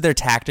make use of their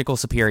tactical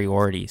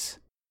superiorities.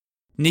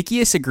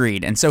 Nicias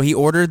agreed, and so he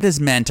ordered his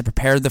men to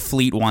prepare the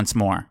fleet once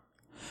more.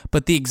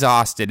 But the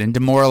exhausted and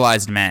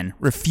demoralized men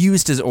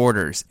refused his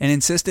orders and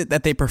insisted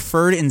that they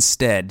preferred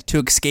instead to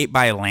escape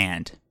by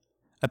land.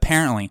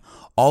 Apparently,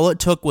 all it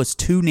took was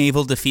 2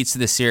 naval defeats to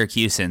the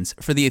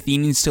Syracusans for the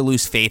Athenians to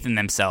lose faith in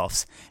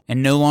themselves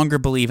and no longer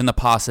believe in the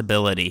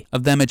possibility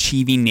of them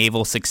achieving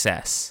naval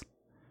success.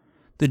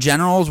 The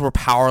generals were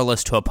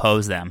powerless to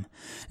oppose them,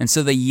 and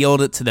so they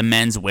yielded to the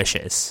men's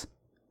wishes.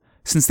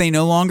 Since they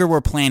no longer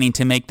were planning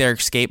to make their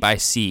escape by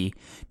sea,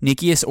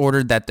 Nicias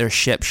ordered that their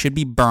ships should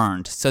be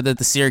burned so that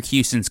the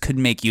Syracusans could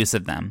make use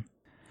of them.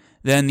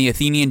 Then the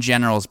Athenian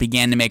generals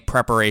began to make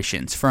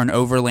preparations for an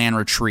overland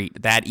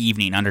retreat that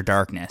evening under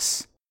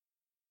darkness.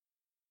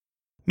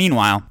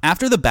 Meanwhile,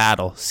 after the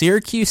battle,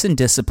 Syracusan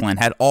discipline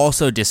had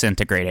also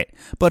disintegrated,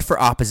 but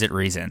for opposite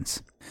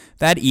reasons.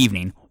 That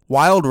evening,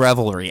 wild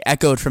revelry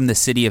echoed from the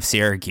city of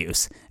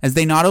Syracuse, as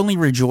they not only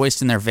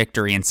rejoiced in their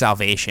victory and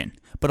salvation,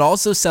 but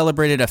also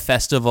celebrated a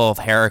festival of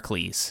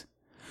Heracles.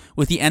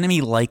 With the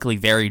enemy likely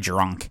very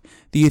drunk,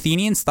 the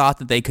Athenians thought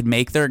that they could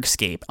make their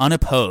escape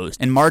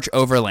unopposed and march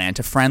overland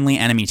to friendly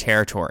enemy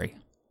territory.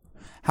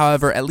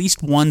 However, at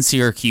least one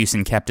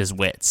Syracusan kept his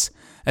wits,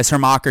 as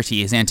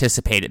Hermocrates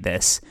anticipated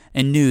this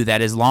and knew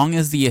that as long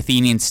as the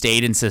Athenians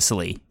stayed in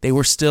Sicily, they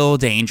were still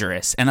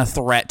dangerous and a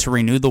threat to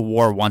renew the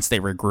war once they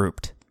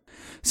regrouped.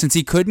 Since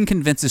he couldn't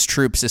convince his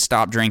troops to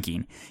stop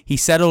drinking, he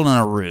settled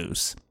on a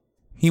ruse.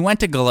 He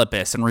went to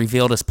Gylippus and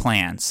revealed his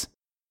plans.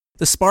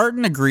 The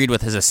Spartan agreed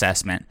with his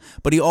assessment,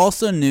 but he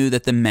also knew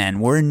that the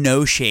men were in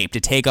no shape to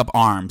take up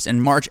arms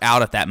and march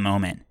out at that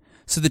moment.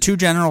 So the 2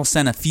 generals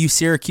sent a few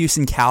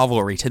Syracusan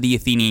cavalry to the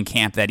Athenian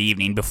camp that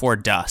evening before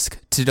dusk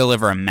to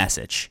deliver a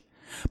message.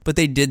 But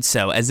they did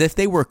so as if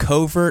they were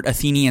covert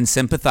Athenian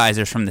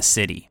sympathizers from the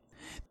city.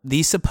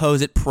 These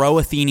supposed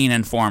pro-Athenian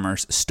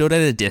informers stood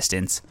at a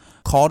distance,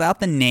 called out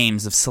the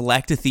names of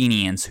select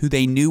Athenians who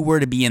they knew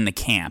were to be in the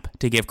camp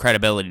to give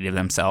credibility to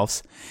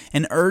themselves,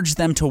 and urged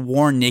them to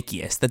warn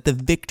Nicias that the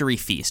victory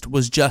feast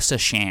was just a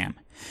sham,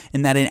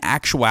 and that in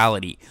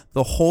actuality,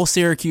 the whole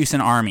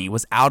Syracusan army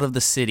was out of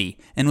the city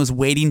and was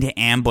waiting to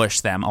ambush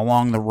them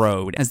along the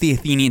road as the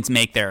Athenians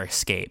make their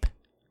escape.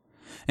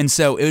 And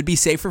so it would be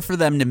safer for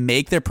them to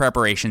make their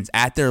preparations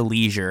at their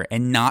leisure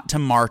and not to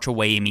march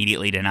away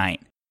immediately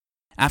tonight.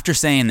 After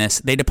saying this,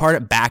 they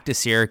departed back to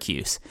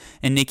Syracuse,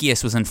 and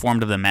Nicias was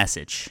informed of the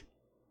message.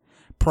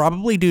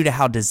 probably due to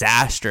how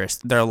disastrous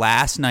their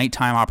last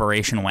nighttime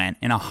operation went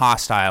in a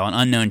hostile and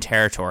unknown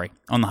territory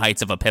on the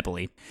heights of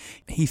Epipoli.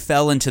 He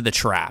fell into the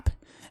trap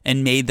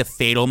and made the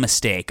fatal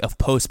mistake of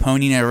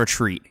postponing a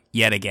retreat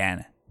yet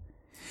again.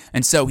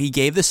 And so he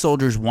gave the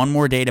soldiers one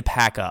more day to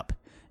pack up,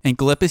 and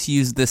Gylippus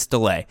used this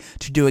delay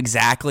to do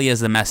exactly as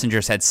the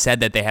messengers had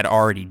said that they had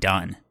already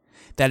done.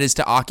 That is,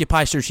 to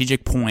occupy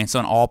strategic points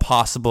on all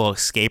possible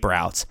escape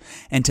routes,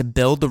 and to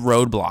build the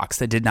roadblocks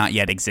that did not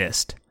yet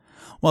exist,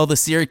 while the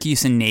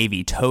Syracusan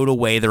navy towed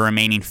away the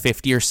remaining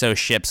 50 or so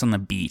ships on the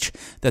beach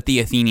that the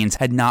Athenians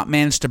had not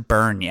managed to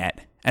burn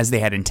yet, as they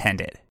had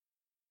intended.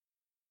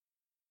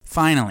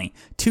 Finally,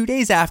 2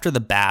 days after the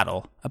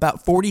battle,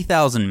 about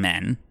 40,000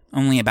 men,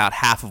 only about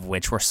half of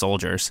which were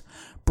soldiers,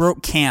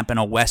 broke camp in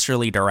a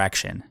westerly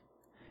direction.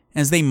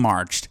 As they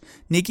marched,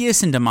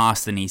 Nicias and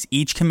Demosthenes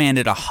each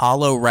commanded a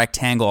hollow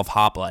rectangle of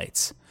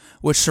hoplites,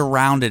 which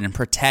surrounded and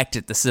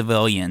protected the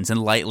civilians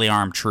and lightly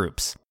armed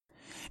troops.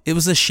 It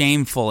was a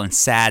shameful and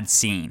sad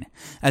scene,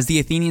 as the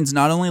Athenians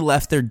not only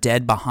left their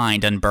dead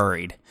behind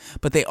unburied,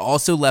 but they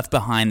also left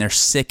behind their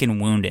sick and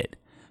wounded,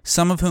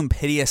 some of whom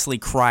piteously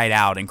cried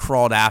out and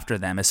crawled after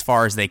them as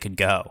far as they could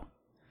go.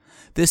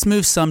 This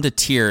moved some to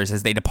tears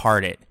as they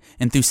departed,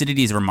 and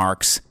Thucydides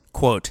remarks,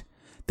 quote,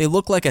 "They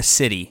look like a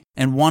city,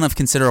 and one of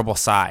considerable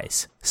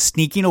size,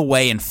 sneaking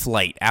away in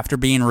flight after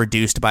being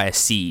reduced by a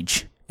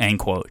siege," end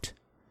quote.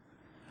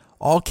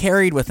 All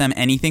carried with them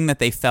anything that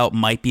they felt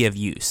might be of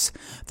use,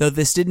 though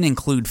this didn't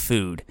include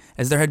food,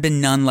 as there had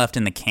been none left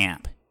in the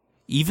camp.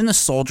 Even the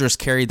soldiers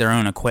carried their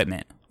own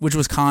equipment, which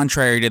was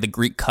contrary to the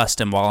Greek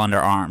custom while under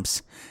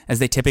arms, as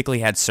they typically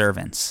had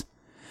servants.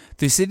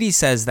 Thucydides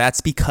says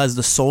that's because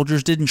the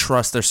soldiers didn't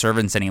trust their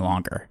servants any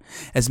longer,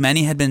 as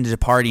many had been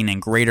departing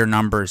in greater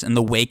numbers in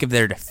the wake of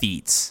their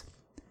defeats.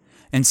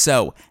 And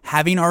so,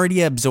 having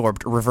already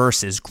absorbed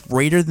reverses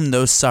greater than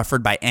those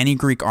suffered by any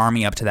Greek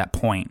army up to that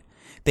point,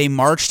 they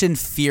marched in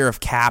fear of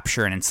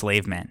capture and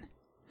enslavement.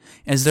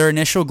 As their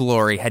initial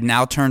glory had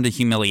now turned to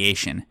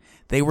humiliation,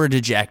 they were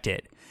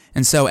dejected,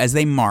 and so as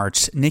they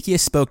marched,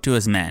 Nicias spoke to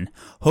his men,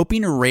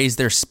 hoping to raise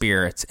their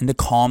spirits and to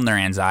calm their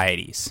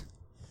anxieties.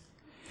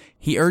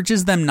 He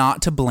urges them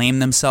not to blame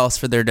themselves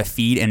for their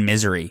defeat and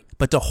misery,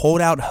 but to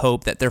hold out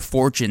hope that their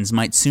fortunes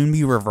might soon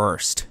be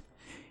reversed.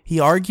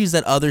 He argues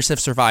that others have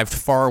survived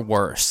far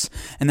worse,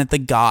 and that the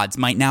gods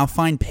might now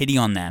find pity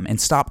on them and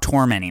stop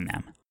tormenting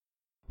them.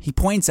 He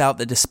points out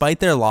that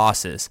despite their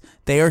losses,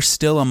 they are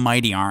still a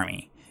mighty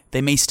army. They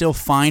may still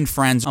find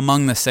friends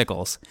among the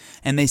Sicels,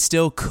 and they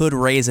still could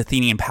raise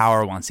Athenian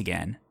power once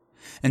again.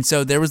 And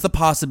so there was the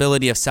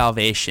possibility of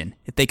salvation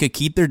if they could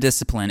keep their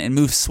discipline and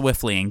move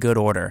swiftly in good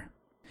order.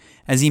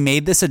 As he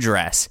made this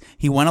address,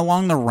 he went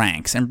along the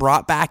ranks and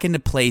brought back into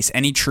place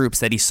any troops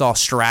that he saw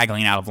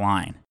straggling out of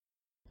line.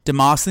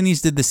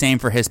 Demosthenes did the same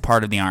for his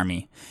part of the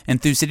army,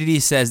 and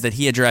Thucydides says that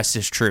he addressed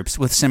his troops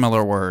with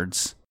similar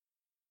words.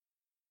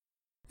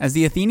 As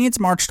the Athenians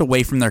marched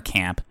away from their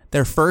camp,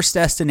 their first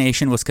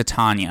destination was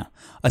Catania,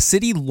 a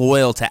city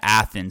loyal to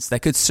Athens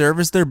that could serve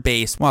as their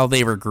base while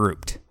they were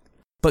grouped.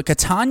 But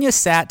Catania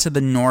sat to the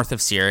north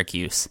of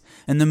Syracuse,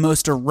 and the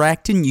most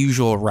direct and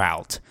usual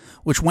route,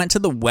 which went to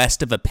the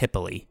west of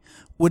Epipoli,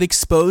 would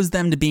expose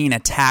them to being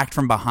attacked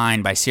from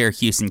behind by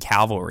Syracusan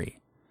cavalry.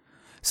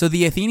 So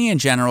the Athenian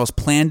generals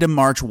planned to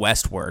march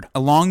westward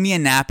along the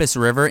Anapus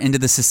River into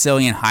the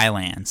Sicilian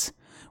highlands,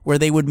 where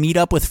they would meet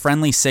up with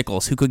friendly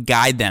Sicels who could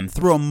guide them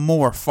through a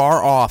more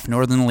far-off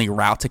northerly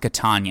route to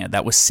Catania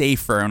that was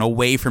safer and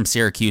away from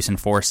Syracusan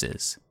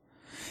forces.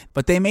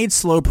 But they made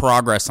slow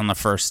progress on the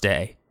first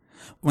day.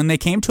 When they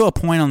came to a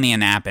point on the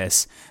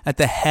Anapus, at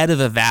the head of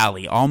a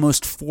valley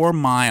almost 4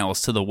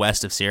 miles to the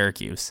west of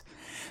Syracuse,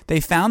 they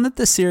found that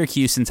the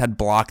Syracusans had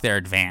blocked their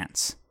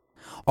advance.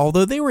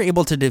 Although they were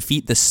able to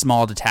defeat the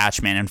small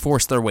detachment and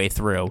force their way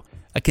through,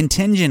 a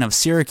contingent of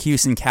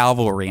Syracusan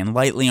cavalry and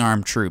lightly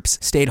armed troops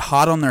stayed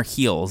hot on their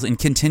heels and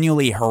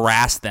continually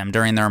harassed them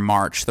during their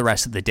march the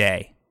rest of the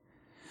day.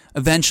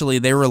 Eventually,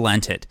 they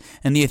relented,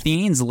 and the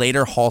Athenians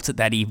later halted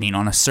that evening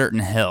on a certain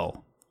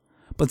hill.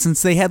 But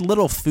since they had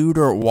little food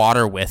or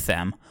water with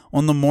them,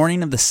 on the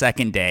morning of the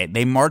second day,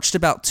 they marched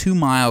about 2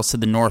 miles to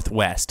the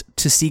northwest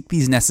to seek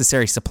these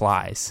necessary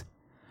supplies.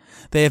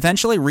 They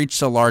eventually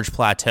reached a large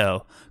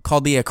plateau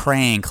called the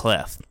Acraean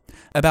Cliff,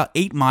 about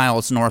 8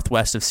 miles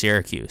northwest of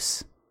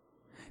Syracuse.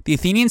 The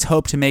Athenians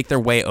hoped to make their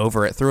way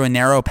over it through a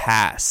narrow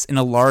pass in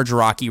a large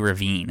rocky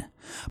ravine,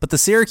 but the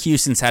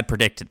Syracusans had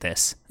predicted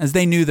this, as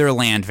they knew their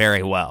land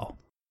very well.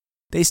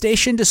 They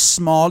stationed a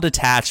small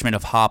detachment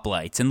of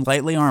hoplites and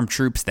lightly armed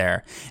troops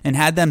there, and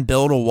had them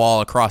build a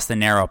wall across the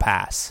narrow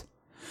pass.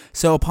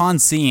 So upon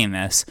seeing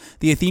this,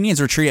 the Athenians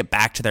retreated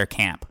back to their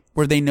camp,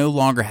 where they no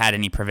longer had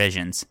any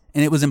provisions,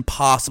 and it was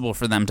impossible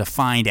for them to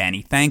find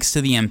any thanks to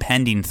the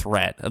impending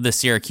threat of the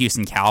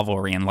Syracusan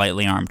cavalry and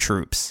lightly armed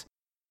troops.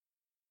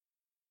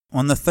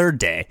 On the third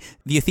day,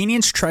 the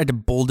Athenians tried to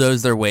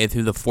bulldoze their way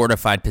through the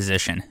fortified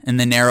position in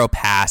the narrow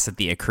pass at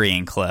the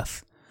Acraean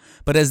Cliff.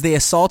 But as they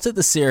assaulted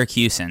the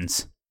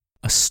Syracusans,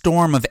 a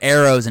storm of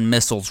arrows and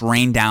missiles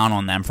rained down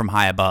on them from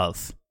high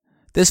above.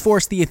 This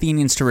forced the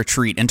Athenians to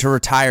retreat and to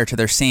retire to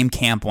their same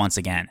camp once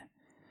again.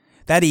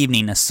 That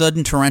evening, a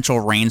sudden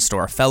torrential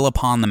rainstorm fell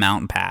upon the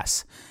mountain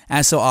pass,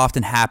 as so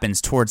often happens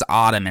towards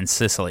autumn in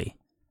Sicily.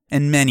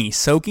 And many,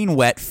 soaking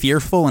wet,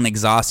 fearful, and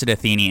exhausted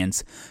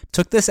Athenians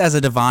took this as a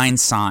divine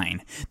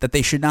sign that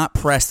they should not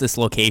press this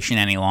location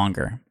any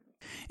longer.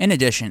 In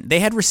addition,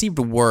 they had received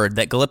word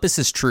that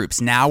Gylippus'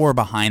 troops now were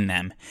behind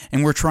them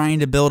and were trying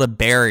to build a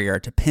barrier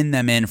to pin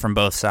them in from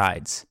both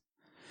sides.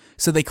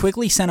 So they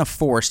quickly sent a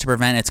force to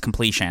prevent its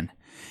completion,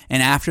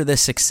 and after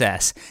this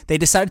success, they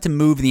decided to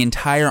move the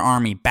entire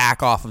army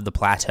back off of the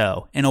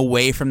plateau and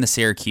away from the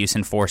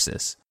Syracusan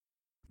forces.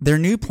 Their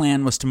new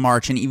plan was to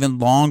march an even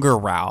longer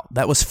route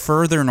that was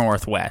further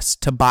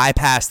northwest to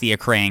bypass the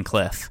Acraean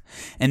cliff,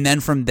 and then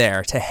from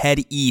there to head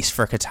east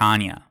for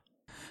Catania.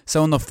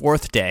 So on the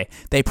fourth day,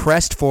 they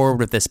pressed forward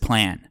with this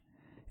plan.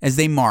 As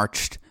they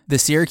marched, the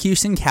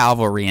Syracusan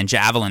cavalry and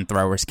javelin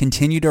throwers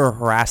continued to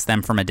harass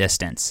them from a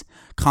distance,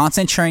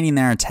 concentrating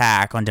their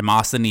attack on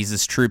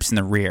Demosthenes' troops in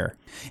the rear,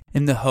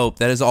 in the hope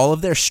that as all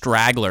of their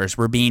stragglers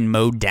were being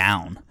mowed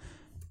down,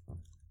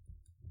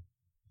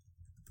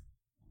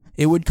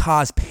 it would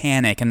cause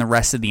panic in the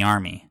rest of the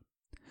army.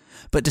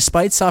 But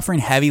despite suffering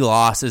heavy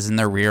losses in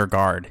their rear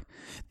guard,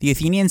 the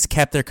Athenians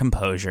kept their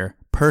composure,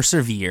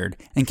 persevered,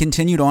 and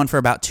continued on for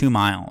about 2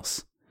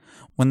 miles.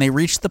 When they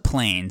reached the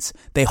plains,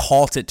 they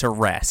halted to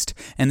rest,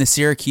 and the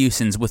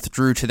Syracusans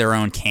withdrew to their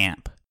own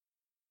camp.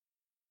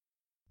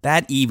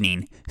 That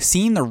evening,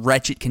 seeing the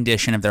wretched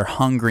condition of their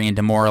hungry and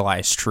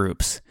demoralized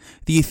troops,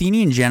 the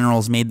Athenian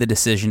generals made the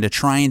decision to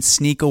try and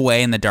sneak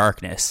away in the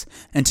darkness,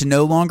 and to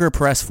no longer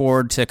press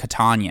forward to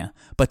Catania,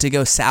 but to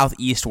go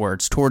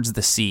southeastwards towards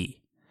the sea.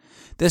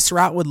 This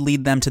route would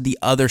lead them to the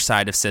other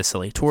side of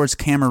Sicily, towards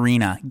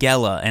Camarina,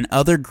 Gela, and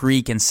other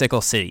Greek and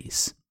Sicyl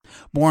cities.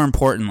 More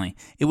importantly,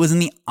 it was in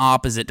the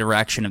opposite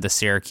direction of the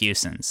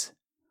Syracusans.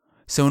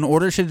 So in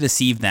order to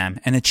deceive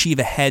them and achieve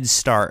a head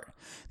start,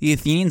 the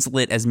Athenians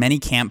lit as many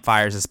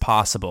campfires as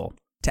possible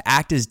to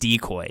act as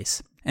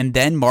decoys, and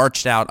then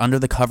marched out under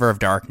the cover of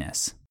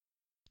darkness.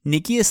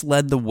 Nicias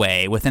led the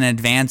way with an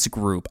advance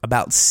group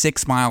about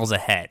 6 miles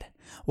ahead,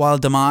 while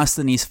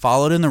Demosthenes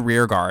followed in the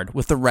rearguard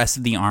with the rest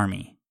of the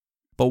army.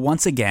 But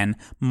once again,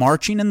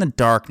 marching in the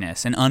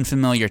darkness and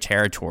unfamiliar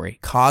territory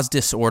caused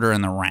disorder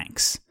in the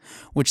ranks,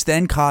 which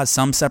then caused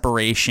some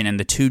separation in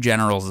the two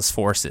generals'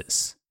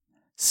 forces.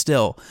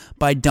 Still,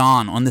 by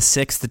dawn on the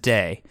 6th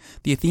day,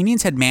 the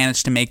Athenians had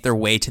managed to make their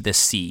way to the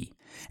sea,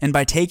 and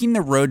by taking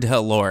the road to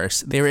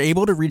Helloris, they were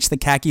able to reach the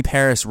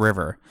Kakiparis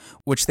River,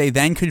 which they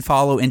then could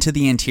follow into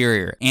the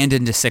interior and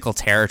into Sicyl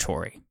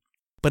territory.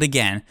 But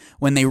again,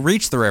 when they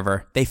reached the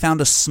river, they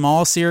found a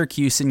small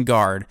Syracusan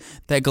guard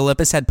that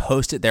Gylippus had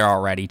posted there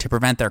already to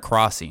prevent their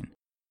crossing.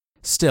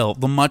 Still,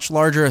 the much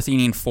larger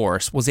Athenian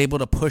force was able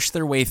to push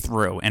their way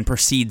through and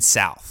proceed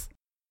south.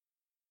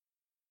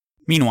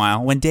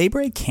 Meanwhile, when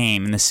daybreak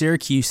came and the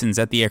Syracusans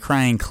at the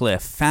Acraean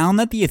cliff found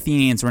that the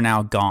Athenians were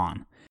now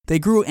gone, they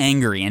grew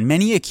angry and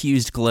many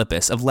accused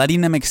Gylippus of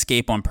letting them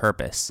escape on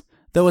purpose,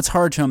 though it's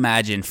hard to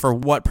imagine for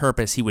what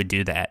purpose he would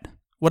do that.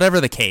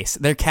 Whatever the case,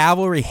 their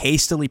cavalry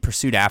hastily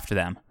pursued after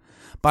them.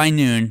 By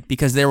noon,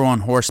 because they were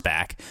on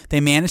horseback, they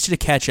managed to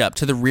catch up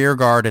to the rear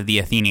guard of the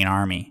Athenian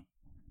army.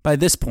 By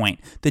this point,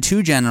 the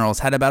two generals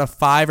had about a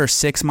 5 or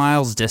 6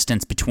 miles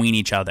distance between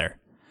each other.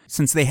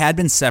 Since they had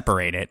been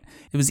separated,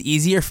 it was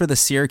easier for the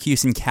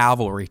Syracusan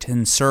cavalry to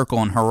encircle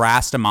and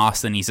harass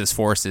Demosthenes'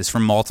 forces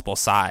from multiple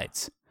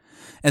sides.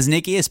 As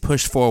Nicias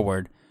pushed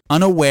forward,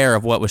 unaware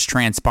of what was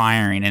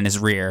transpiring in his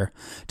rear,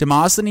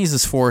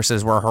 Demosthenes'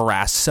 forces were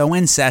harassed so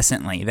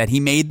incessantly that he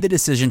made the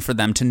decision for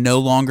them to no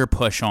longer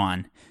push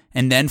on,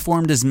 and then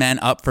formed his men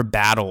up for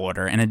battle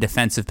order in a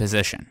defensive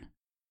position.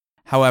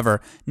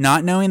 However,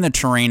 not knowing the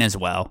terrain as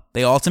well,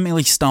 they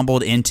ultimately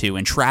stumbled into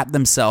and trapped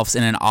themselves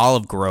in an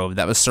olive grove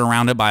that was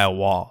surrounded by a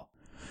wall.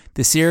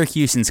 The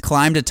Syracusans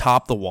climbed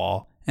atop the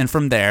wall, and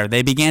from there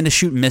they began to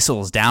shoot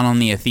missiles down on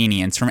the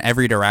Athenians from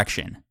every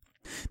direction.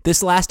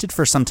 This lasted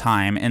for some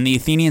time, and the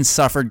Athenians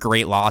suffered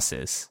great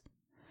losses.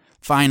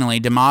 Finally,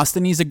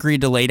 Demosthenes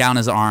agreed to lay down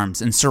his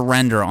arms and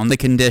surrender on the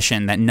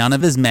condition that none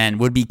of his men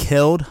would be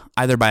killed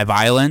either by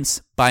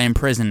violence, by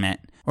imprisonment,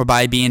 or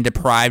by being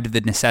deprived of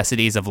the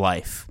necessities of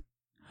life.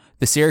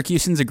 The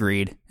Syracusans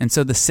agreed, and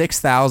so the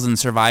 6,000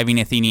 surviving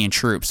Athenian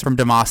troops from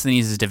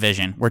Demosthenes'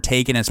 division were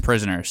taken as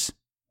prisoners.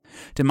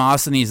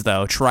 Demosthenes,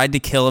 though, tried to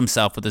kill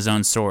himself with his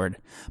own sword,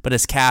 but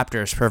his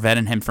captors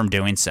prevented him from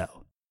doing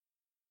so.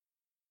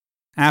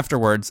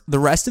 Afterwards, the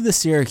rest of the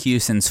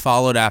Syracusans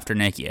followed after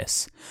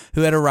Nicias,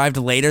 who had arrived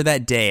later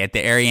that day at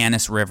the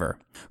Arianus River,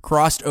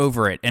 crossed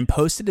over it, and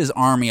posted his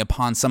army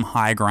upon some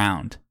high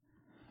ground.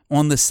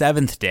 On the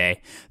 7th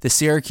day, the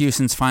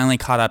Syracusans finally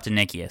caught up to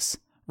Nicias,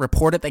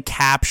 reported the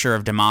capture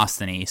of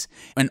Demosthenes,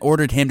 and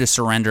ordered him to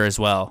surrender as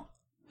well.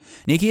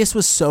 Nicias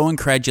was so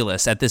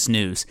incredulous at this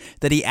news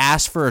that he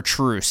asked for a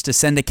truce to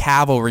send a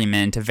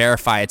cavalryman to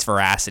verify its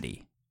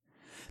veracity.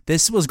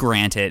 This was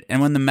granted,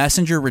 and when the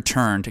messenger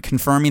returned,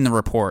 confirming the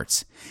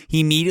reports,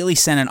 he immediately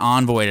sent an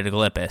envoy to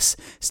Gylippus,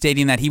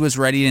 stating that he was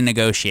ready to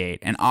negotiate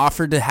and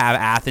offered to have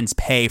Athens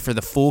pay for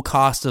the full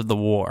cost of the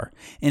war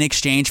in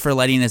exchange for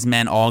letting his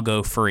men all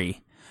go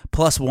free,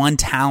 plus 1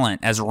 talent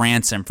as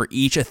ransom for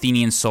each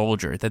Athenian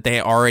soldier that they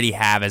already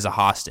have as a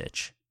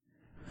hostage.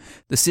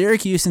 The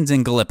Syracusans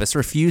in Gylippus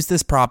refused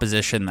this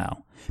proposition,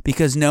 though,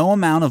 because no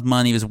amount of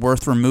money was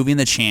worth removing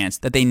the chance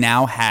that they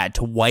now had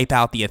to wipe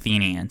out the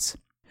Athenians.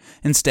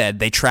 Instead,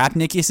 they trapped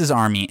Nicias'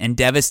 army and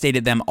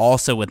devastated them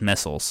also with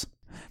missiles,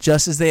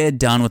 just as they had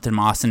done with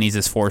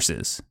Demosthenes'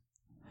 forces.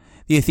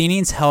 The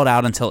Athenians held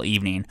out until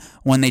evening,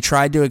 when they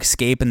tried to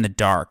escape in the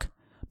dark,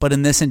 but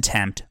in this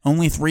attempt,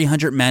 only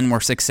 300 men were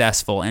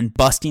successful in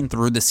busting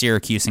through the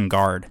Syracusan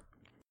guard.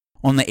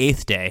 On the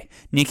 8th day,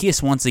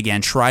 Nicias once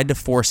again tried to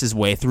force his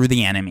way through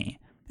the enemy,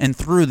 and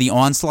through the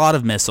onslaught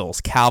of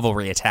missiles,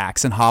 cavalry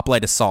attacks, and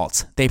hoplite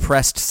assaults, they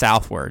pressed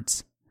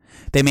southwards.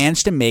 They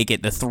managed to make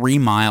it the 3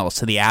 miles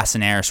to the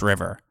Asinaris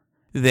River.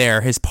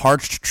 There, his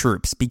parched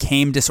troops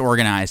became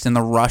disorganized in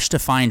the rush to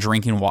find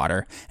drinking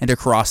water and to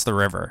cross the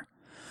river.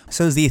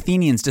 So as the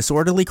Athenians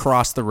disorderly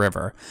crossed the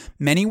river,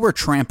 many were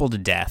trampled to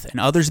death,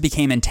 and others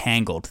became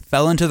entangled,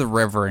 fell into the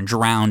river, and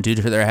drowned due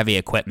to their heavy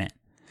equipment.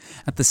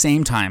 At the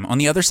same time, on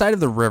the other side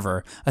of the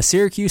river, a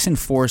Syracusan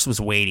force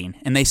was waiting,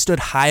 and they stood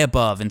high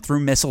above and threw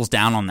missiles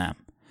down on them.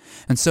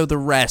 And so the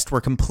rest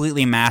were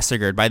completely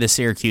massacred by the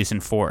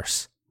Syracusan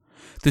force.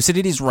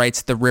 Thucydides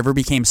writes the river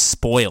became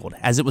spoiled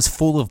as it was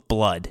full of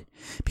blood,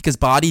 because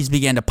bodies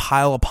began to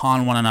pile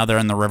upon one another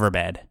in the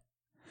riverbed.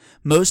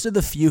 Most of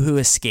the few who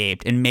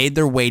escaped and made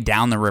their way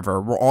down the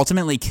river were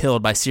ultimately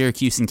killed by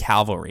Syracusan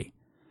cavalry.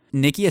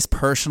 Nicias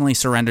personally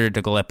surrendered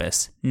to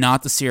Gylippus,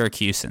 not the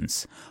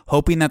Syracusans,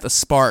 hoping that the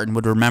Spartan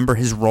would remember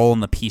his role in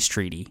the peace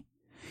treaty.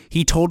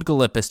 He told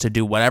Gylippus to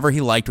do whatever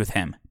he liked with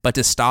him, but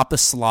to stop the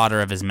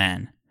slaughter of his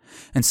men.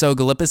 And so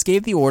Gylippus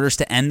gave the orders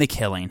to end the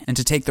killing and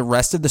to take the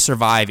rest of the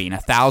surviving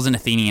 1,000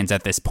 Athenians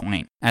at this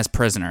point as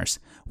prisoners,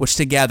 which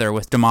together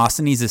with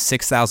Demosthenes'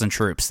 6,000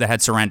 troops that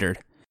had surrendered,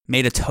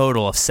 made a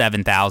total of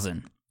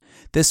 7,000.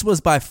 This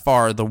was by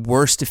far the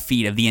worst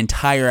defeat of the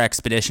entire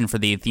expedition for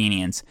the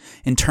Athenians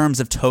in terms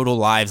of total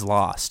lives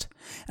lost,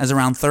 as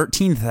around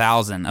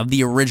 13,000 of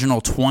the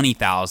original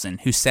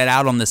 20,000 who set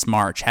out on this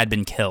march had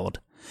been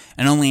killed,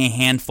 and only a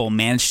handful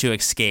managed to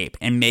escape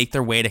and make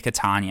their way to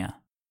Catania.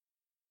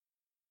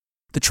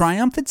 The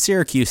triumphant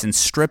Syracusans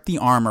stripped the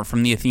armor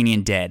from the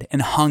Athenian dead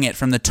and hung it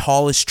from the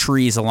tallest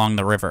trees along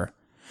the river.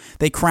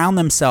 They crowned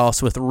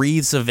themselves with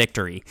wreaths of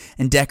victory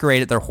and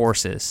decorated their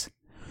horses.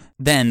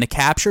 Then the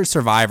captured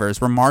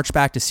survivors were marched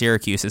back to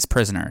Syracuse as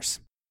prisoners.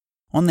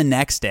 On the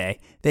next day,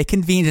 they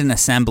convened an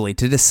assembly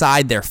to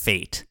decide their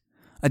fate.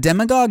 A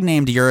demagogue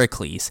named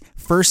Eurycles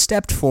first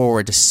stepped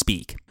forward to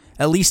speak,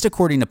 at least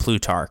according to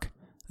Plutarch,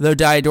 though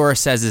Diodorus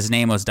says his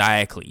name was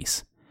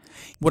Diocles.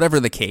 Whatever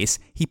the case,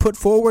 he put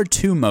forward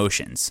 2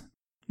 motions.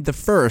 The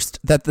first,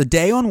 that the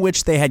day on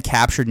which they had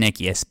captured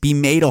Nicias be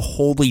made a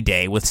holy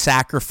day with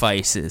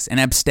sacrifices and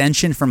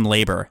abstention from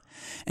labor,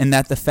 and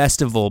that the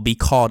festival be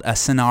called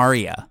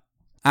Asinaria,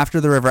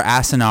 after the river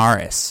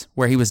Asinaris,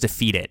 where he was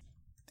defeated.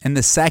 And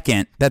the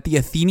second, that the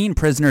Athenian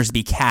prisoners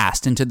be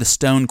cast into the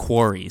stone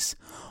quarries,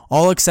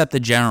 all except the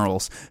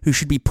generals, who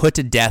should be put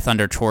to death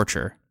under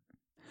torture.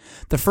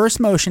 The first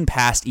motion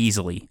passed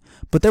easily,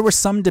 but there was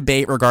some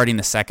debate regarding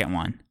the second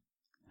one.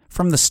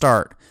 From the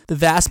start, the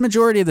vast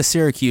majority of the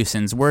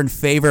Syracusans were in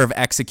favor of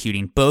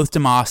executing both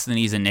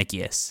Demosthenes and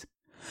Nicias.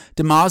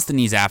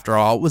 Demosthenes, after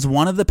all, was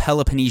one of the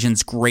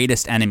Peloponnesians'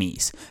 greatest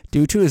enemies,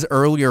 due to his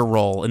earlier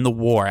role in the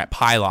war at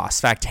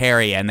Pylos,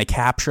 Phacteria, and the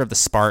capture of the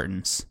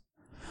Spartans.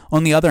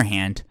 On the other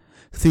hand,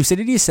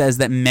 Thucydides says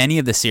that many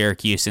of the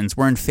Syracusans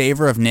were in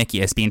favor of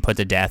Nicias being put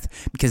to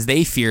death because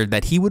they feared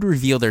that he would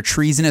reveal their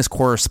treasonous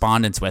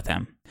correspondence with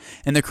him.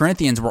 And the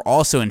Corinthians were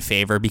also in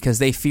favor because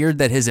they feared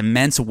that his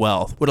immense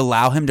wealth would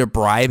allow him to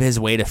bribe his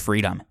way to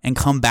freedom and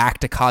come back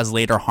to cause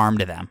later harm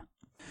to them.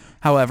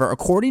 However,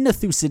 according to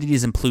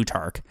Thucydides and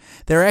Plutarch,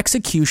 their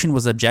execution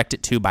was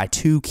objected to by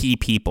 2 key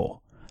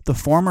people, the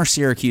former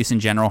Syracusan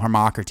general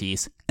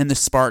Hermocrates and the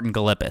Spartan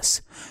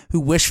Gylippus,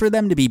 who wished for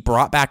them to be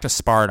brought back to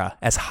Sparta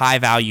as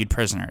high-valued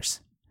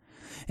prisoners.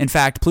 In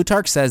fact,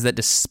 Plutarch says that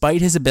despite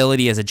his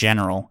ability as a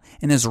general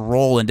and his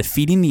role in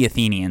defeating the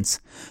Athenians,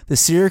 the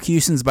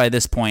Syracusans by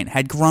this point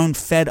had grown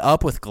fed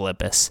up with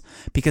Gylippus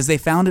because they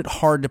found it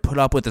hard to put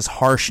up with his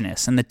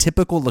harshness and the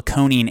typical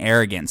Laconian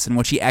arrogance in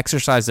which he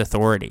exercised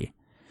authority.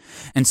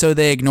 And so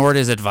they ignored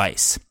his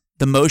advice.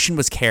 The motion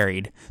was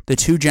carried, the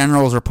 2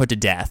 generals were put to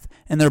death,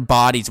 and their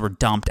bodies were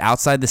dumped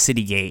outside the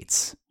city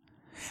gates.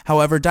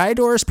 However,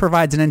 Diodorus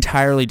provides an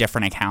entirely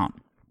different account.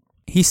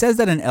 He says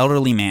that an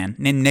elderly man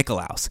named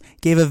Nicolaus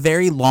gave a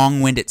very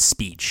long-winded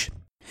speech.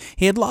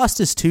 He had lost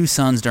his 2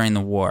 sons during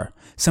the war,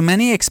 so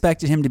many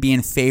expected him to be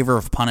in favor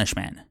of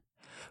punishment.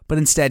 But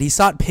instead, he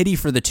sought pity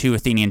for the 2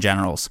 Athenian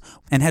generals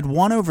and had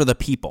won over the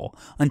people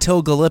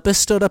until Gylippus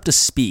stood up to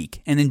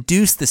speak and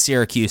induced the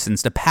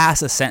Syracusans to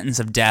pass a sentence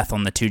of death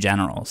on the 2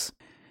 generals.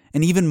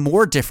 And even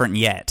more different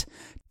yet,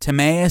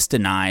 Timaeus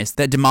denies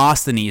that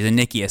Demosthenes and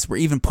Nicias were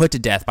even put to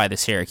death by the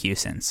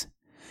Syracusans.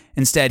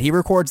 Instead, he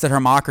records that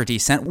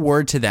Hermocrates sent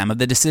word to them of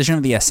the decision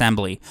of the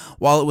assembly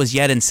while it was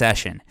yet in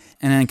session,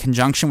 and in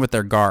conjunction with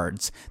their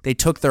guards, they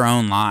took their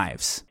own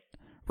lives.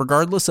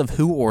 Regardless of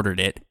who ordered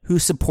it, who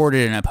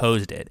supported and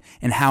opposed it,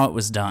 and how it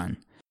was done,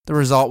 the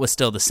result was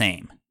still the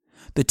same.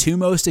 The two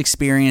most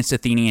experienced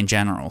Athenian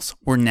generals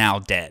were now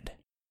dead.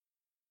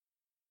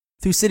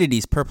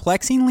 Thucydides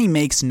perplexingly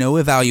makes no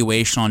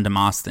evaluation on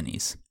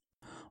Demosthenes.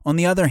 On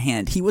the other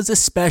hand, he was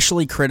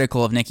especially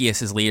critical of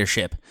Nicias'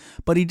 leadership,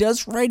 but he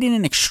does write in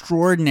an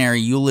extraordinary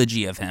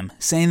eulogy of him,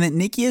 saying that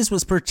Nicias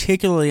was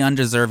particularly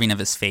undeserving of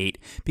his fate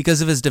because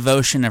of his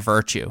devotion to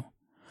virtue.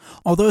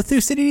 Although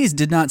Thucydides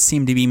did not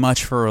seem to be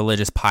much for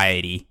religious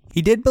piety,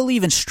 he did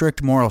believe in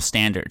strict moral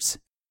standards,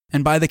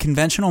 and by the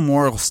conventional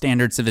moral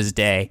standards of his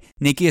day,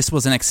 Nicias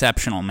was an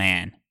exceptional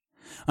man.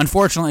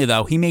 Unfortunately,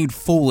 though, he made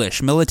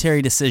foolish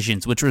military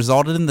decisions which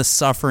resulted in the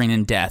suffering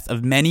and death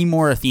of many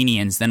more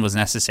Athenians than was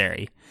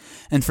necessary.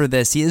 And for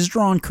this, he has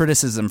drawn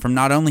criticism from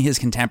not only his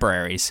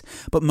contemporaries,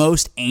 but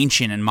most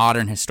ancient and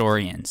modern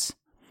historians.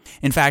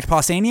 In fact,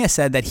 Pausanias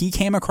said that he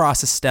came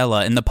across a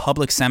stela in the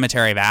public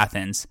cemetery of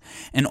Athens,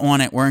 and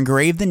on it were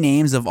engraved the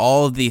names of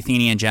all of the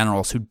Athenian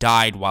generals who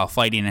died while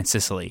fighting in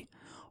Sicily,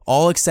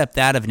 all except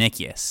that of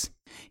Nicias.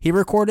 He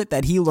recorded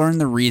that he learned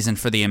the reason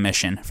for the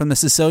omission from the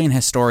Sicilian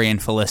historian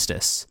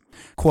Philistus.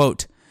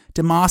 Quote,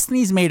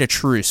 Demosthenes made a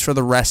truce for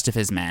the rest of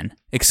his men,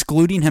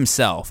 excluding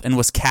himself, and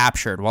was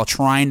captured while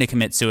trying to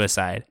commit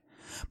suicide.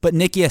 But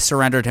Nicias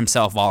surrendered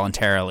himself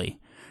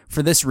voluntarily.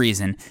 For this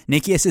reason,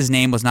 Nicias'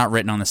 name was not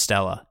written on the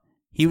stela.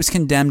 He was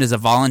condemned as a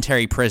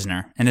voluntary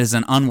prisoner and as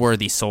an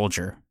unworthy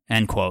soldier.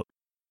 End quote.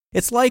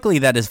 It's likely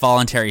that his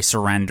voluntary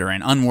surrender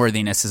and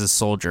unworthiness as a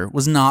soldier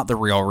was not the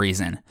real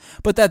reason,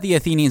 but that the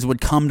Athenians would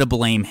come to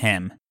blame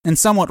him, and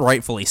somewhat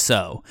rightfully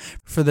so,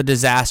 for the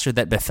disaster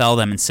that befell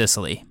them in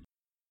Sicily.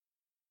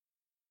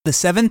 The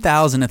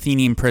 7,000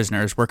 Athenian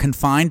prisoners were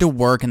confined to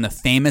work in the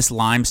famous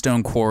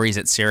limestone quarries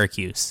at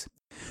Syracuse.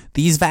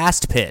 These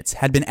vast pits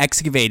had been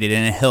excavated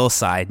in a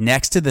hillside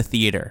next to the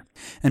theater,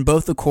 and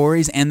both the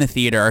quarries and the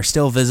theater are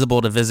still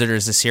visible to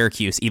visitors to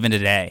Syracuse even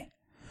today.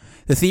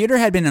 The theater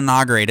had been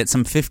inaugurated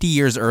some 50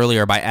 years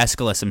earlier by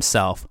Aeschylus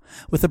himself,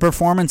 with a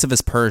performance of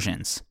his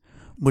Persians,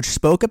 which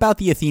spoke about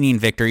the Athenian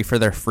victory for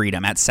their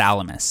freedom at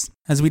Salamis,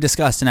 as we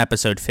discussed in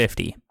episode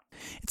 50.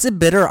 It's a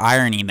bitter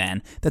irony,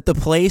 then, that the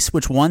place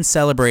which once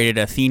celebrated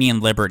Athenian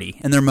liberty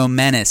and their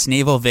momentous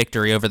naval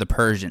victory over the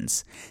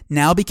Persians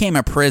now became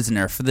a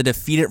prisoner for the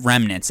defeated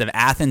remnants of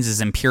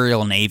Athens'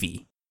 imperial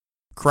navy.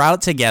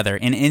 Crowded together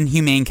in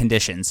inhumane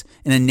conditions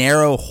in a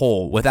narrow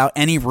hole without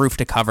any roof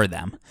to cover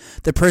them,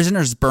 the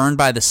prisoners burned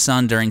by the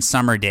sun during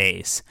summer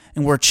days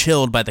and were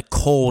chilled by the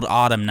cold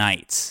autumn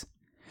nights.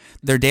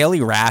 Their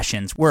daily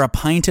rations were a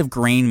pint of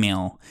grain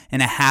meal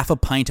and a half a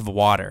pint of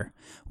water,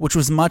 which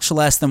was much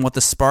less than what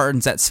the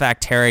Spartans at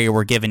Sphacteria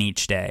were given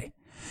each day,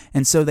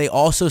 and so they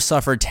also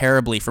suffered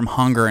terribly from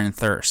hunger and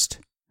thirst.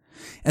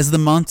 As the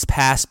months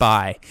passed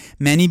by,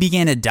 many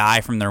began to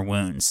die from their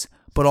wounds,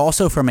 but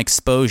also from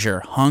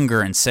exposure,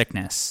 hunger, and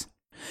sickness.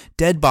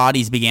 Dead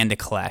bodies began to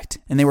collect,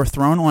 and they were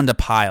thrown onto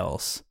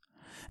piles.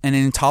 An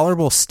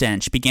intolerable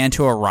stench began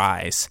to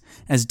arise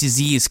as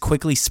disease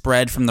quickly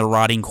spread from the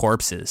rotting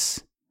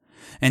corpses.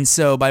 And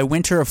so, by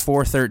winter of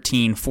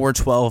 413-412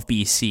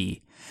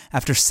 BC,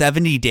 after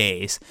 70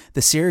 days,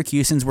 the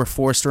Syracusans were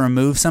forced to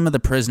remove some of the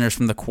prisoners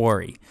from the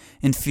quarry,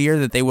 in fear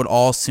that they would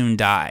all soon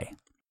die.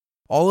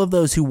 All of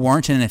those who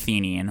weren't an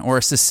Athenian, or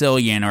a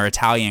Sicilian or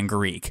Italian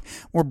Greek,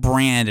 were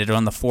branded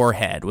on the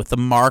forehead with the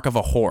mark of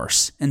a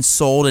horse and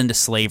sold into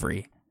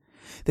slavery.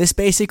 This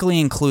basically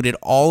included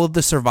all of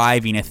the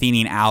surviving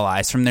Athenian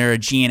allies from their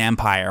Aegean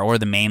Empire or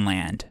the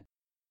mainland.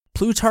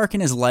 Plutarch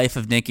in his Life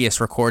of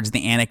Nicias records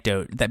the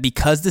anecdote that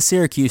because the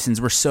Syracusans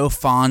were so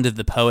fond of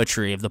the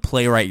poetry of the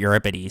playwright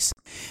Euripides,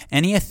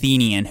 any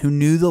Athenian who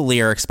knew the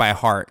lyrics by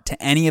heart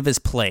to any of his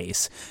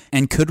plays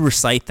and could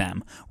recite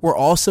them were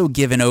also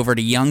given over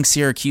to young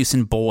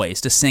Syracusan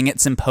boys to sing at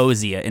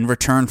symposia in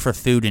return for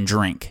food and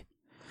drink.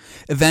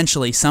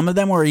 Eventually, some of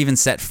them were even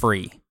set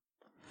free.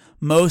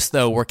 Most,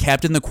 though, were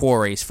kept in the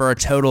quarries for a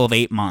total of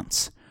 8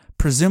 months,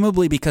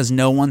 presumably because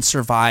no one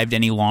survived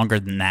any longer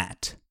than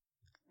that.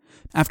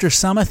 After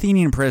some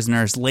Athenian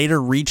prisoners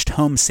later reached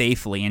home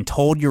safely and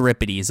told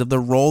Euripides of the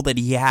role that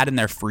he had in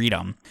their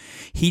freedom,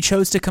 he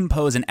chose to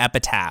compose an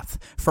epitaph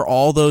for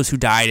all those who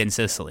died in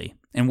Sicily,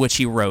 in which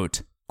he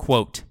wrote,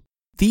 quote,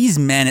 "These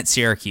men at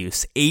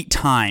Syracuse 8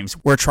 times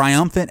were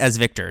triumphant as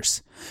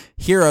victors.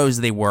 Heroes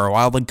they were,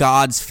 while the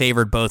gods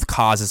favored both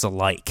causes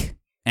alike."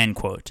 End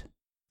quote.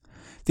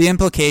 The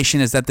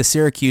implication is that the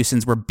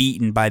Syracusans were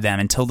beaten by them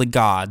until the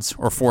gods,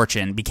 or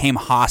fortune, became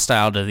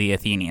hostile to the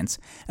Athenians,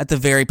 at the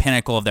very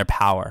pinnacle of their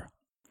power.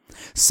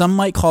 Some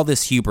might call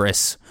this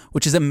hubris,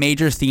 which is a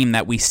major theme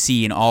that we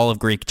see in all of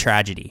Greek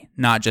tragedy,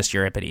 not just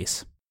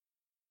Euripides.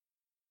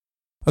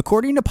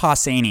 According to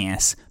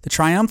Pausanias, the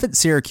triumphant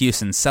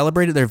Syracusans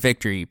celebrated their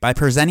victory by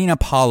presenting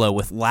Apollo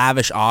with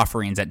lavish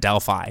offerings at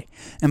Delphi,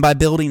 and by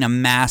building a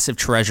massive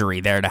treasury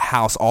there to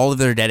house all of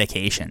their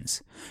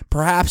dedications,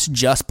 perhaps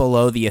just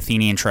below the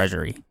Athenian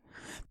treasury.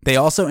 They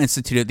also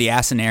instituted the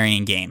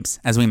Asinarian Games,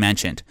 as we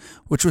mentioned,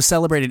 which was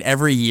celebrated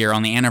every year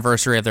on the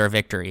anniversary of their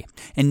victory,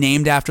 and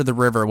named after the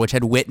river which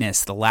had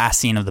witnessed the last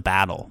scene of the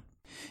battle.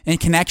 In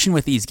connection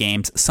with these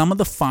games, some of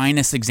the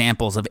finest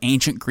examples of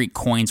ancient Greek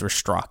coins were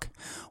struck,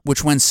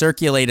 which when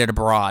circulated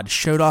abroad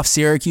showed off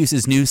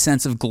Syracuse's new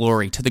sense of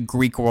glory to the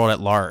Greek world at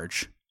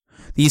large.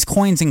 These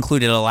coins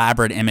included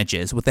elaborate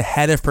images with the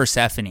head of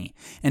Persephone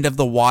and of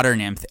the water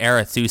nymph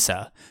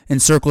Arethusa,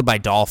 encircled by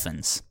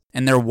dolphins,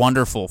 and their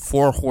wonderful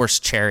 4-horse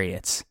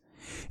chariots.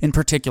 In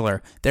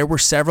particular, there were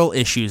several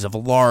issues of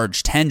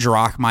large 10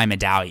 drachmae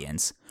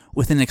medallions,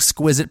 with an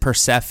exquisite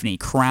Persephone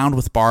crowned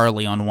with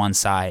barley on one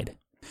side.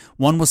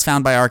 One was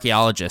found by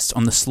archaeologists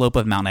on the slope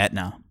of Mount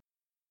Etna.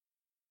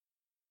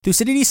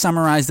 Thucydides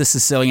summarized the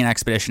Sicilian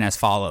expedition as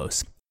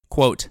follows,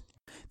 quote,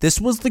 "This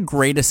was the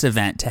greatest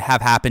event to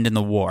have happened in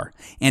the war,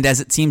 and as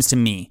it seems to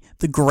me,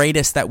 the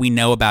greatest that we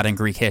know about in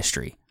Greek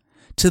history.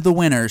 To the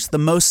winners, the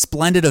most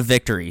splendid of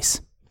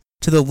victories.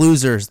 To the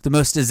losers, the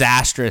most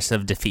disastrous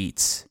of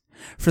defeats.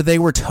 For they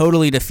were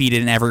totally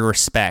defeated in every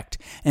respect,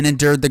 and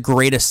endured the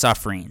greatest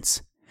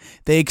sufferings.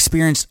 They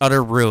experienced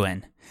utter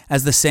ruin.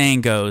 As the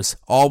saying goes,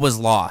 all was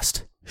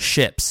lost.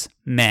 Ships,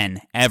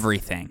 men,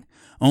 everything.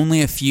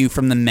 Only a few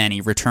from the many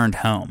returned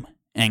home."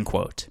 End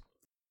quote.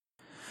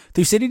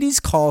 Thucydides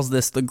calls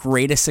this the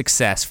greatest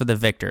success for the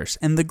victors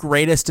and the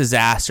greatest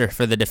disaster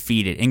for the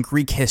defeated in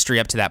Greek history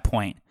up to that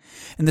point,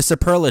 and the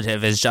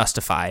superlative is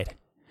justified.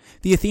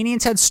 The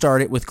Athenians had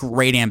started with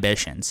great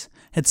ambitions,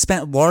 had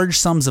spent large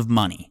sums of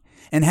money,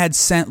 and had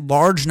sent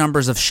large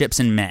numbers of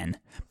ships and men,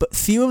 but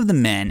few of the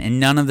men and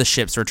none of the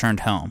ships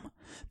returned home.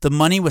 The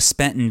money was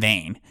spent in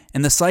vain,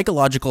 and the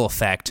psychological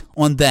effect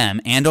on them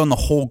and on the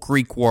whole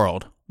Greek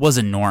world was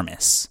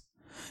enormous.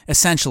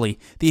 Essentially,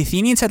 the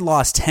Athenians had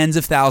lost tens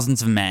of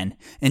thousands of men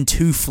and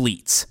 2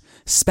 fleets,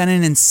 spent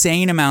an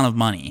insane amount of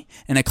money,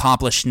 and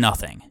accomplished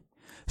nothing.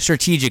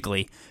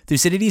 Strategically,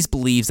 Thucydides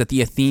believes that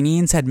the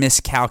Athenians had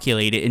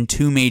miscalculated in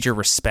 2 major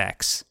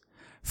respects.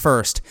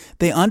 First,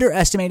 they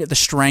underestimated the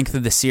strength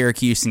of the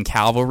Syracusan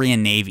cavalry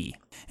and navy.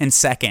 And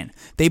second,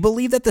 they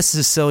believed that the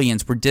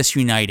Sicilians were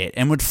disunited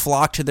and would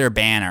flock to their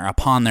banner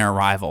upon their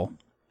arrival.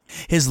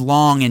 His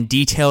long and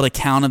detailed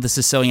account of the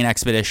Sicilian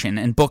expedition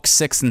in Books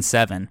 6 and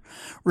 7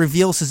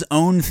 reveals his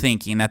own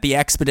thinking that the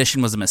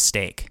expedition was a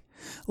mistake,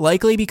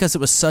 likely because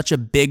it was such a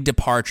big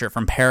departure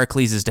from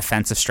Pericles'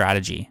 defensive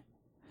strategy.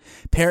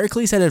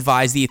 Pericles had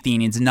advised the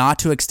Athenians not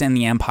to extend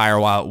the empire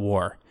while at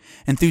war,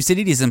 and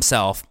Thucydides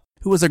himself,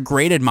 who was a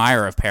great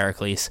admirer of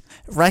Pericles,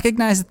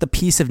 recognized that the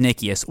peace of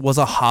Nicias was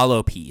a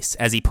hollow peace,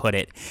 as he put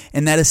it,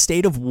 and that a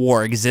state of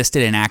war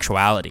existed in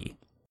actuality.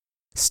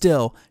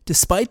 Still,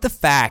 despite the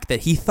fact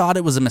that he thought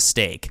it was a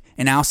mistake,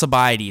 and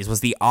Alcibiades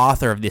was the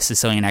author of the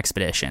Sicilian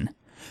expedition,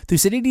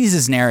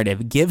 Thucydides'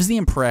 narrative gives the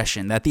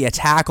impression that the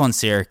attack on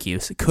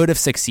Syracuse could have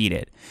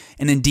succeeded,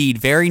 and indeed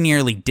very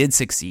nearly did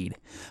succeed,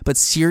 but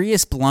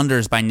serious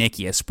blunders by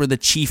Nicias were the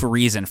chief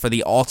reason for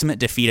the ultimate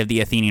defeat of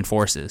the Athenian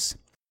forces.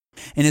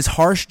 And his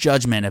harsh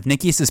judgment of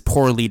Nicias'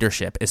 poor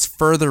leadership is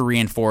further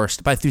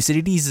reinforced by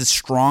Thucydides'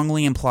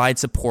 strongly implied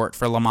support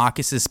for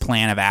Lamachus'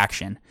 plan of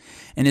action,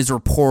 and his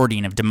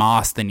reporting of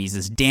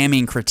Demosthenes'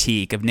 damning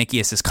critique of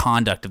Nicias'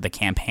 conduct of the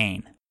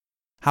campaign.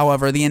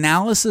 However, the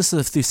analysis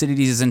of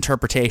Thucydides'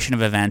 interpretation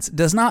of events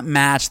does not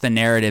match the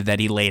narrative that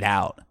he laid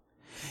out.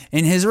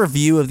 In his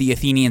review of the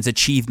Athenians'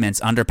 achievements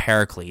under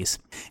Pericles,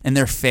 and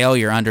their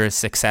failure under his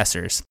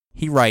successors,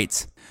 he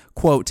writes,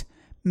 quote,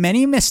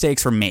 "Many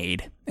mistakes were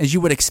made, as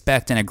you would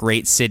expect in a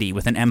great city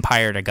with an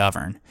empire to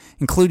govern,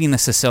 including the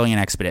Sicilian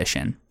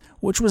expedition,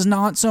 which was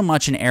not so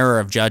much an error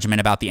of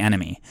judgment about the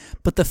enemy,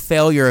 but the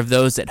failure of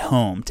those at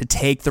home to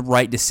take the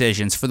right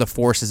decisions for the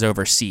forces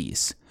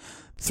overseas.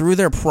 Through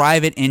their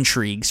private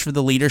intrigues for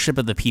the leadership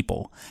of the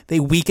people, they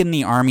weakened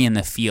the army in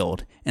the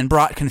field and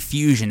brought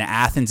confusion to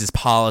Athens'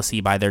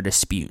 policy by their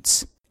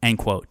disputes." End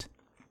quote.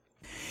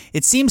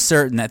 It seems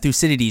certain that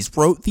Thucydides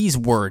wrote these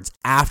words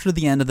after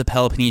the end of the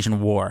Peloponnesian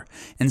War,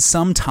 and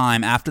some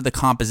time after the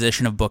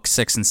composition of Books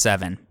 6 and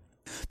 7.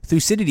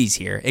 Thucydides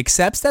here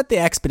accepts that the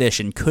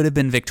expedition could have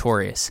been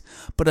victorious,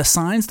 but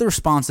assigns the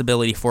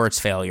responsibility for its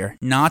failure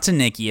not to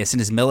Nicias and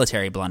his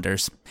military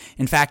blunders.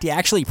 In fact, he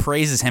actually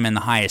praises him in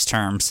the highest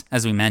terms,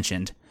 as we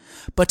mentioned,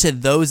 but to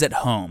those at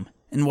home,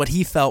 in what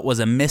he felt was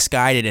a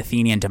misguided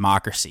Athenian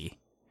democracy.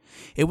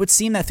 It would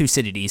seem that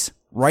Thucydides,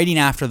 writing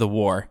after the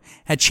war,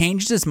 had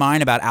changed his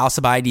mind about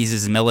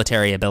Alcibiades'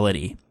 military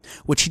ability,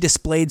 which he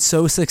displayed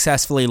so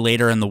successfully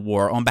later in the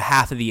war on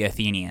behalf of the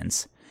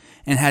Athenians,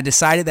 and had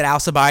decided that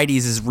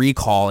Alcibiades'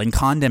 recall and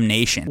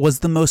condemnation was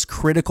the most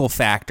critical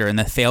factor in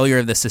the failure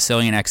of the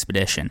Sicilian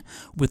expedition,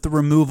 with the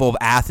removal of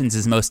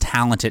Athens' most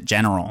talented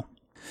general.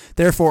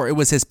 Therefore, it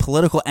was his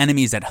political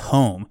enemies at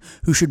home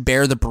who should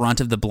bear the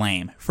brunt of the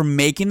blame for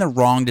making the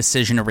wrong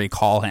decision to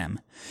recall him,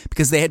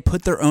 because they had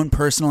put their own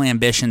personal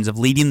ambitions of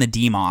leading the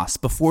demos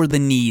before the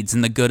needs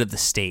and the good of the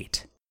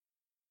state.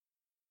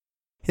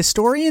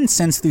 Historians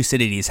since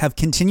Thucydides have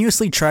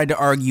continuously tried to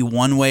argue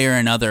one way or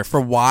another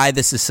for why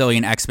the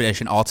Sicilian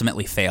expedition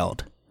ultimately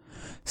failed.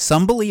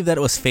 Some believe that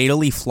it was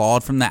fatally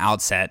flawed from the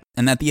outset,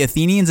 and that the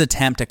Athenians'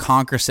 attempt to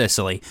conquer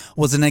Sicily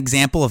was an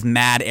example of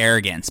mad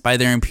arrogance by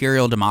their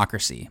imperial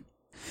democracy.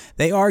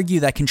 They argue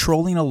that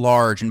controlling a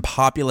large and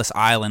populous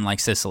island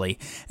like Sicily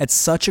at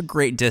such a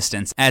great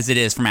distance as it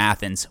is from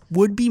Athens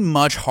would be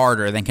much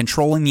harder than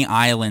controlling the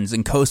islands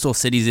and coastal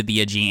cities of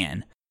the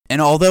Aegean.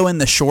 And although in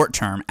the short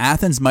term,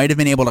 Athens might have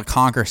been able to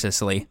conquer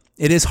Sicily,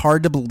 it is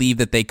hard to believe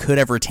that they could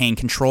have retained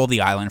control of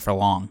the island for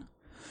long.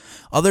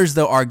 Others,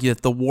 though, argue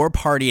that the war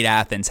party at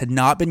Athens had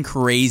not been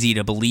crazy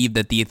to believe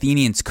that the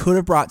Athenians could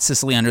have brought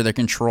Sicily under their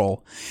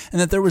control, and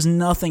that there was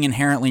nothing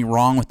inherently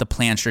wrong with the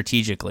plan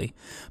strategically,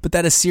 but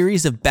that a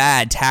series of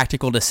bad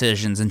tactical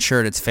decisions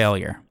ensured its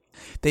failure.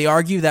 They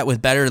argue that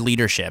with better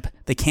leadership,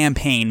 the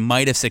campaign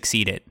might have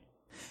succeeded.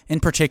 In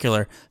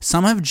particular,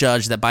 some have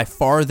judged that by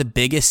far the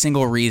biggest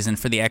single reason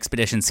for the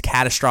expedition's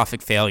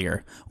catastrophic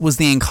failure was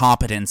the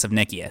incompetence of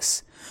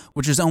Nicias,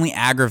 which was only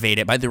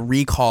aggravated by the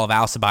recall of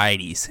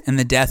Alcibiades and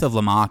the death of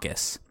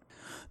Lamachus.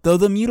 Though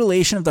the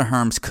mutilation of the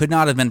Herms could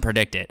not have been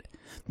predicted,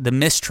 the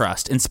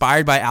mistrust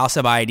inspired by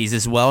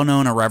Alcibiades'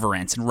 well-known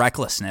irreverence and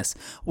recklessness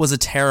was a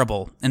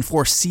terrible and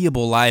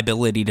foreseeable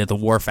liability to the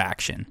war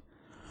faction.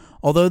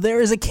 Although there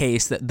is a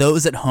case that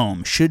those at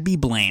home should be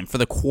blamed for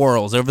the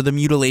quarrels over the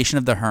mutilation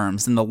of the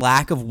Herms and the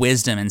lack of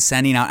wisdom in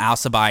sending out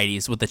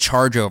Alcibiades with the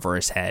charge over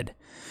his head,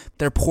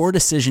 their poor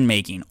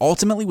decision-making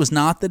ultimately was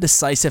not the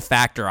decisive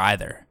factor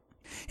either.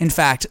 In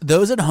fact,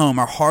 those at home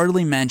are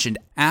hardly mentioned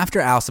after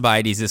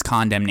Alcibiades'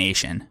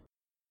 condemnation.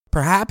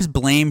 Perhaps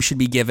blame should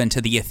be given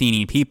to the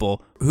Athenian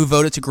people, who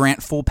voted to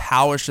grant full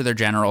powers to their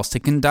generals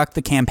to conduct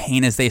the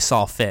campaign as they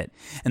saw fit,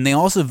 and they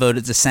also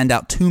voted to send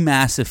out 2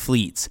 massive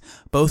fleets,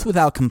 both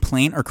without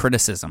complaint or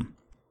criticism.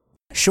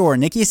 Sure,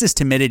 Nicias'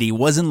 timidity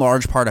was in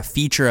large part a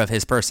feature of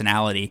his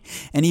personality,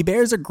 and he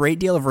bears a great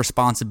deal of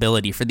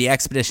responsibility for the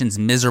expedition's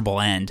miserable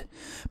end,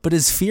 but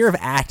his fear of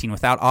acting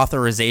without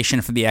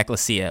authorization from the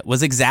ecclesia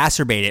was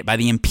exacerbated by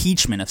the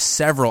impeachment of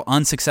several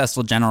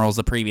unsuccessful generals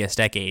the previous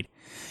decade,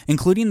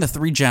 including the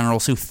 3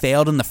 generals who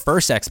failed in the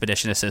first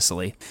expedition to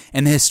Sicily,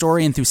 and the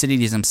historian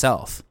Thucydides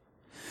himself.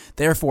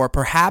 Therefore,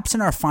 perhaps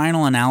in our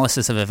final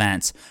analysis of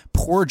events,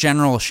 poor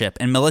generalship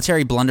and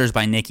military blunders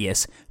by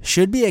Nicias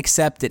should be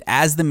accepted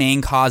as the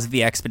main cause of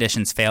the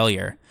expedition's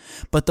failure,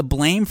 but the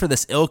blame for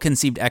this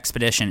ill-conceived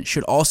expedition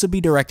should also be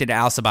directed at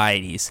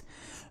Alcibiades,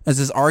 as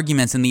his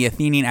arguments in the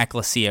Athenian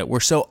ecclesia were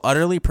so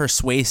utterly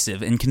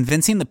persuasive in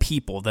convincing the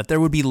people that there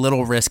would be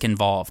little risk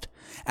involved,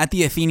 at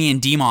the Athenian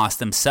demos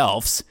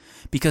themselves,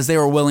 because they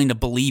were willing to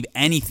believe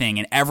anything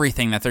and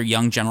everything that their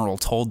young general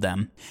told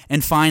them,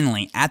 and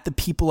finally, at the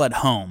people at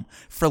home,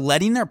 for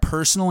letting their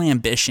personal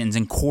ambitions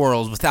and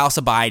quarrels with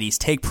Alcibiades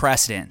take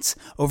precedence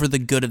over the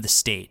good of the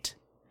state.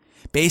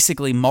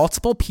 Basically,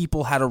 multiple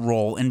people had a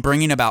role in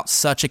bringing about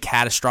such a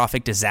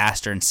catastrophic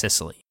disaster in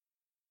Sicily.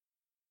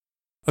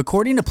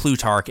 According to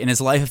Plutarch in his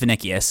Life of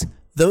Nicias,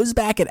 those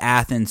back at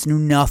Athens knew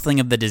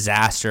nothing of the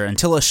disaster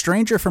until a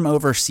stranger from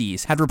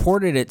overseas had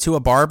reported it to a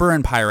barber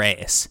in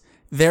Piraeus,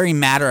 very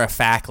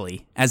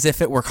matter-of-factly, as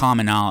if it were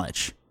common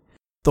knowledge.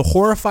 The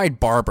horrified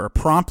barber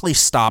promptly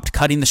stopped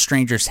cutting the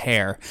stranger's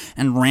hair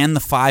and ran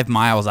the 5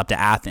 miles up to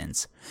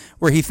Athens,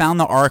 where he found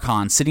the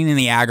archons sitting in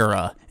the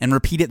agora and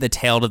repeated the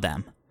tale to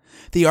them.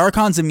 The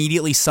archons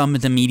immediately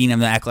summoned a meeting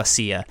of the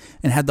ecclesia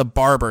and had the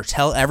barber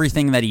tell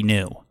everything that he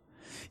knew.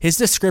 His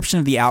description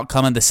of the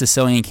outcome of the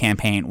Sicilian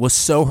campaign was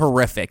so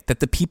horrific that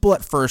the people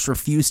at first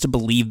refused to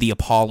believe the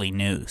appalling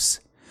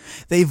news.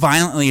 They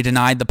violently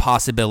denied the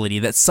possibility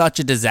that such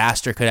a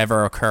disaster could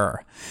ever occur,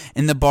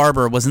 and the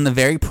barber was in the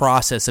very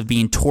process of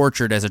being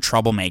tortured as a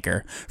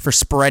troublemaker for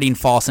spreading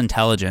false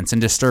intelligence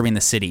and disturbing the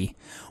city,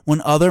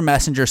 when other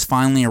messengers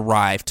finally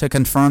arrived to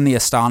confirm the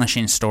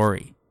astonishing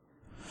story.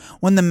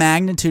 When the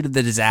magnitude of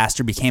the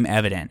disaster became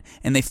evident,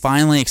 and they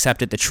finally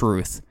accepted the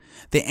truth,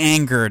 the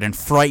angered and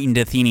frightened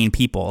Athenian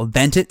people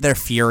vented their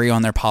fury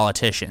on their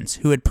politicians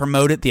who had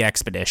promoted the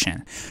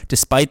expedition,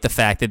 despite the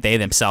fact that they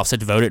themselves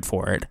had voted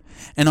for it,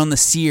 and on the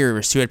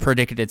seers who had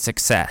predicted its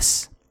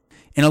success.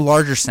 In a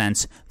larger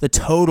sense, the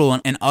total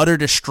and utter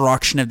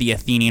destruction of the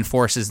Athenian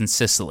forces in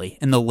Sicily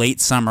in the late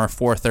summer of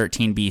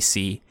 413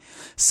 BC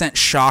sent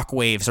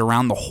shockwaves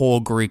around the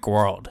whole Greek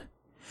world.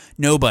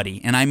 Nobody,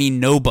 and I mean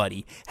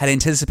nobody, had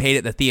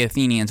anticipated that the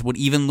Athenians would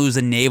even lose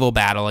a naval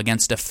battle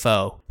against a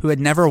foe who had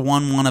never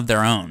won one of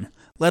their own,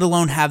 let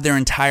alone have their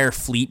entire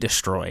fleet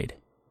destroyed.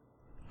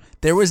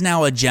 There was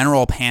now a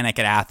general panic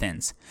at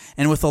Athens,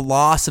 and with the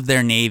loss of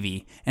their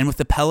navy, and with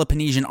the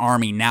Peloponnesian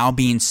army now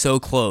being so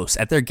close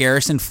at their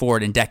garrison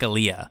fort in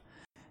Decelea,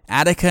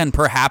 Attica and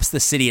perhaps the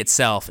city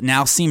itself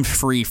now seemed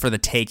free for the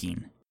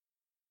taking.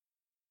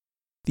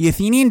 The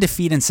Athenian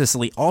defeat in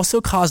Sicily also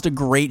caused a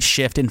great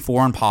shift in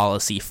foreign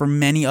policy for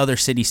many other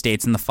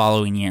city-states in the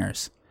following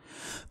years.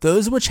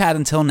 Those which had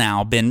until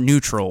now been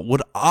neutral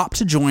would opt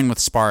to join with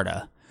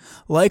Sparta,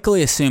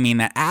 likely assuming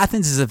that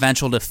Athens'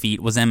 eventual defeat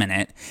was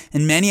imminent,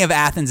 and many of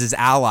Athens'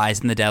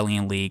 allies in the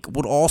Delian League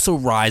would also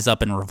rise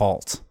up in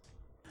revolt.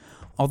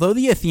 Although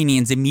the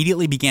Athenians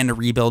immediately began to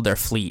rebuild their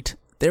fleet,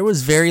 there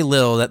was very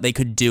little that they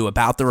could do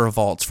about the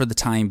revolts for the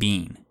time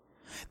being.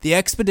 The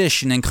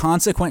expedition and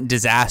consequent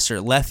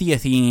disaster left the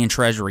Athenian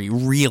treasury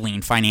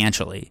reeling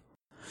financially.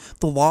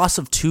 The loss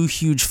of 2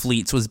 huge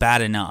fleets was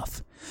bad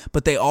enough,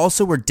 but they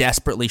also were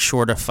desperately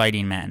short of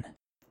fighting men.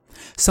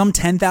 Some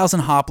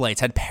 10,000 hoplites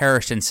had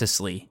perished in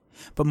Sicily,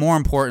 but more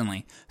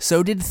importantly,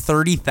 so did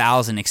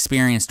 30,000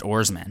 experienced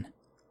oarsmen.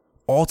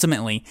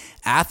 Ultimately,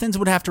 Athens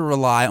would have to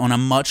rely on a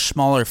much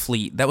smaller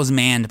fleet that was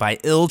manned by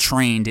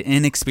ill-trained,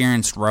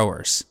 inexperienced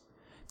rowers.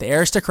 The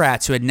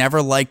aristocrats who had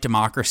never liked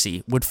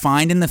democracy would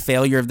find in the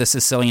failure of the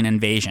Sicilian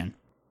invasion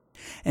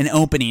an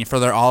opening for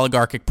their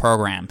oligarchic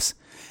programs,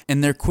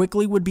 and there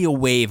quickly would be a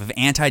wave of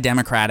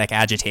anti-democratic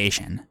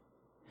agitation.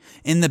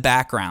 In the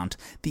background,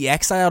 the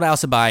exiled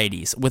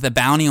Alcibiades, with a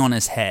bounty on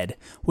his head,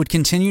 would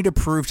continue to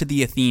prove to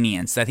the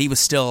Athenians that he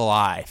was still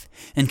alive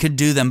and could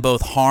do them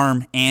both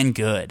harm and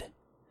good,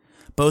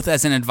 both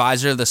as an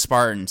advisor of the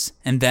Spartans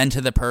and then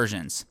to the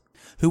Persians,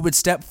 who would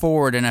step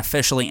forward and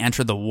officially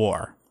enter the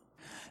war.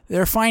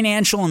 Their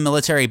financial and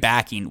military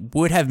backing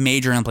would have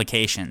major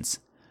implications,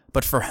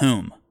 but for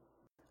whom?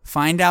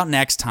 Find out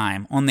next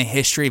time on the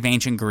History of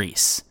Ancient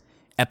Greece,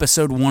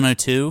 Episode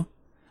 102,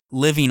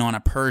 Living on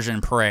a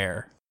Persian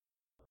Prayer.